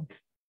doing wrong.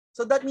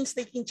 So that means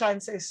taking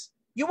chances.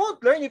 You won't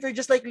learn if you're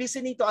just like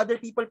listening to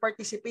other people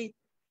participate.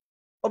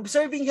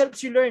 Observing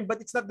helps you learn, but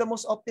it's not the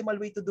most optimal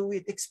way to do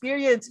it.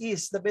 Experience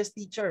is the best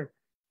teacher.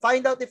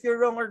 Find out if you're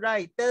wrong or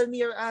right. Tell me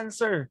your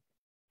answer.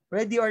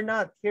 Ready or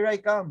not, here I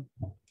come.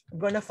 I'm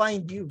gonna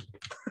find you.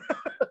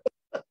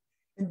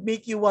 And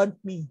make you want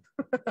me.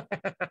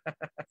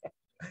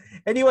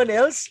 Anyone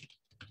else?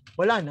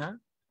 Wala na?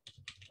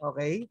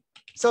 Okay.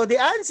 So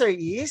the answer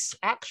is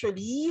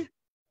actually,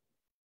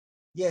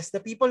 yes,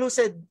 the people who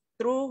said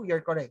true,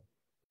 you're correct.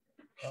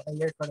 Okay,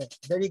 you're correct.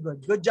 Very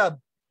good. Good job.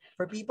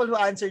 For people who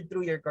answered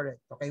true, you're correct.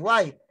 Okay,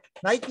 why?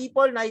 Night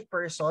people, night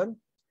person.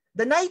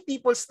 The night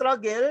people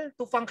struggle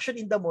to function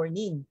in the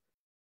morning,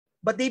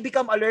 but they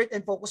become alert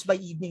and focused by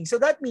evening. So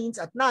that means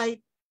at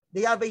night,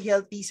 they have a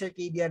healthy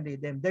circadian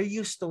rhythm. They're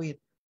used to it.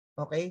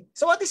 Okay?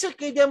 So what is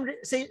circadian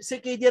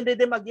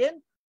rhythm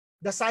again?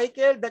 The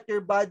cycle that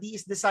your body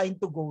is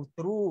designed to go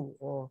through.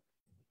 Oh,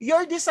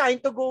 you're designed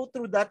to go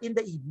through that in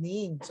the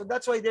evening. So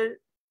that's why their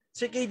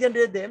circadian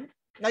rhythm,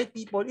 night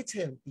people, it's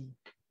healthy.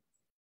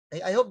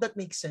 I hope that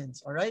makes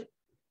sense. All right.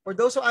 For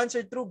those who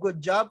answered true,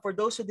 good job. For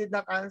those who did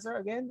not answer,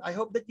 again, I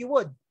hope that you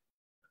would.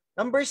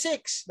 Number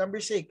six.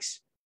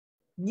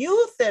 New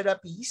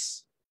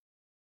therapies.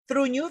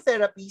 Through new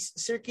therapies,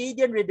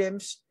 circadian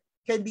rhythms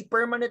can be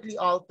permanently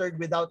altered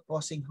without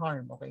causing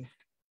harm. Okay.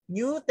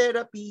 New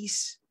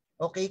therapies,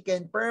 okay,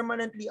 can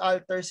permanently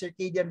alter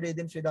circadian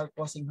rhythms without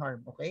causing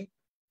harm. Okay.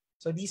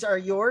 So these are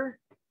your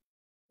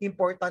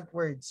important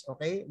words.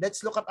 Okay.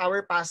 Let's look at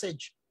our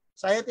passage.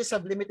 Scientists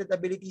have limited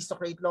abilities to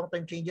create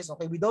long-term changes.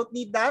 Okay, we don't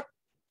need that.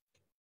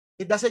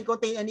 It doesn't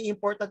contain any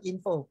important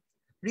info.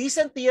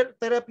 Recent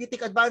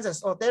therapeutic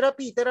advances. Oh,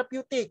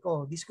 therapeutic.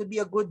 Oh, this could be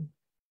a good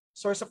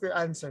source of your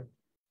answer.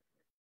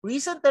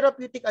 Recent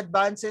therapeutic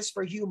advances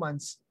for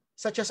humans,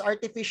 such as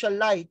artificial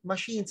light,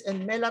 machines,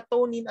 and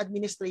melatonin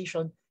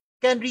administration,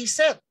 can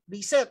reset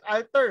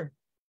our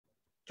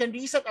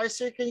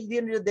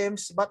circadian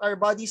rhythms, but our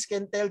bodies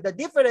can tell the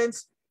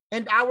difference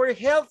and our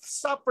health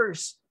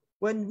suffers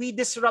when we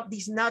disrupt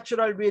these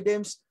natural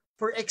rhythms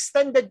for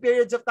extended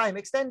periods of time,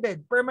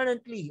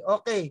 permanently.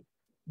 Okay.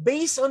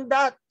 Based on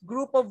that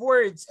group of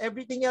words,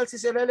 everything else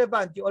is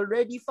irrelevant. You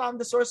already found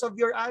the source of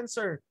your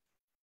answer.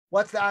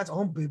 What's the answer?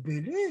 Oh,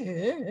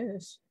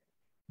 bibilis.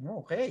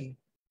 Okay.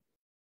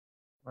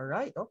 All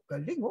right. Oh,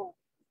 galing oh.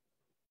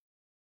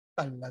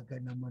 Talaga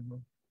naman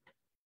oh.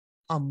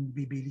 Ang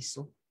bibilis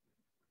oh.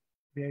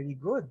 Very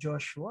good,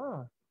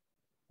 Joshua.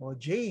 O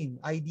Jane,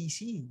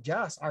 IDC,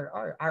 Jazz,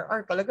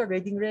 RR talaga,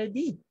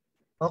 ready.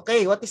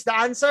 Okay, what is the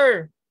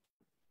answer?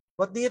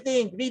 What do you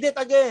think? Read it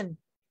again.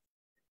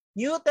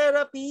 New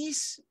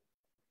therapies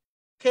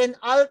can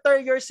alter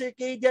your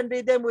circadian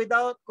rhythm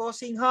without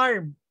causing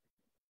harm.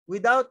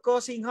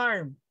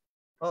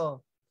 Oh,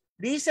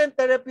 recent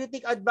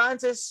therapeutic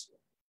advances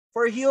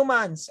for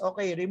humans.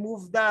 Okay,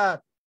 remove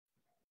that.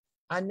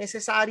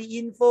 Unnecessary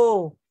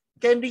info.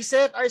 Can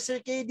reset our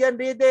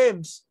circadian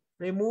rhythms.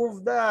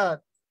 Remove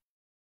that.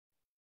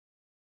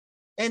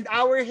 And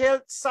our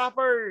health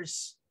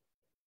suffers.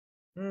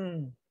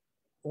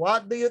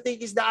 What do you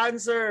think is the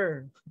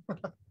answer?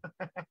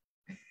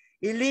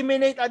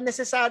 Eliminate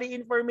unnecessary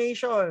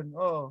information.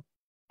 Oh,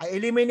 I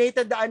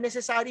eliminated the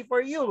unnecessary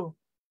for you.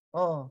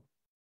 Oh,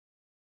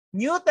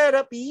 new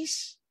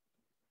therapies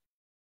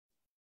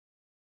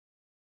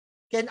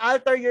can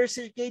alter your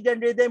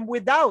circadian rhythm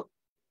without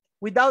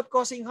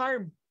causing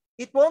harm.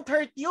 It won't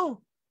hurt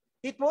you.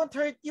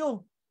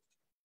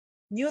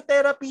 New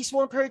therapies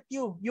won't hurt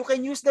you. You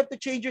can use them to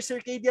change your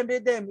circadian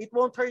rhythm. It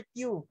won't hurt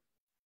you.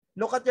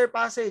 Look at your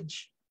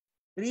passage.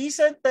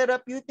 Recent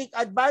therapeutic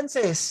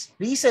advances,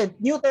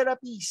 new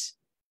therapies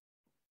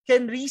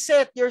can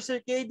reset your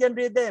circadian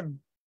rhythm,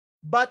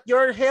 but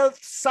your health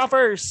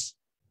suffers.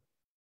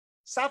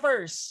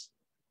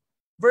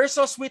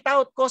 Versus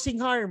without causing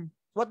harm.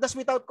 What does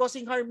without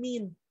causing harm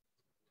mean?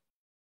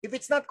 If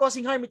it's not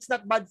causing harm, it's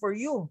not bad for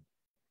you.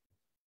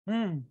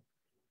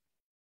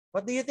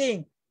 What do you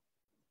think?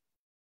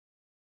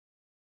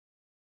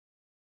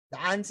 The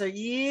answer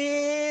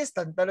is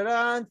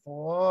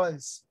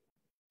false.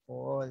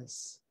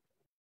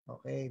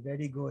 Okay,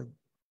 very good.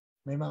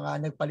 May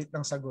mga nagpalit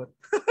ng sagot.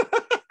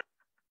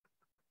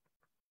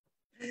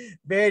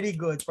 Very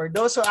good. For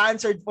those who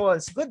answered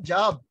false, good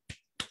job.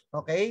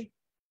 Okay?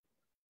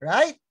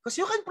 Right? Because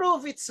you can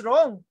prove it's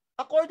wrong.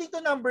 According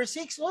to number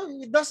 6, well,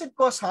 it doesn't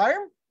cause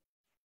harm.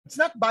 It's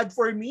not bad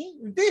for me.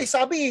 Hindi,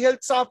 sabi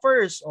health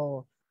suffers.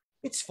 Oh,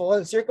 it's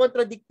false. You're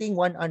contradicting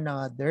one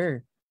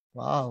another.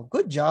 Wow,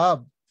 good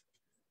job.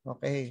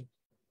 Okay.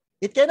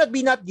 It cannot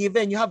be not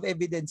given. You have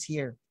evidence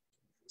here.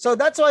 So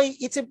that's why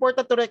it's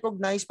important to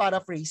recognize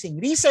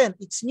paraphrasing.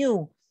 Recent, it's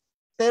new.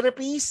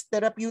 Therapies,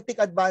 therapeutic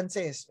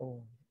advances.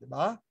 Oh,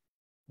 diba?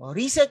 Oh,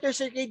 reset your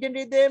circadian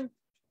rhythm,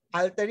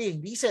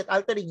 altering. Reset,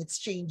 altering, it's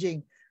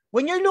changing.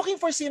 When you're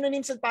looking for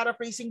synonyms and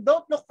paraphrasing,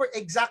 don't look for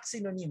exact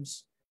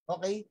synonyms.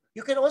 Okay?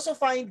 You can also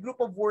find group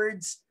of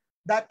words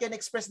that can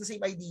express the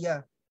same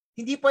idea.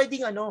 Hindi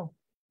pwedeng ano.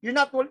 You're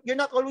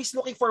not always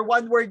looking for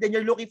one word and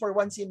you're looking for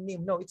one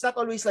synonym. No, it's not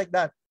always like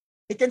that.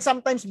 It can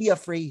sometimes be a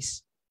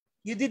phrase.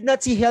 You did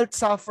not see health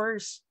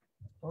suffers.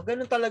 O,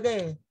 ganun talaga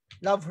eh.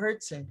 Love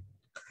hurts eh.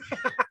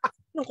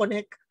 Anong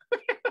connect?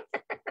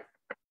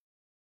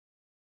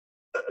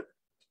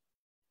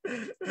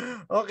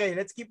 Okay,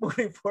 let's keep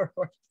moving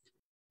forward.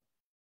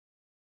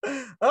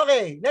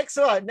 Okay, next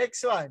one.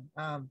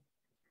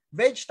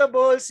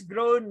 Vegetables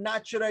grown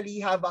naturally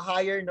have a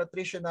higher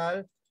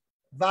nutritional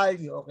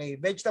value. Okay,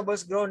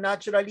 vegetables grown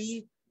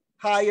naturally,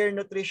 higher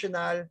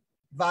nutritional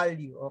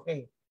value.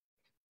 Okay.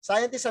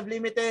 Scientists have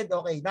limited.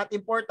 Okay, not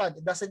important.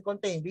 It doesn't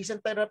contain.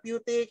 Recent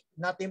therapeutic,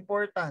 not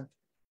important.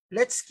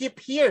 Let's skip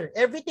here.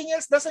 Everything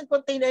else doesn't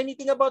contain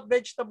anything about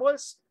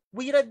vegetables.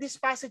 We read this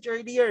passage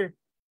earlier.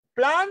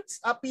 Plants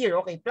appear.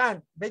 Okay,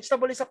 plant.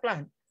 Vegetable is a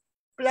plant.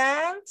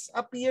 Plants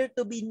appear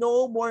to be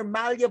no more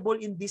malleable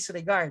in this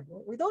regard.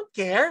 We don't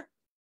care.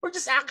 We're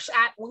just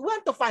we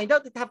want to find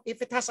out if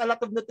it has a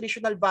lot of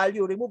nutritional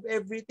value. Remove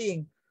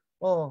everything.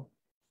 Oh.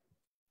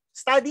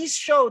 Studies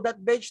show that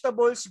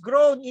vegetables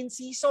grown in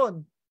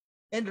season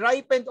and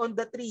ripened on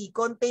the tree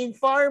contain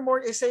far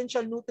more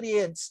essential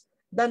nutrients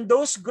than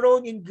those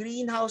grown in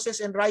greenhouses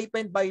and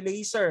ripened by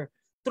laser.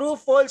 True,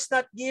 false,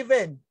 not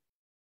given.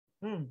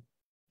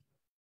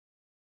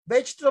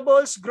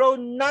 Vegetables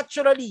grown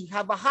naturally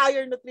have a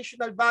higher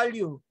nutritional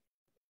value.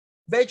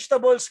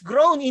 Vegetables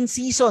grown in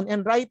season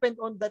and ripened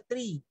on the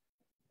tree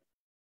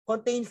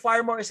contain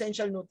far more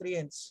essential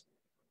nutrients.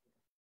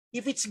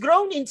 If it's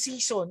grown in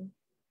season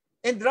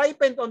and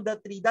ripened on the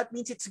tree, that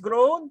means it's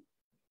grown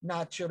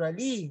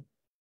naturally.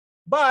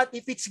 But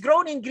if it's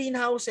grown in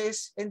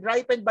greenhouses and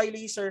ripened by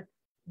laser,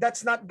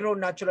 that's not grown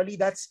naturally.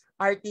 That's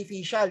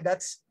artificial.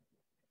 That's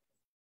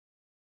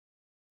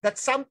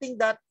something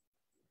that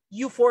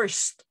you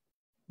forced.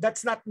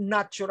 That's not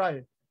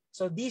natural.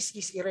 So this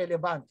is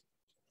irrelevant.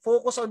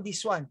 Focus on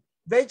this one.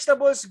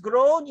 Vegetables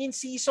grown in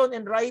season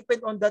and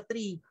ripened on the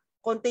tree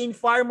contain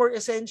far more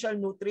essential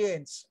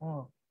nutrients.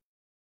 Oh.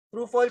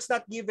 True, false,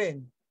 not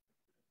given.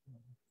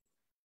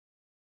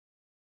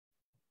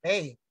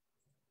 Hey.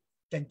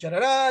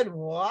 Chan-chararan.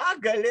 Wow,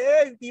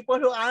 galing. People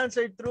who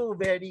answered true.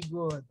 Very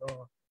good.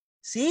 Oh.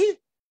 See?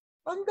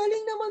 Ang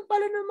galing naman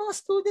pala ng mga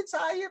students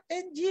sa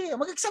IFNG.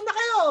 Mag-exam na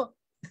kayo.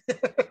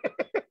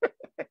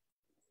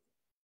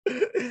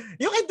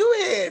 You can do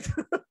it.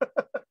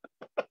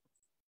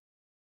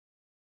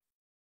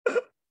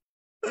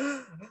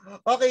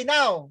 Okay,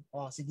 now.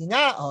 Oh, sige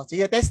nga. Oh,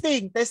 sige,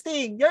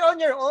 testing. You're on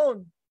your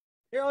own.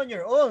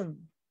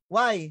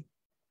 Why?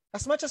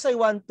 As much as I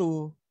want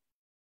to,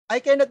 I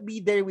cannot be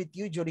there with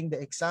you during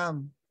the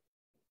exam.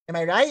 Am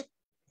I right?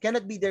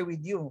 Cannot be there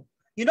with you.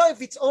 You know,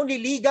 if it's only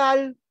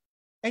legal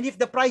and if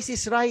the price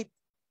is right,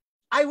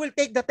 I will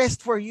take the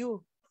test for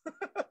you.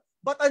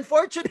 But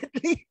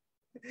unfortunately,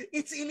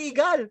 it's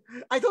illegal.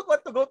 I don't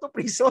want to go to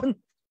prison.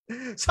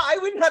 So I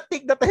will not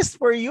take the test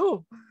for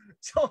you.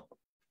 So,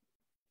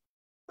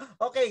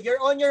 okay,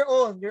 you're on your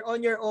own.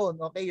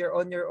 Okay, you're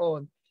on your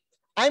own.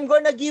 I'm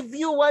gonna give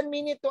you 1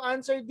 minute to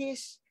answer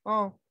this.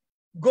 Oh,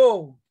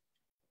 go.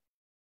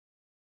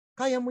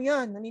 Kaya mo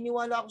yan.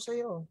 Naniniwala ako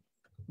sa'yo.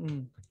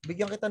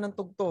 Bigyan kita ng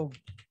tugtog.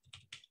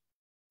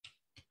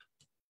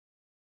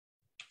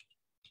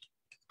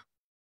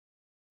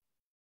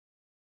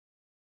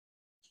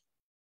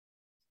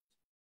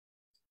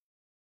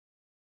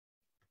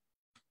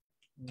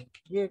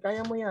 Yeah,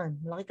 kaya mo yan.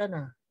 Malaki ka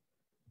na.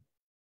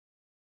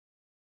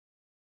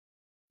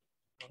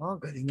 Oh,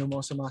 galing yung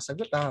mga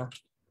sumasagot ah.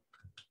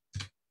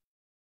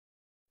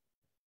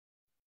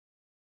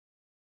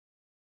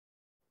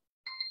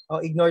 Oh,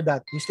 ignore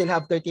that. You still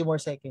have 30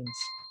 more seconds.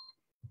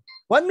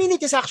 1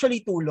 minute is actually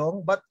too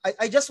long, but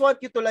I just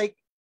want you to like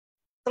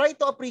try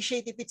to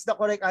appreciate if it's the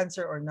correct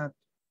answer or not.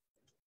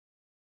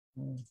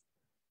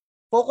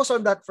 Focus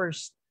on that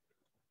first.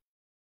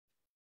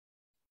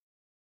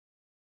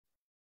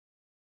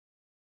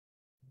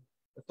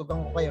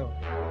 Tutugang ko kayo.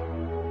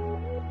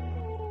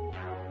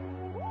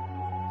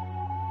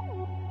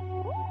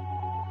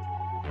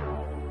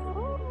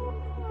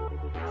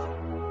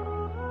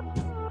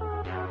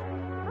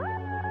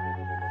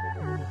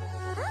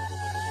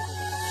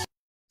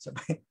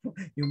 Sabay,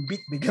 yung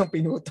beat biglang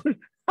pinutol.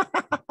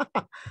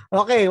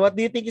 Okay, what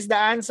do you think is the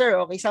answer?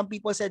 Okay, some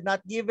people said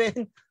not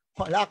given.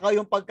 Wala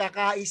kayong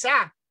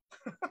pagkakaisa.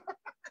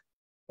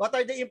 What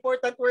are the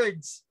important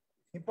words?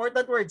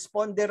 Important words,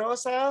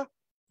 ponderosa,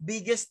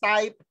 biggest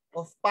type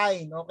of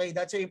pine. Okay,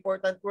 that's your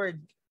important word.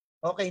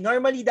 Okay,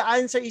 normally the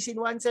answer is in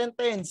one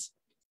sentence.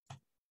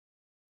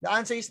 The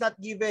answer is not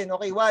given.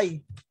 Okay, why?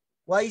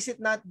 Why is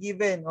it not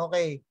given?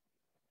 Okay,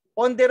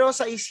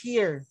 ponderosa is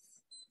here.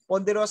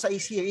 Ponderosa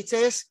is here. It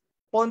says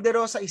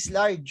ponderosa is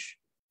large.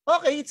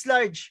 Okay, it's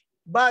large.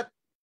 But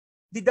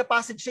did the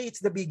passage say it's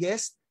the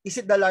biggest?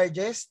 Is it the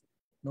largest?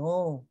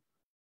 No.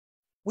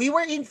 We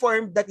were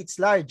informed that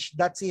it's large.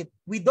 That's it.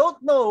 We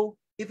don't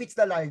know if it's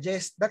the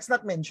largest. That's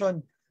not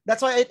mentioned.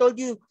 That's why I told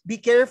you, be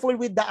careful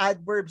with the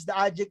adverbs, the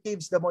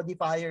adjectives, the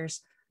modifiers.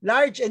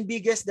 Large and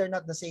biggest, they're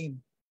not the same.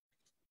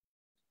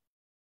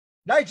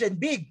 Large and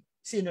big.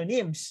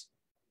 synonyms.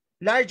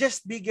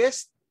 Largest,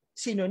 biggest,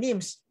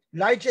 synonyms.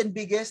 Large and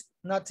biggest,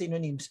 not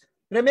synonyms.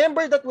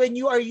 Remember that when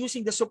you are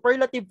using the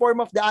superlative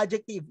form of the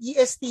adjective,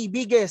 EST,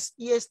 biggest,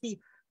 EST,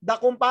 the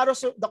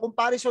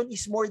comparison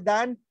is more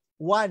than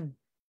one.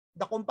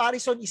 The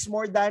comparison is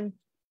more than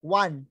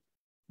one.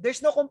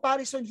 There's no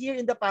comparison here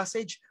in the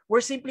passage.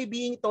 We're simply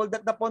being told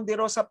that the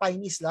ponderosa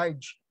pine is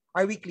large.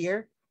 Are we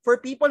clear? For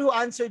people who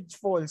answered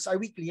false, are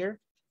we clear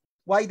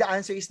why the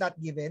answer is not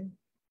given?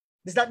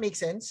 Does that make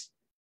sense?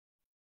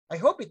 I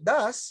hope it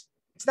does.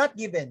 It's not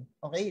given.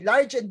 Okay?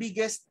 Large and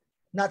biggest,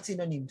 not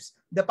synonyms.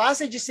 The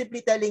passage is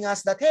simply telling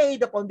us that, hey,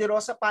 the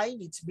ponderosa pine,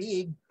 it's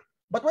big.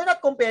 But we're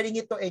not comparing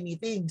it to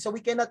anything. So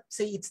we cannot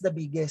say it's the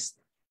biggest.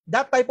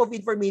 That type of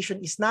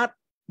information is not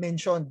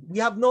mentioned. We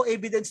have no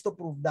evidence to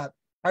prove that.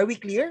 Are we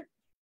clear?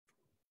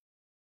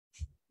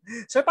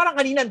 So parang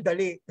kanina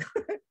dali.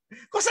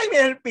 Because I'm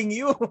helping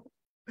you.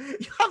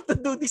 You have to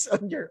do this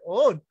on your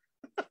own.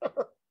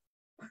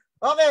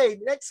 Okay,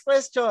 next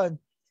question.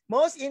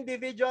 Most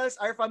individuals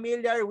are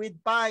familiar with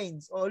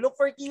pines. Oh, look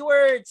for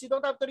keywords. You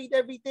don't have to read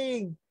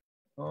everything.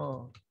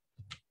 Oh.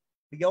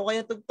 Bigyan ko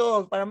kayo ng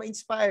tugtog para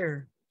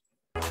ma-inspire.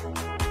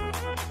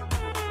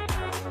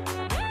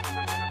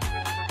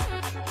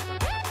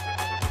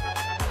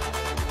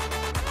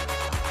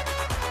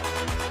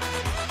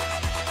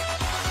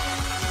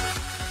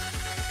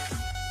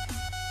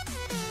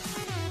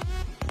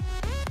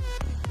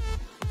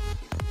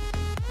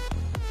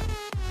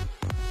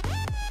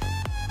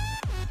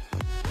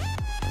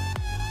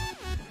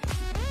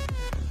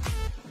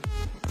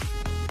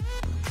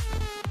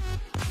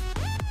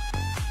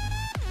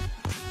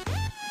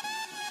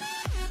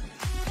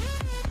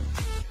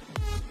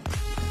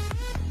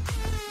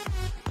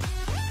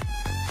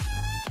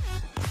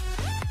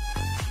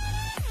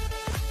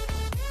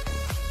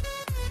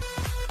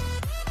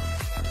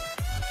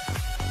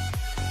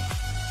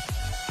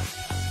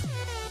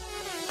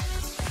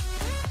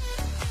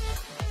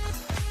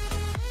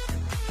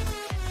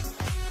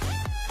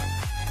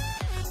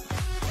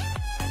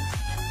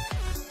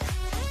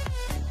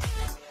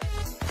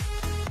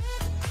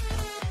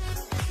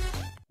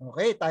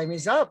 Okay, time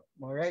is up.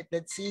 All right,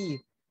 let's see.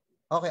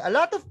 Okay, a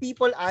lot of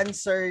people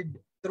answered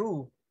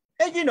true.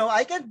 And you know,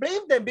 I can't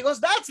blame them because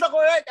that's the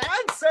correct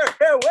answer.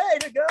 Way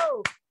to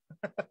go!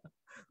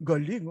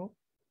 Galing, oh.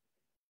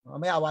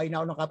 May awayin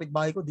na ako ng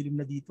kapitbahay ko, dilim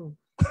na dito.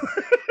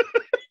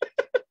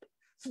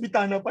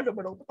 Subitana pa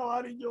naman ako,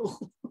 patawarin niyo.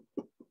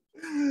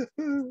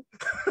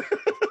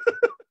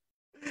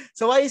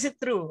 So why is it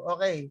true?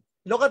 Okay,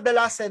 look at the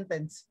last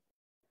sentence.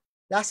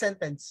 Last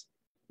sentence.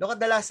 Look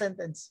at the last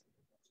sentence.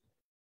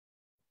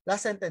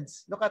 Last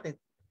sentence. Look at it.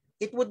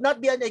 It would not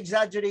be an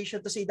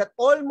exaggeration to say that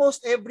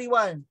almost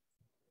everyone,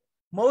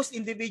 most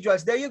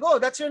individuals, there you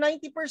go. That's your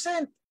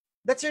 90%.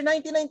 That's your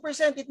 99%.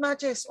 It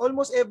matches.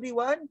 Almost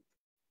everyone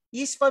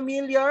is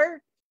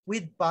familiar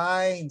with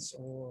pines.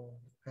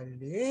 Oh,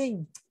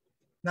 galing.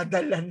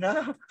 Nadala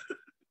na.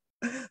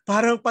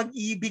 Parang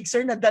pag-ibig,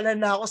 sir, nadala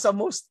na ako sa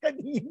most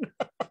kanina.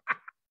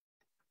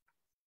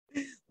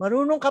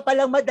 Marunong ka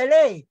palang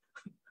madali.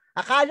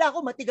 Akala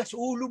ko matigas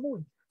ulo mo.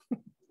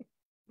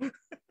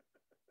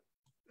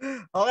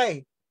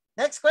 Okay.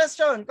 Next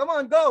question. Come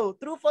on, go.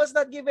 True, false,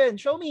 not given.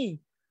 Show me.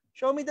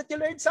 Show me that you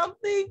learned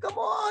something. Come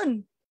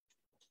on.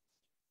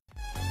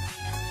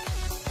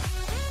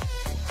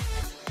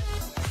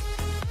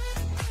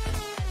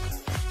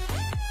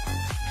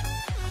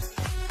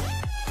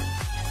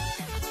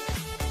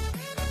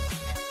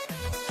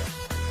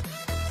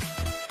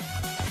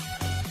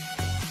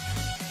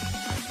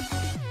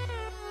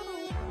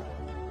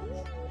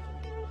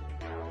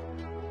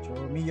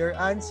 Show me your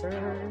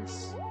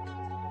answers.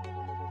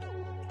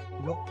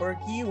 Look for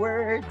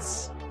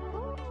keywords.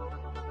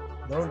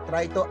 Don't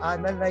try to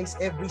analyze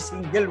every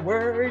single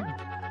word.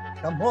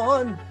 Come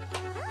on.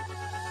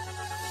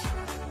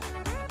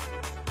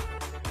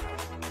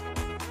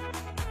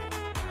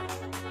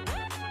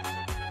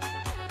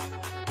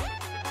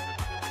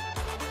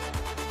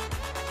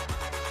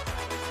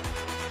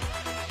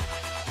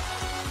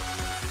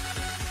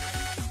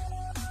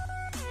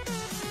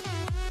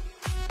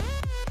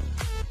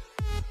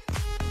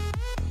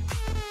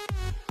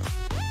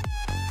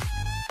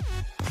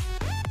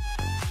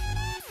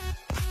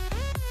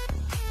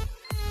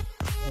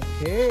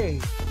 Okay.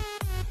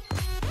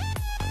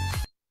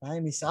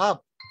 Time is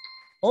up.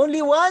 Only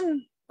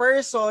one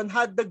person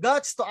had the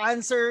guts to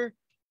answer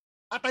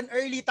at an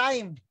early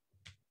time.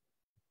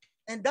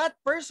 And that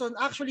person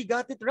actually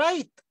got it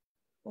right.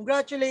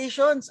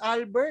 Congratulations,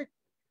 Albert.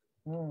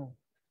 Oh,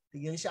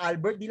 tignan si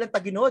Albert, di lang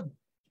taginod.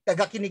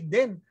 Tagakinig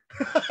din.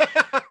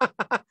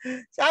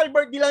 Si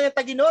Albert, di lang yung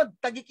taginod.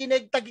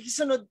 Tagikinig,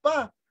 tagisunod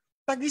pa.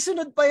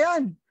 Tagisunod pa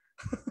yan.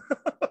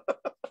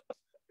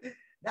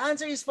 The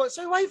answer is false.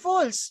 Sir, why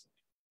false?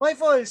 Why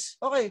false?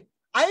 Okay.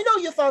 I know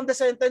you found the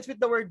sentence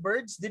with the word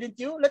birds, didn't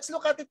you? Let's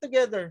look at it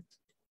together.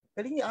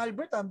 Galing ni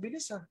Albert, ang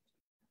bilis ah.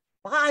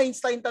 Baka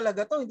Einstein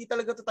talaga to, hindi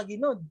talaga to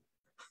taginod.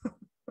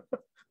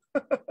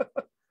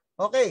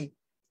 Okay.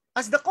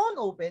 As the cone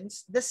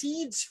opens, the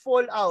seeds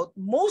fall out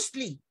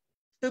mostly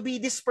to be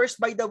dispersed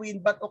by the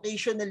wind but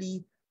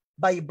occasionally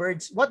by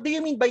birds. What do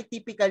you mean by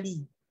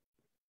typically?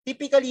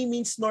 Typically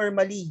means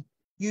normally,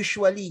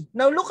 usually.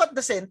 Now look at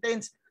the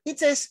sentence. It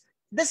says,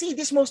 the seed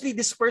is mostly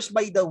dispersed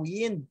by the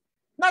wind,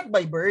 not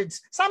by birds.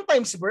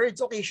 Sometimes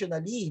birds,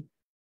 occasionally.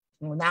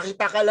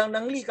 Nakita ka lang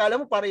ng Lee, kala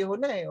mo pareho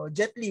na eh. O,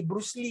 Jet Li,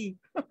 Bruce Lee,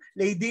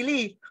 Lady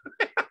Lee.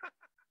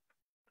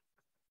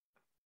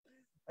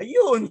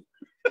 Ayun.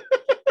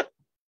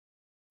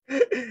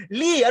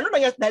 Lee, ano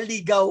na yan?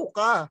 Naligaw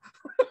ka.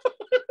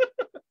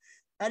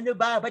 Ano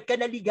ba? Ba't ka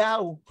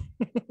naligaw?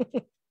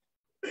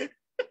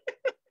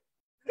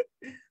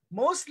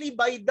 Mostly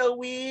by the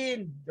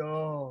wind.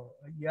 Oh,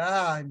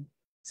 ayan.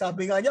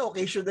 Sabi nga niya,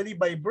 occasionally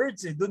by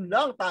birds. Eh. Doon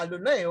lang, talo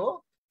na eh.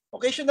 Oh.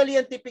 Occasionally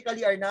and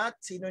typically are not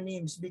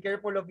synonyms. Be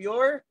careful of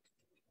your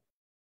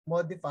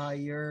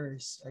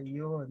modifiers.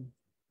 Ayun.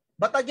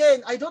 But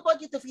again, I don't want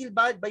you to feel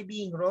bad by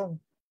being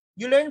wrong.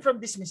 You learn from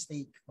this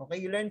mistake.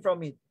 Okay? You learn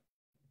from it.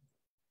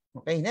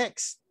 Okay,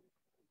 next.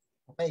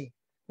 Okay.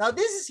 Now,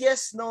 this is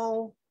yes,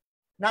 no,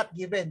 not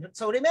given.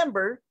 So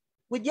remember,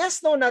 with yes,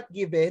 no, not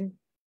given,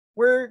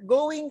 we're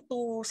going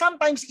to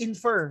sometimes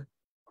infer.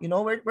 You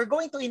know, we're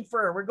going to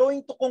infer. We're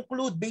going to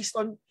conclude based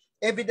on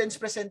evidence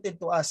presented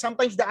to us.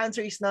 Sometimes the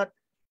answer is not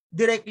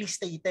directly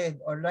stated,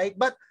 all right?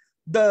 But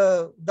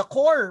the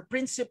core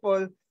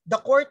principle, the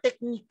core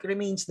technique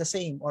remains the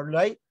same, all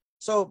right?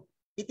 So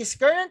it is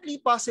currently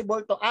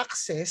possible to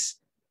access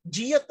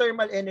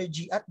geothermal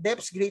energy at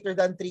depths greater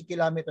than 3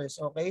 kilometers,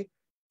 okay?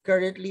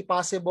 Currently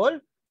possible,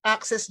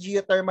 access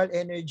geothermal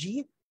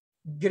energy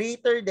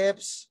greater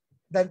depths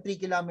than 3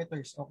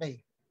 kilometers,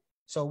 okay?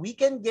 So we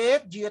can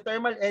get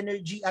geothermal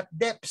energy at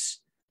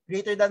depths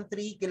greater than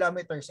 3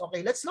 kilometers.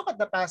 Okay, let's look at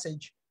the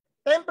passage.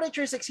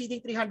 Temperatures exceeding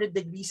 300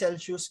 degrees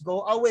Celsius,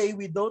 go away.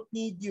 We don't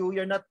need you.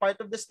 You're not part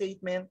of the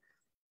statement.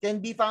 Can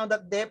be found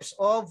at depths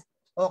of,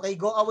 okay,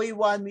 go away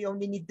 1. We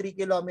only need 3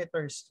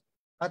 kilometers.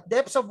 At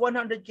depths of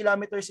 100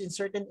 kilometers in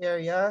certain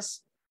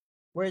areas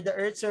where the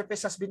Earth's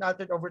surface has been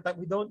altered over time,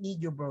 we don't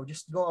need you, bro.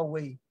 Just go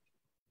away.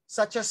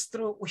 Such as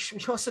through,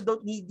 we also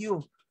don't need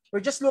you. We're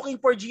just looking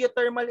for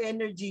geothermal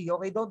energy.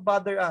 Okay, don't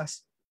bother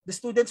us. The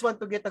students want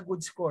to get a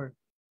good score.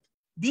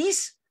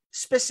 These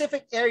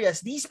specific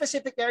areas.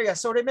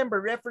 So remember,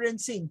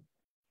 referencing.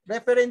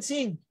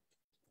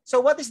 So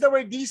what is the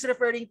word these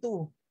referring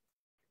to?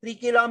 3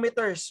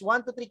 kilometers,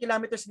 1 to 3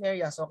 kilometers in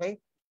areas, okay?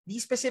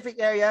 These specific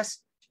areas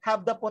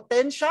have the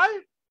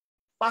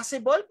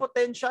possible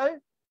potential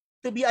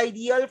to be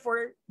ideal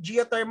for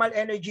geothermal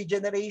energy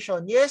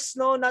generation. Yes,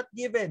 no, not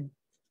given.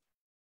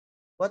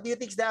 What do you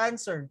think is the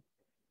answer?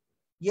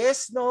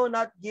 Yes, no,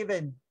 not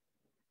given.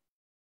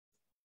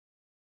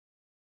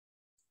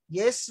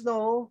 Yes,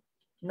 no,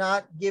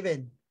 not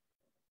given.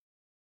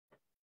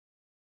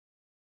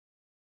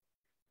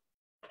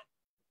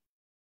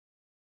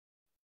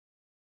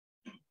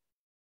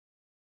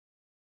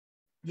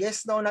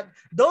 Yes, no, not.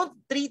 Don't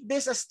treat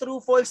this as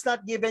true, false,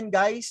 not given,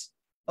 guys.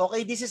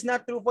 Okay, this is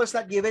not true, false,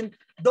 not given.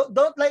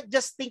 Don't like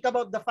just think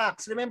about the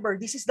facts. Remember,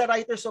 this is the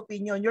writer's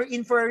opinion. You're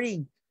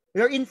inferring.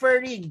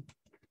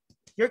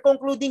 You're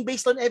concluding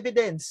based on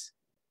evidence.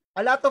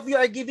 A lot of you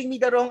are giving me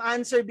the wrong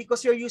answer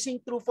because you're using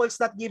true, false,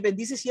 not given.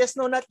 This is yes,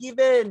 no, not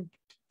given.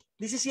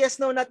 This is yes,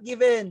 no, not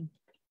given.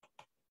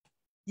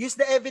 Use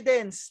the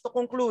evidence to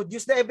conclude.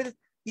 Use the evidence.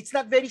 It's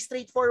not very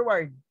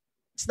straightforward.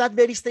 It's not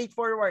very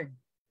straightforward.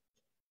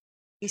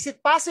 Is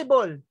it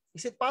possible?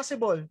 Is it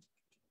possible?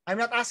 I'm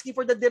not asking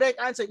for the direct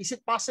answer. Is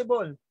it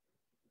possible?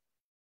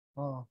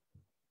 Oh.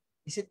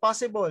 Is it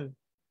possible?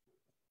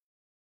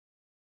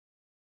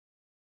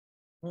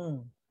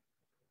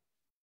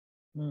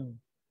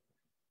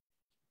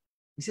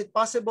 Is it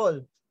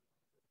possible?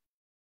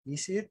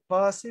 Is it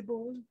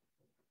possible?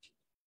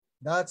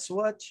 That's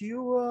what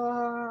you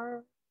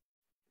are.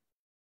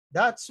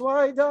 That's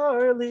why,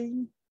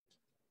 darling,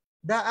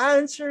 the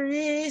answer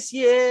is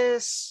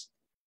yes.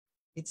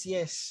 It's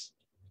yes.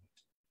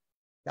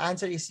 The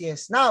answer is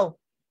yes. Now,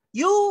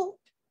 you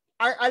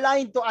are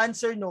aligned to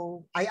answer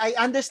no. I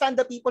understand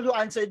the people who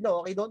answered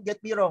no. Okay, don't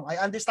get me wrong. I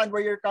understand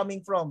where you're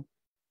coming from.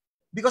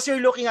 Because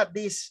you're looking at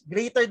this,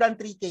 greater than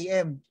 3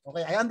 km.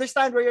 Okay, I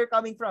understand where you're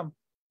coming from.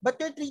 But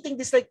you're treating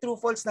this like true,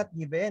 false, not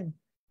given.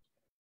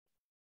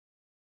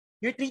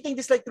 You're treating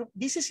this like true.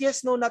 This is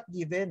yes, no, not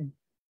given.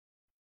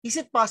 Is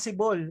it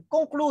possible?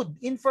 Conclude,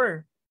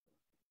 infer.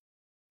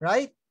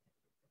 Right?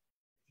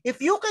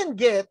 If you can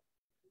get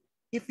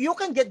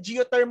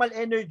geothermal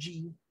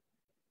energy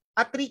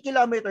at 3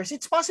 kilometers,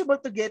 it's possible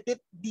to get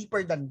it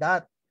deeper than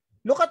that.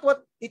 Look at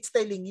what it's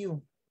telling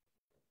you.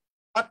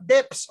 At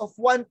depths of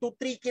 1 to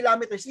 3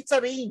 kilometers, it's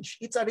a range.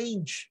 It's a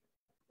range.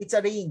 It's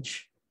a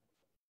range.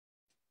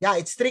 Yeah,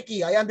 it's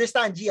tricky. I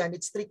understand, Gian.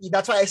 It's tricky.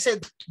 That's why I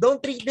said,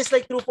 don't treat this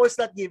like true, false,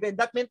 not given.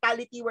 That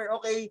mentality where,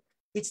 okay,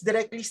 it's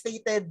directly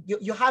stated.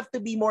 You have to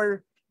be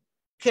more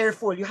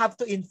careful. You have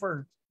to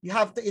infer. You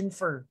have to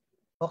infer.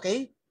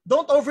 Okay?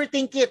 Don't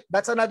overthink it.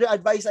 That's another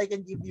advice I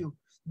can give you.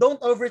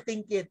 Don't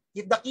overthink it.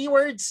 If the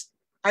keywords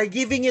are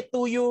giving it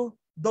to you,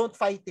 don't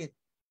fight it.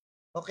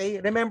 Okay?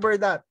 Remember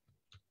that.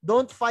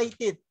 Don't fight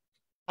it.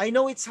 I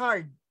know it's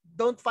hard.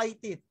 Don't fight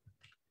it.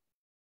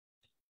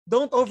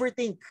 Don't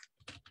overthink.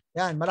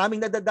 Yan, maraming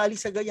nadadali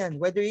sa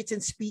ganyan. Whether it's in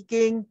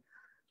speaking,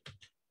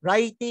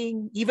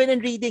 writing, even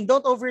in reading,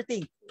 don't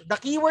overthink. The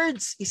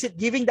keywords, is it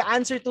giving the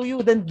answer to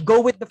you? Then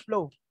go with the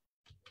flow.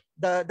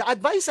 The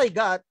advice I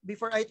got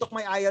before I took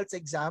my Ielts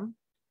exam,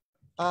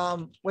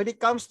 when it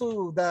comes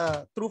to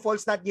the true,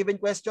 false, not given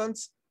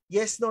questions,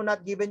 yes, no,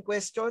 not given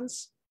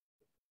questions,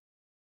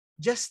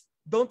 just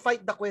don't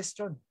fight the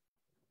question.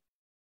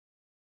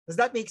 Does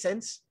that make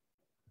sense?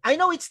 I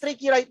know it's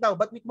tricky right now,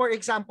 but with more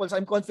examples,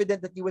 I'm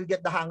confident that you will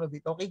get the hang of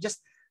it. Okay, just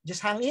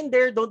hang in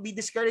there. Don't be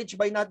discouraged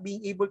by not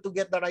being able to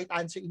get the right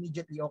answer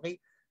immediately. Okay,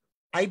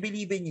 I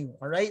believe in you.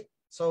 All right,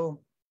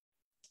 so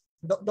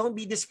don't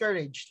be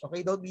discouraged.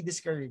 Okay, don't be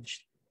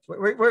discouraged.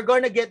 We're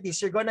gonna get this.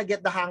 You're gonna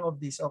get the hang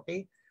of this.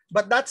 Okay,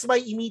 but that's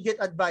my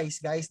immediate advice,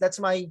 guys. That's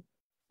my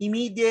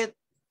immediate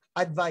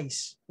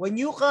advice. When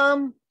you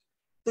come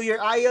to your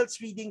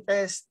IELTS reading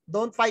test,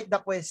 don't fight the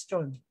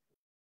question.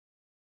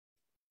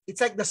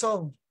 It's like the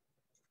song.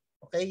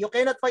 Okay, you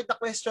cannot fight the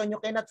question. You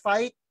cannot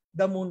fight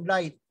the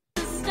moonlight.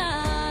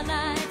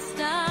 Starlight,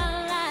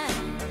 starlight,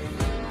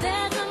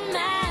 there's a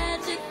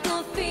magical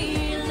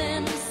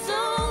feeling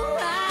so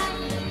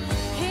right.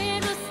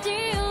 It will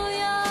steal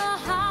your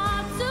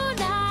heart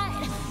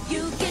tonight.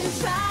 You can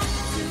try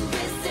to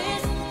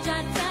resist,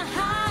 try to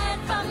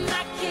hide from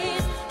my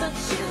kiss, but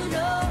you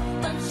know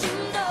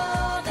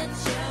that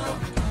you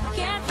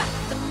can't fight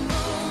the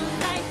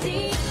moonlight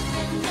deep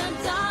in the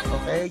dark.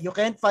 Okay, you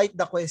can't fight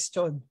the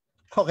question.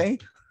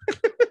 Okay?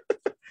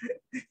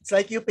 It's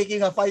like you picking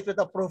a fight with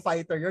a pro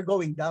fighter. You're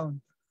going down.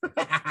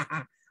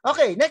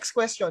 Okay, next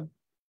question.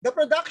 The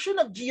production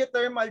of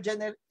geothermal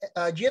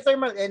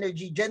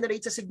energy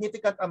generates a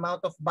significant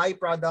amount of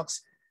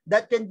byproducts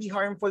that can be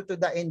harmful to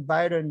the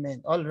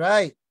environment. All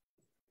right.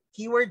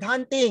 Keyword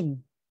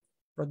hunting.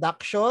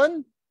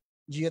 Production,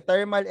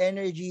 geothermal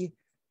energy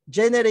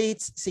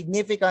generates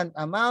significant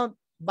amount,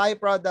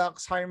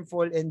 byproducts,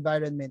 harmful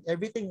environment.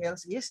 Everything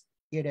else is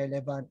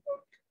irrelevant.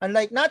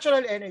 Unlike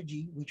natural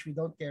energy, which we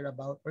don't care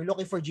about, we're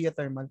looking for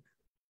geothermal.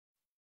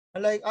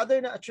 Unlike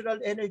other natural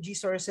energy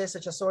sources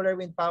such as solar,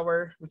 wind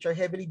power, which are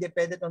heavily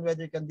dependent on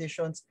weather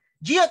conditions,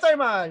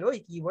 geothermal,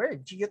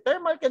 keyword,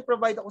 geothermal can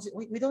provide,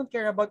 we don't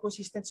care about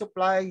consistent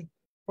supply.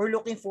 We're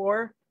looking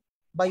for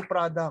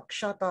byproduct.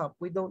 Shut up.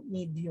 We don't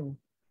need you.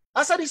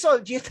 As a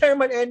result,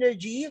 geothermal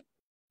energy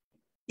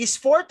is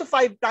 4 to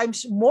 5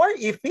 times more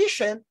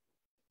efficient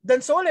than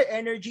solar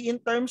energy in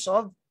terms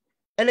of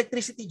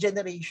electricity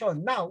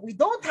generation. Now, we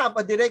don't have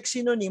a direct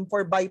synonym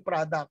for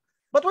byproduct,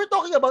 but we're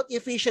talking about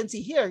efficiency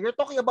here. You're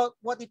talking about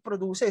what it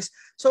produces.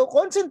 So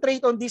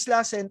concentrate on this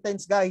last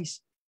sentence,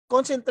 guys.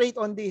 Concentrate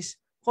on this.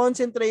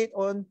 Concentrate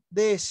on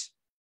this.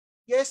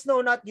 Yes,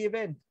 no, not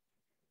given.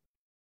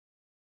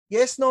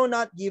 Yes, no,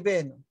 not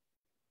given.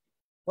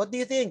 What do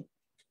you think?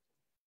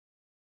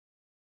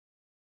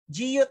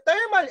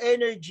 Geothermal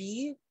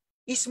energy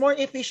is more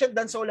efficient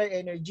than solar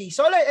energy.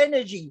 Solar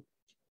energy,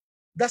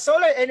 does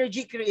solar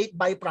energy create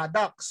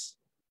byproducts?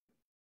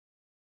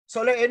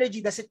 Solar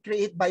energy, does it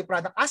create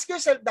byproducts? Ask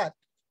yourself that.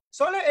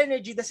 Solar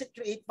energy, does it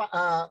create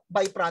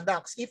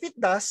byproducts? If it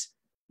does,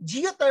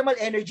 geothermal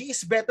energy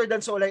is better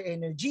than solar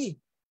energy.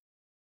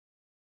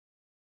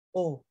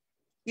 Oh,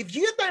 if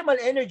geothermal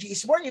energy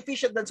is more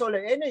efficient than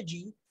solar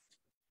energy,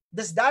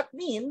 does that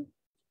mean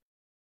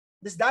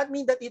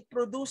that it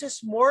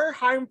produces more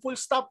harmful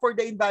stuff for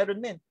the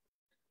environment?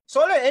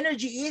 Solar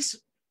energy is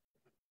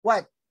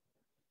what?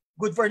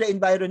 Good for the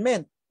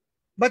environment.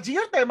 But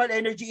geothermal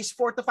energy is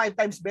 4 to 5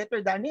 times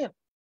better than it.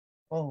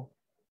 Oh,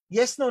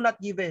 yes, no, not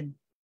given.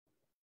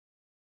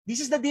 This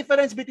is the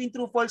difference between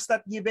true, false,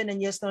 not given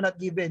and yes, no, not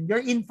given.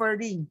 You're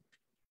inferring.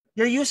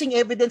 You're using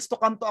evidence to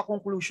come to a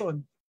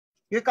conclusion.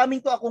 You're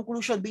coming to a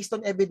conclusion based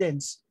on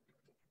evidence.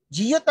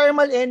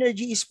 Geothermal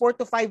energy is 4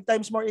 to 5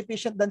 times more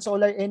efficient than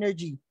solar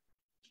energy.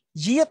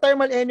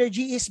 Geothermal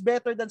energy is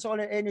better than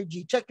solar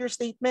energy. Check your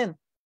statement.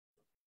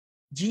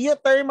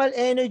 Geothermal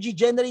energy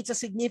generates a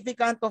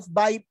significant of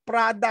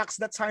byproducts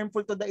that's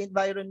harmful to the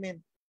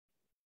environment.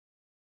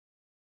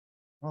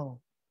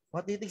 Oh,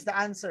 what do you think is the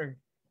answer?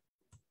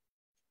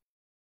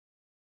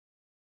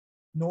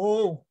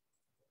 No.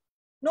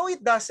 No,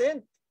 it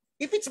doesn't.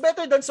 If it's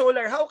better than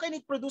solar, how can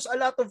it produce a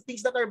lot of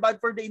things that are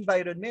bad for the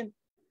environment?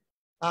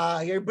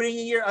 You're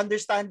bringing your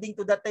understanding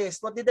to the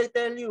test. What did I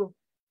tell you?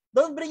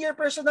 Don't bring your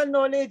personal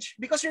knowledge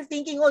because you're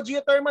thinking, oh,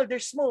 geothermal,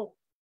 there's smoke.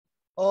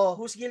 Oh,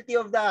 who's guilty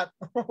of that?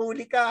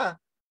 Huli ka.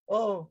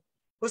 Oh,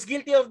 who's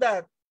guilty of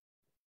that?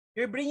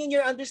 You're bringing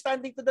your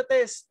understanding to the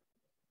test.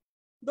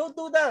 Don't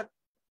do that.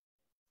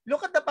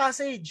 Look at the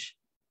passage.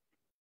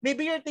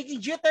 Maybe you're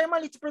thinking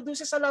geothermal, it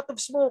produces a lot of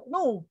smoke.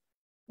 No.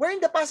 Where in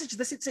the passage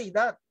does it say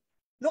that?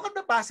 Look at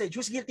the passage.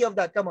 Who's guilty of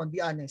that? Come on,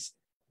 be honest.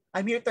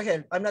 I'm here to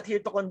help. I'm not here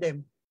to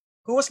condemn.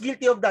 Who was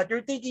guilty of that?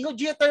 You're thinking, oh,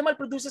 geothermal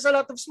produces a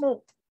lot of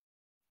smoke.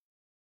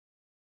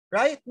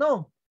 Right?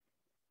 No.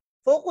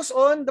 Focus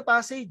on the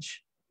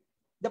passage.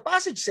 The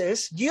passage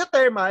says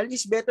geothermal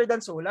is better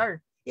than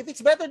solar. If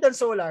it's better than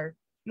solar,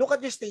 look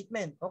at your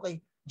statement.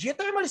 Okay.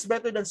 Geothermal is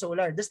better than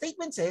solar. The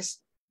statement says,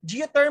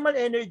 geothermal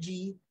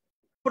energy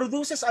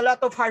produces a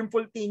lot of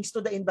harmful things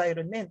to the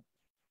environment.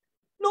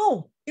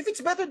 No, if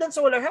it's better than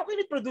solar, how can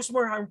it produce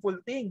more harmful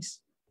things?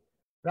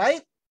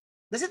 Right?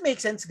 Does it make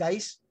sense,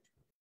 guys?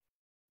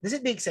 Does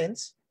it make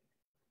sense?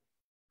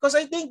 Because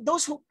I think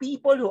those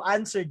people who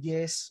answered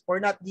yes or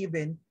not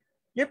given,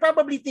 you're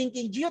probably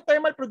thinking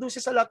geothermal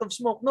produces a lot of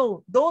smoke.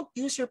 No, don't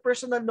use your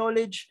personal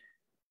knowledge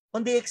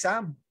on the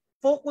exam.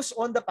 Focus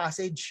on the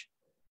passage.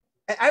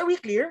 Are we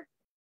clear?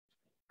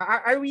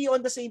 Are we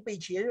on the same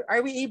page here?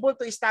 Are we able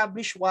to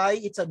establish why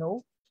it's a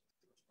no?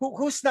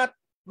 Who's not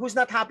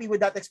happy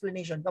with that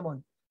explanation? Come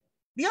on.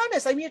 Be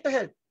honest, I'm here to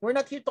help. We're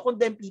not here to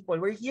condemn people.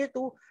 We're here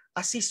to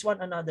assist one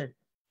another.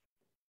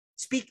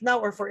 Speak now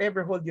or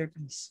forever hold your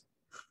peace.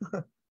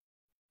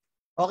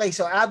 Okay,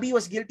 so Abby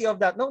was guilty of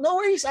that. No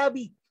worries,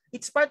 Abby.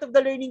 It's part of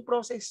the learning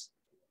process.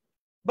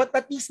 But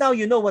at least now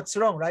you know what's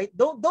wrong, right?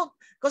 Don't,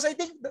 because I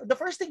think the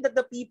first thing that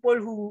the people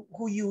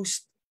who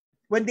used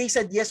when they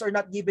said yes or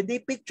not given, they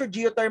picture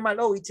geothermal.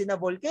 Oh, it's in a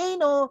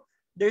volcano.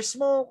 There's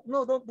smoke.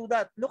 No, don't do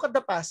that. Look at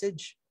the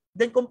passage.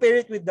 Then compare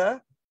it with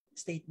the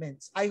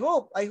statements. I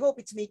hope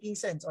it's making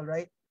sense, all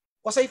right?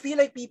 Because I feel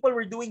like people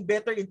were doing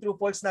better in true,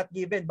 false, not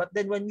given. But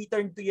then when we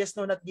turn to yes,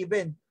 no, not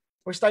given,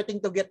 we're starting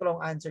to get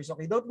wrong answers.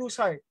 Okay, don't lose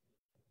heart.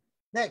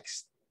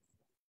 Next.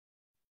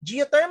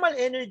 Geothermal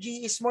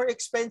energy is more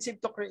expensive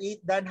to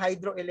create than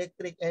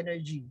hydroelectric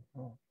energy.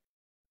 Oh.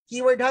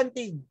 Keyword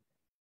hunting.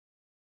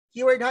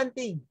 Keyword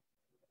hunting.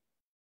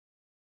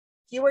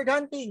 Keyword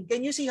hunting.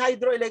 Can you see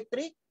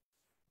hydroelectric?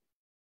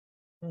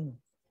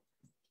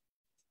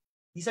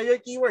 These are your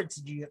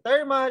keywords.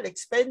 Geothermal,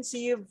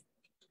 expensive,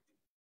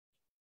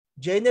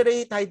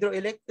 generate,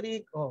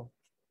 hydroelectric. Oh.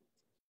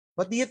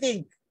 What do you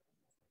think?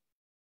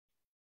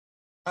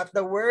 At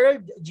the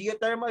World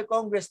Geothermal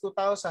Congress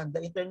 2000,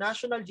 the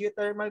international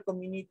geothermal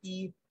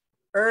community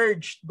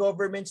urged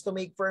governments to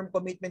make firm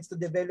commitments to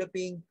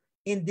developing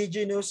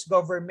indigenous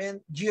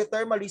government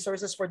geothermal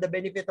resources for the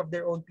benefit of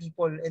their own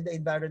people and the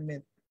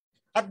environment.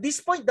 At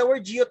this point, the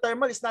word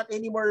geothermal is not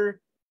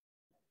anymore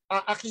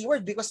a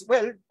keyword because,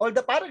 well, all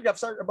the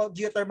paragraphs are about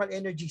geothermal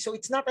energy. So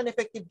it's not an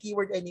effective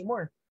keyword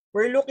anymore.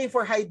 We're looking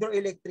for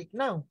hydroelectric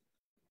now,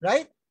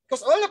 right?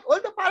 Because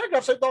all the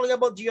paragraphs are talking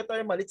about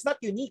geothermal. It's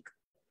not unique.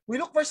 We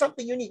look for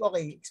something unique.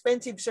 Okay,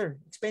 expensive, sir.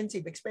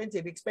 Expensive,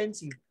 expensive,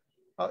 expensive.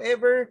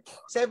 However,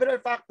 several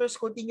factors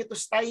continue to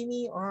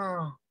stymie.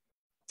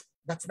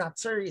 That's not,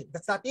 sir.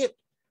 That's not it.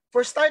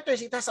 For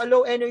starters, it has a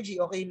low energy.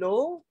 Okay,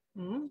 low?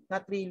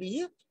 Not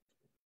really.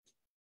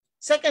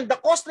 Second, the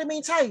cost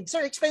remains high.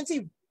 Sir,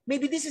 expensive.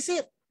 Maybe this is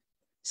it.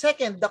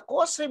 Second, the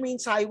cost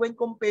remains high when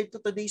compared to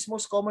today's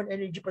most common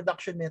energy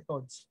production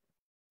methods.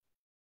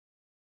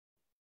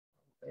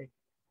 Okay.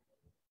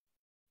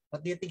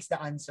 What do you think is the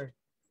answer?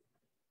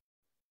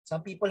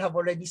 Some people have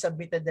already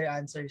submitted their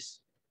answers.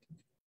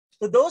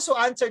 To those who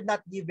answered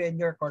not given,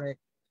 you're correct.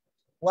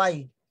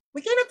 Why?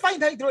 We cannot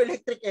find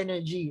hydroelectric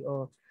energy.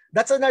 Oh,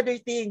 that's another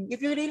thing.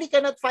 If you really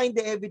cannot find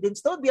the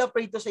evidence, don't be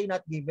afraid to say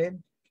not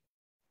given.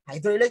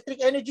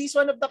 Hydroelectric energy is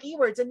one of the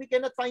keywords and we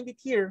cannot find it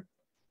here.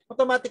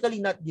 Automatically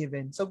not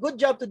given. So good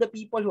job to the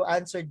people who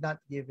answered not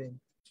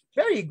given.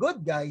 Very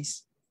good,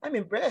 guys. I'm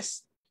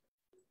impressed.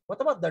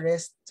 What about the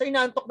rest? So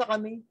inaantok na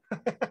kami.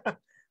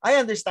 I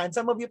understand.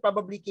 Some of you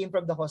probably came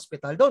from the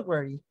hospital. Don't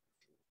worry.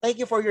 Thank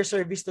you for your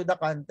service to the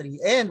country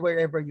and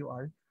wherever you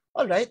are.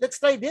 All right, let's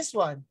try this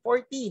one.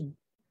 14.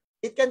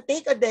 It can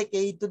take a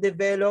decade to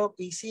develop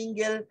a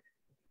single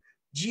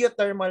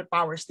geothermal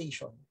power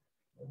station.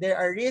 There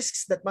are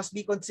risks that must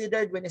be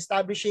considered when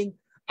establishing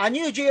a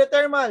new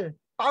geothermal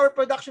power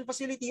production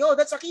facility. Oh,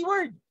 that's a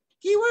keyword.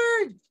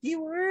 Keyword.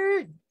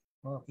 Keyword.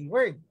 Oh,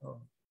 keyword.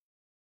 Oh.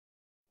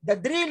 The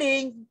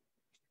drilling,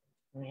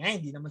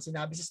 hindi naman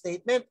sinabi sa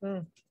statement,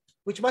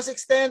 which must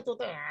extend to,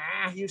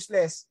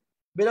 useless.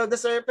 Below the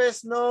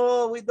surface,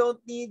 no, we don't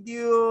need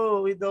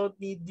you. We don't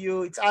need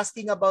you. It's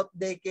asking about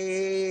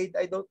decade.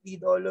 I don't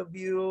need all of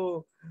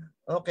you.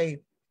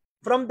 Okay.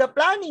 From the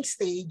planning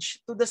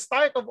stage to the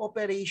start of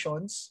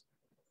operations,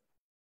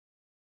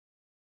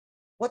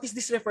 what is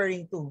this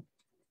referring to?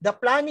 The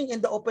planning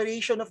and the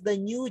operation of the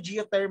new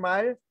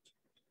geothermal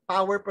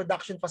power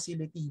production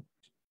facility.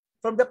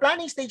 From the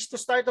planning stage to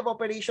start of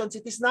operations,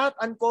 it is not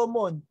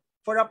uncommon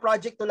for a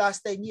project to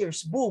last 10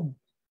 years. Boom.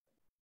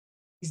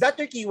 Is that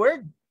your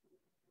keyword?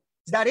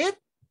 Is that it?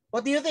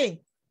 What do you think?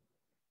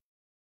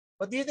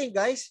 What do you think,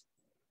 guys?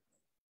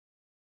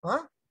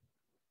 Huh?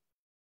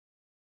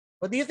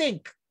 What do you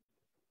think?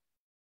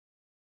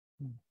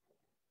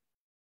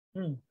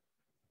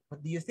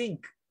 What do you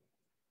think?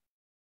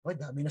 Oh,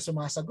 dami na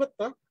sumasagot,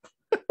 ha?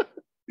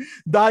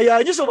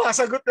 Daya niyo,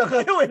 sumasagot lang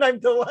kayo when I'm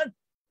the one.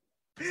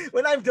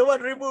 When I'm the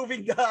one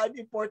removing the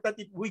unimportant.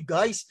 Uy,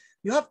 guys,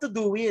 you have to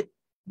do it.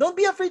 Don't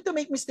be afraid to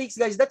make mistakes,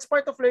 guys. That's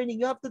part of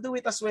learning. You have to do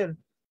it as well.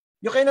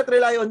 You cannot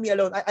rely on me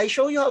alone. I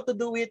show you how to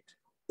do it.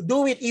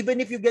 Do it even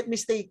if you get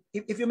mistake.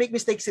 If you make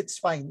mistakes, it's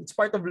fine. It's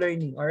part of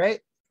learning, all right?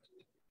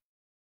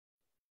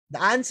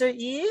 The answer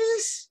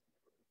is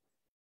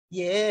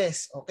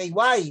yes. Okay,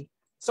 why?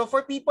 So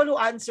for people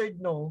who answered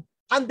no,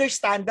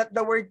 understand that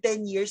the word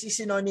 10 years is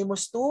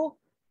synonymous to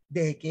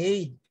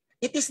decade.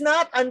 It is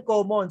not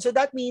uncommon. So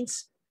that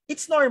means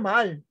it's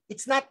normal.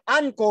 It's not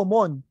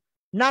uncommon.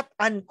 Not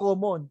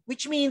uncommon.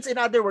 Which means, in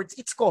other words,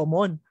 it's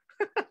common.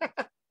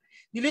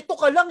 Nilito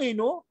ka lang eh,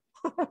 no?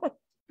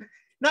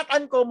 Not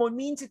uncommon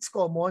means it's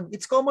common.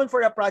 It's common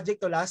for a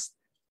project to last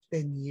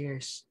 10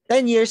 years.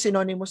 10 years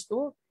synonymous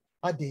to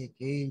a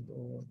decade.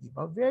 Oh,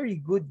 diba? Very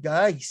good,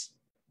 guys.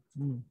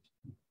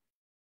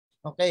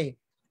 Okay.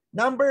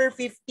 Number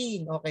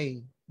 15.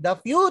 Okay. The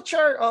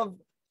future of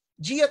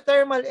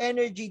geothermal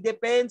energy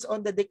depends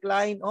on the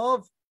decline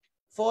of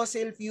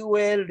fossil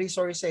fuel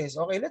resources.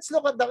 Okay, let's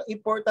look at the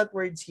important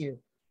words here.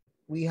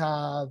 We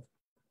have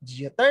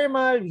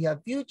geothermal, we have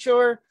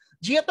future.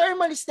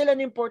 Geothermal is still an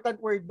important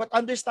word, but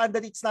understand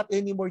that it's not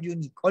anymore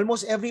unique.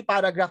 Almost every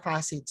paragraph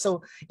has it.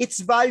 So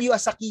its value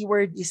as a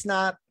keyword is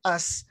not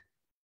as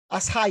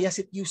high as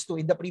it used to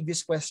in the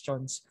previous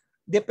questions.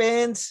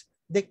 Depends,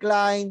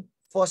 decline,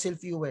 fossil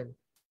fuel.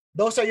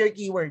 Those are your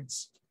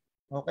keywords.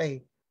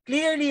 Okay.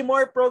 Clearly,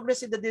 more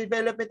progress in the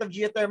development of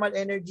geothermal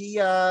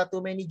energy.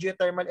 Too many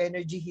geothermal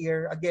energy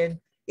here. Again,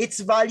 its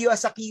value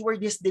as a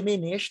keyword is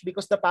diminished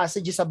because the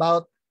passage is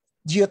about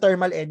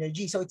geothermal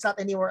energy. So it's not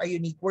anymore a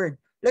unique word.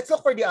 Let's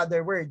look for the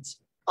other words.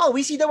 Oh,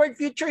 we see the word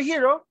future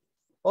here.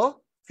 Oh,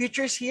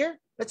 futures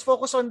here. Let's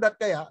focus on that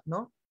kaya,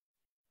 no?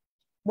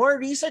 More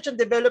research and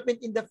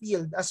development in the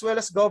field as well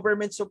as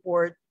government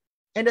support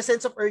and a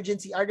sense of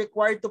urgency are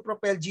required to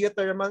propel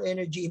geothermal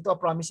energy into a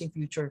promising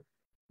future.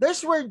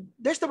 There's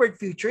the word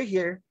future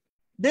here.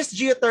 There's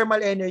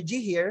geothermal energy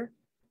here.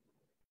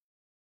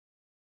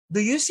 Do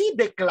you see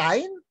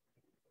decline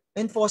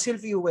in fossil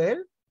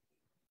fuel?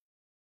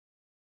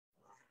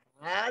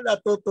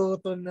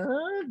 Natututo na.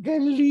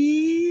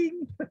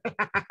 Galing.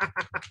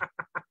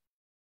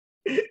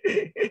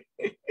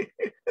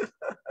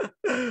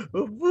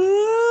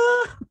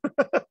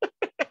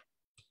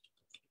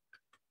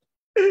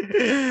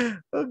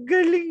 Ang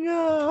galing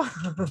ah.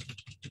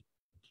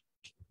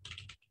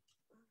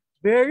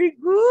 Very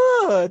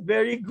good.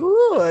 Very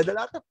good. A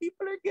lot of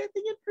people are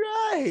getting it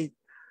right.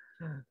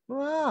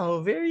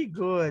 Wow, very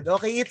good.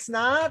 Okay, it's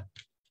not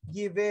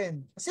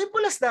given.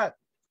 Simple as that.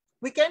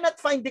 We cannot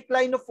find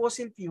decline of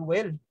fossil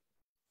fuel.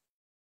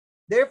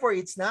 Therefore,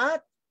 it's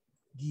not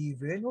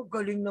given. Oh,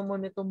 galing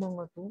naman itong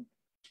mga to.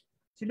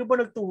 Sino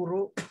ba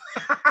nagturo?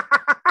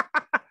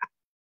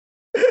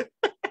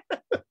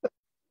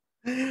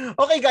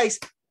 Okay, guys.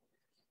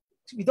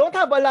 We don't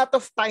have a lot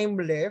of time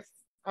left.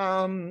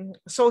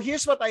 So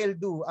here's what I'll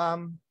do.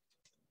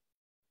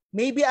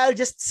 Maybe I'll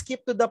just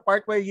skip to the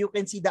part where you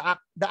can see the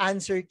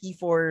answer key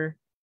for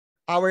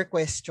our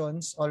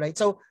questions. All right.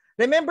 So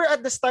remember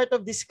at the start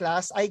of this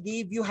class, I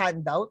gave you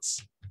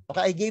handouts.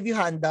 Okay, I gave you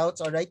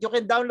handouts. All right. You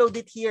can download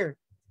it here.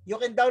 You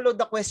can download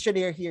the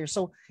questionnaire here.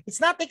 So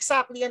it's not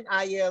exactly an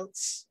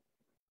IELTS.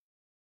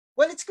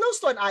 Well, it's close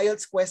to an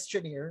IELTS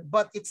questionnaire,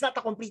 but it's not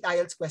a complete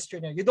IELTS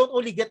questionnaire. You don't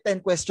only get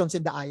 10 questions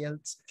in the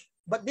IELTS.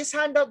 But this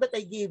handout that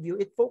I gave you,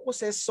 it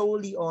focuses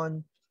solely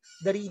on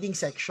the reading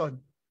section.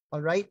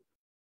 All right?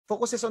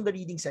 Focuses on the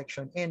reading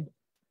section. And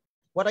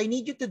what I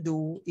need you to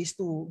do is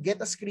to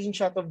get a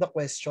screenshot of the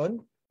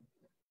question.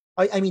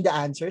 I mean the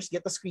answers.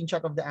 Get a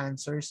screenshot of the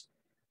answers.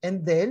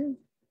 And then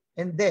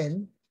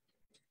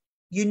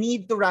you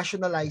need to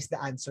rationalize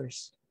the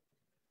answers.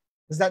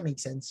 Does that make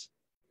sense?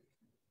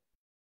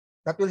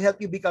 That will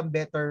help you become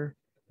better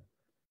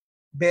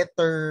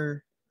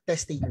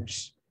test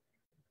takers.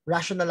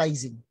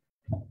 Rationalizing.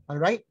 All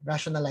right?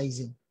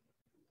 Rationalizing.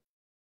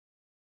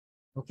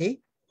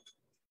 Okay?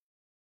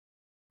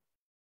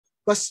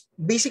 Because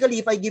basically,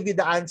 if I give you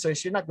the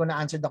answers, you're not going to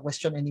answer the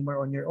question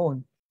anymore on your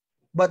own.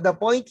 But the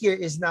point here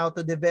is now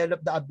to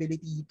develop the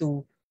ability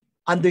to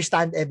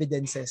understand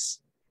evidences.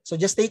 So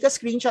just take a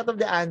screenshot of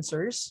the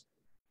answers.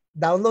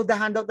 Download the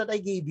handout that I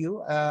gave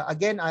you.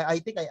 Again, I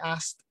think I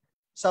asked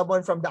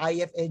someone from the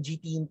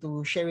IFNG team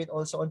to share it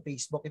also on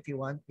Facebook if you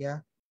want. Yeah.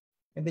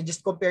 And then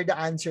just compare the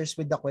answers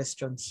with the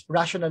questions.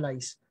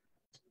 Rationalize.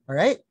 All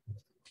right.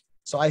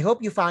 So I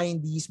hope you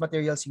find these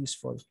materials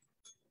useful.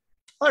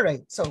 All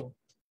right. So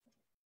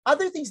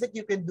other things that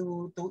you can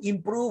do to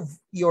improve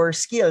your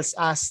skills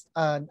as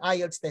an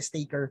IELTS test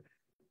taker,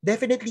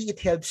 definitely it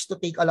helps to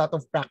take a lot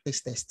of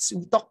practice tests.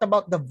 We talked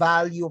about the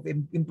value of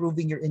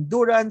improving your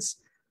endurance,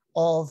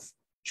 of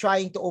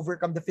trying to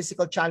overcome the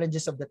physical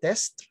challenges of the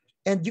test.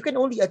 And you can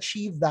only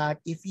achieve that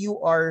if you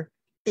are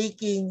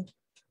taking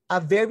a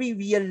very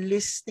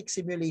realistic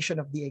simulation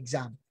of the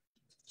exam.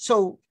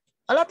 So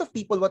a lot of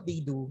people, what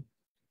they do,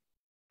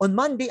 on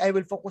Monday, I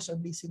will focus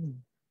on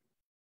listening.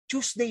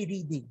 Tuesday,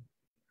 reading.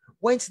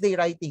 Wednesday,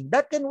 writing.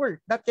 That can work.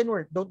 That can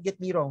work. Don't get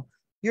me wrong.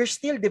 You're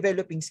still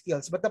developing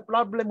skills. But the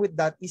problem with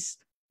that is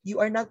you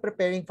are not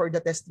preparing for the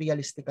test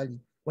realistically.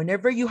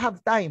 Whenever you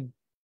have time,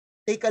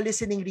 take a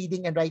listening,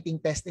 reading, and writing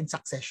test in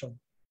succession.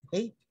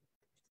 Okay?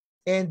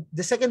 And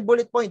the second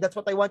bullet point, that's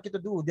what I want you to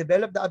do.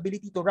 Develop the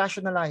ability to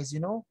rationalize,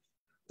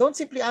 Don't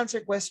simply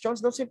answer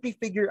questions. Don't simply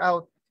figure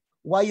out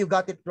why you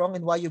got it wrong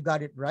and why you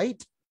got it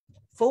right.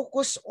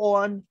 Focus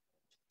on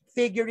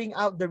figuring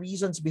out the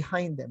reasons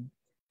behind them.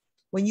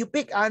 When you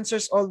pick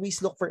answers,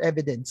 always look for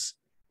evidence.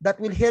 That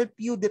will help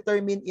you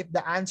determine if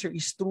the answer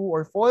is true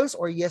or false,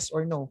 or yes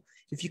or no.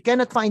 If you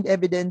cannot find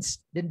evidence,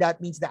 then that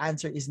means the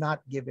answer is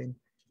not given.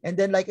 And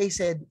then, like I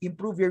said,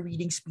 improve your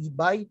reading speed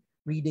by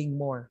reading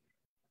more.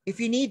 If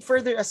you need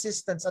further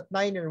assistance at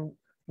Niner,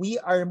 we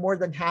are more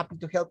than happy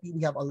to help you.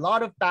 We have a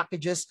lot of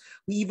packages.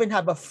 We even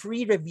have a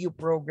free review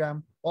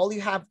program. All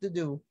you have to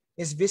do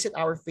is visit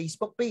our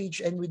Facebook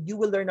page, and you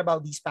will learn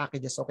about these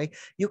packages, okay?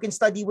 You can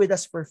study with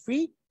us for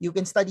free. You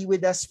can study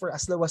with us for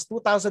as low as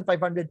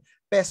 2,500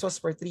 pesos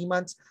for 3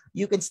 months.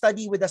 You can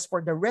study with us for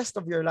the rest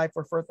of your life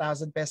for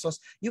 4,000 pesos.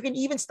 You can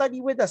even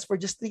study with us for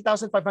just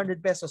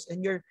 3,500 pesos,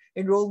 and your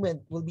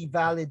enrollment will be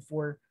valid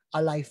for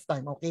a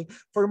lifetime, okay?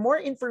 For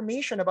more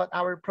information about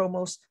our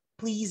promos,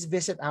 please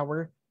visit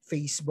our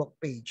Facebook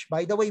page.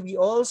 By the way, we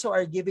also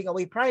are giving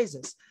away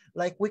prizes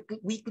like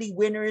weekly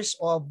winners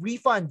of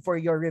refund for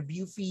your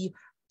review fee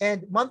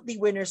and monthly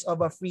winners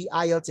of a free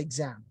Ielts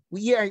exam.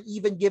 We are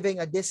even giving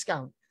a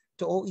discount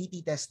to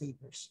OET test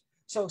takers.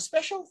 So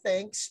special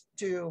thanks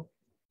to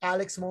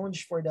Alex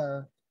Monge for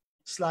the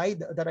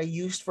slide that I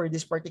used for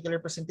this particular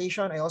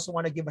presentation. I also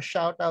want to give a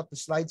shout out to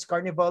Slides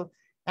Carnival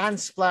and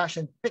Splash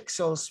and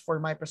Pixels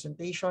for my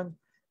presentation.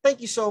 Thank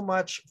you so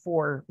much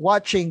for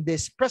watching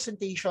this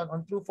presentation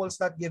on True, False,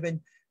 Not Given,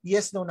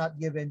 Yes, No,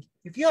 Not Given.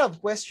 If you have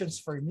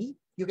questions for me,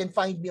 you can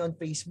find me on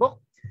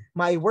Facebook.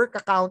 My work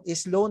account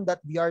is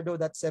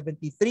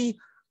loan.viardo.73.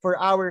 For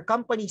our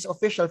company's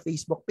official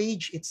Facebook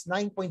page, it's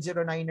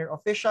 9.09er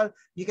official.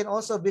 You can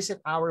also visit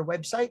our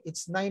website.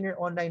 It's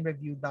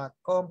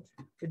nineronlinereview.com.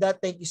 With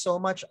that, thank you so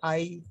much.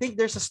 I think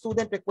there's a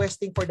student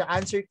requesting for the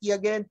answer key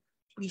again.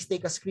 Please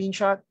take a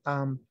screenshot.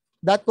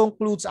 That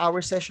concludes our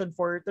session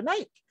for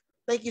tonight.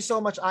 Thank you so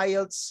much,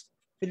 Ielts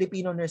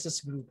Filipino Nurses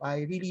Group.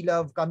 I really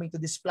love coming to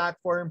this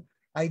platform.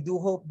 I do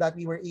hope that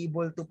we were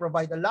able to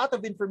provide a lot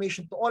of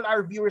information to all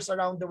our viewers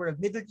around the world,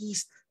 Middle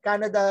East,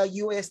 Canada,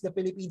 US, the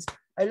Philippines.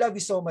 I love you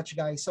so much,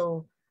 guys.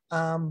 So,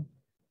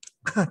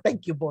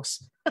 thank you,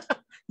 boss.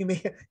 You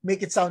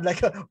make it sound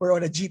like we're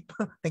on a jeep.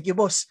 Thank you,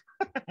 boss.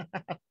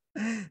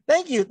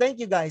 Thank you,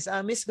 guys.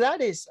 Miss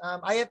Gladys,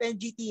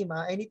 IFNG team,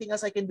 anything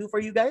else I can do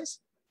for you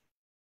guys?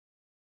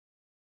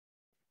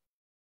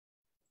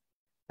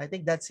 I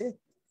think that's it.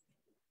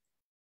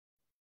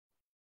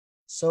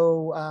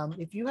 So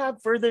if you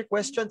have further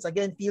questions,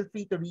 again, feel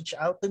free to reach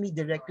out to me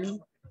directly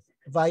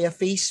via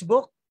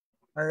Facebook.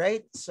 All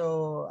right.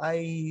 So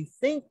I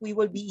think we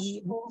will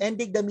be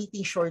ending the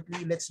meeting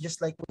shortly. Let's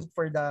just like wait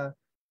for the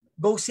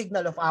go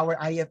signal of our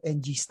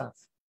IFNG staff.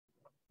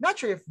 Not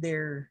sure if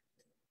they're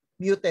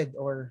muted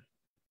or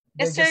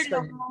Yes, sir.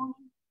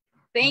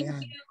 Thank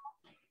Ayan. you.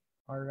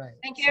 All right.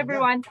 Thank you,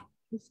 everyone.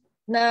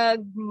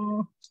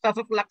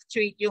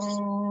 Nag-fluctuate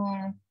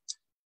yung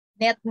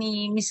net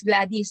ni Miss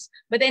Gladys.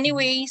 But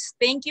anyways,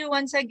 thank you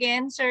once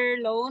again, Sir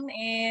Lone,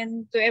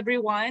 and to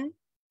everyone.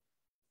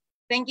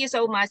 Thank you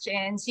so much,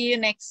 and see you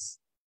next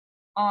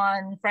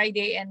on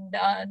Friday and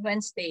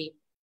Wednesday.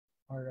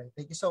 All right.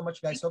 Thank you so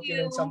much, guys. Hope you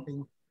learned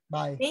something.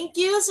 Bye. Thank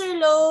you, Sir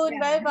Lone.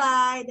 Yeah.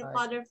 Bye-bye. The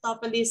father of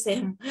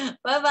topolism.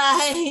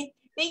 Bye-bye.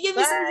 Thank you,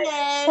 Miss Bye.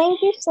 Angel. Thank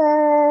you,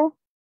 sir.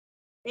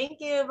 Thank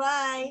you.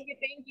 Bye.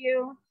 Thank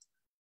you.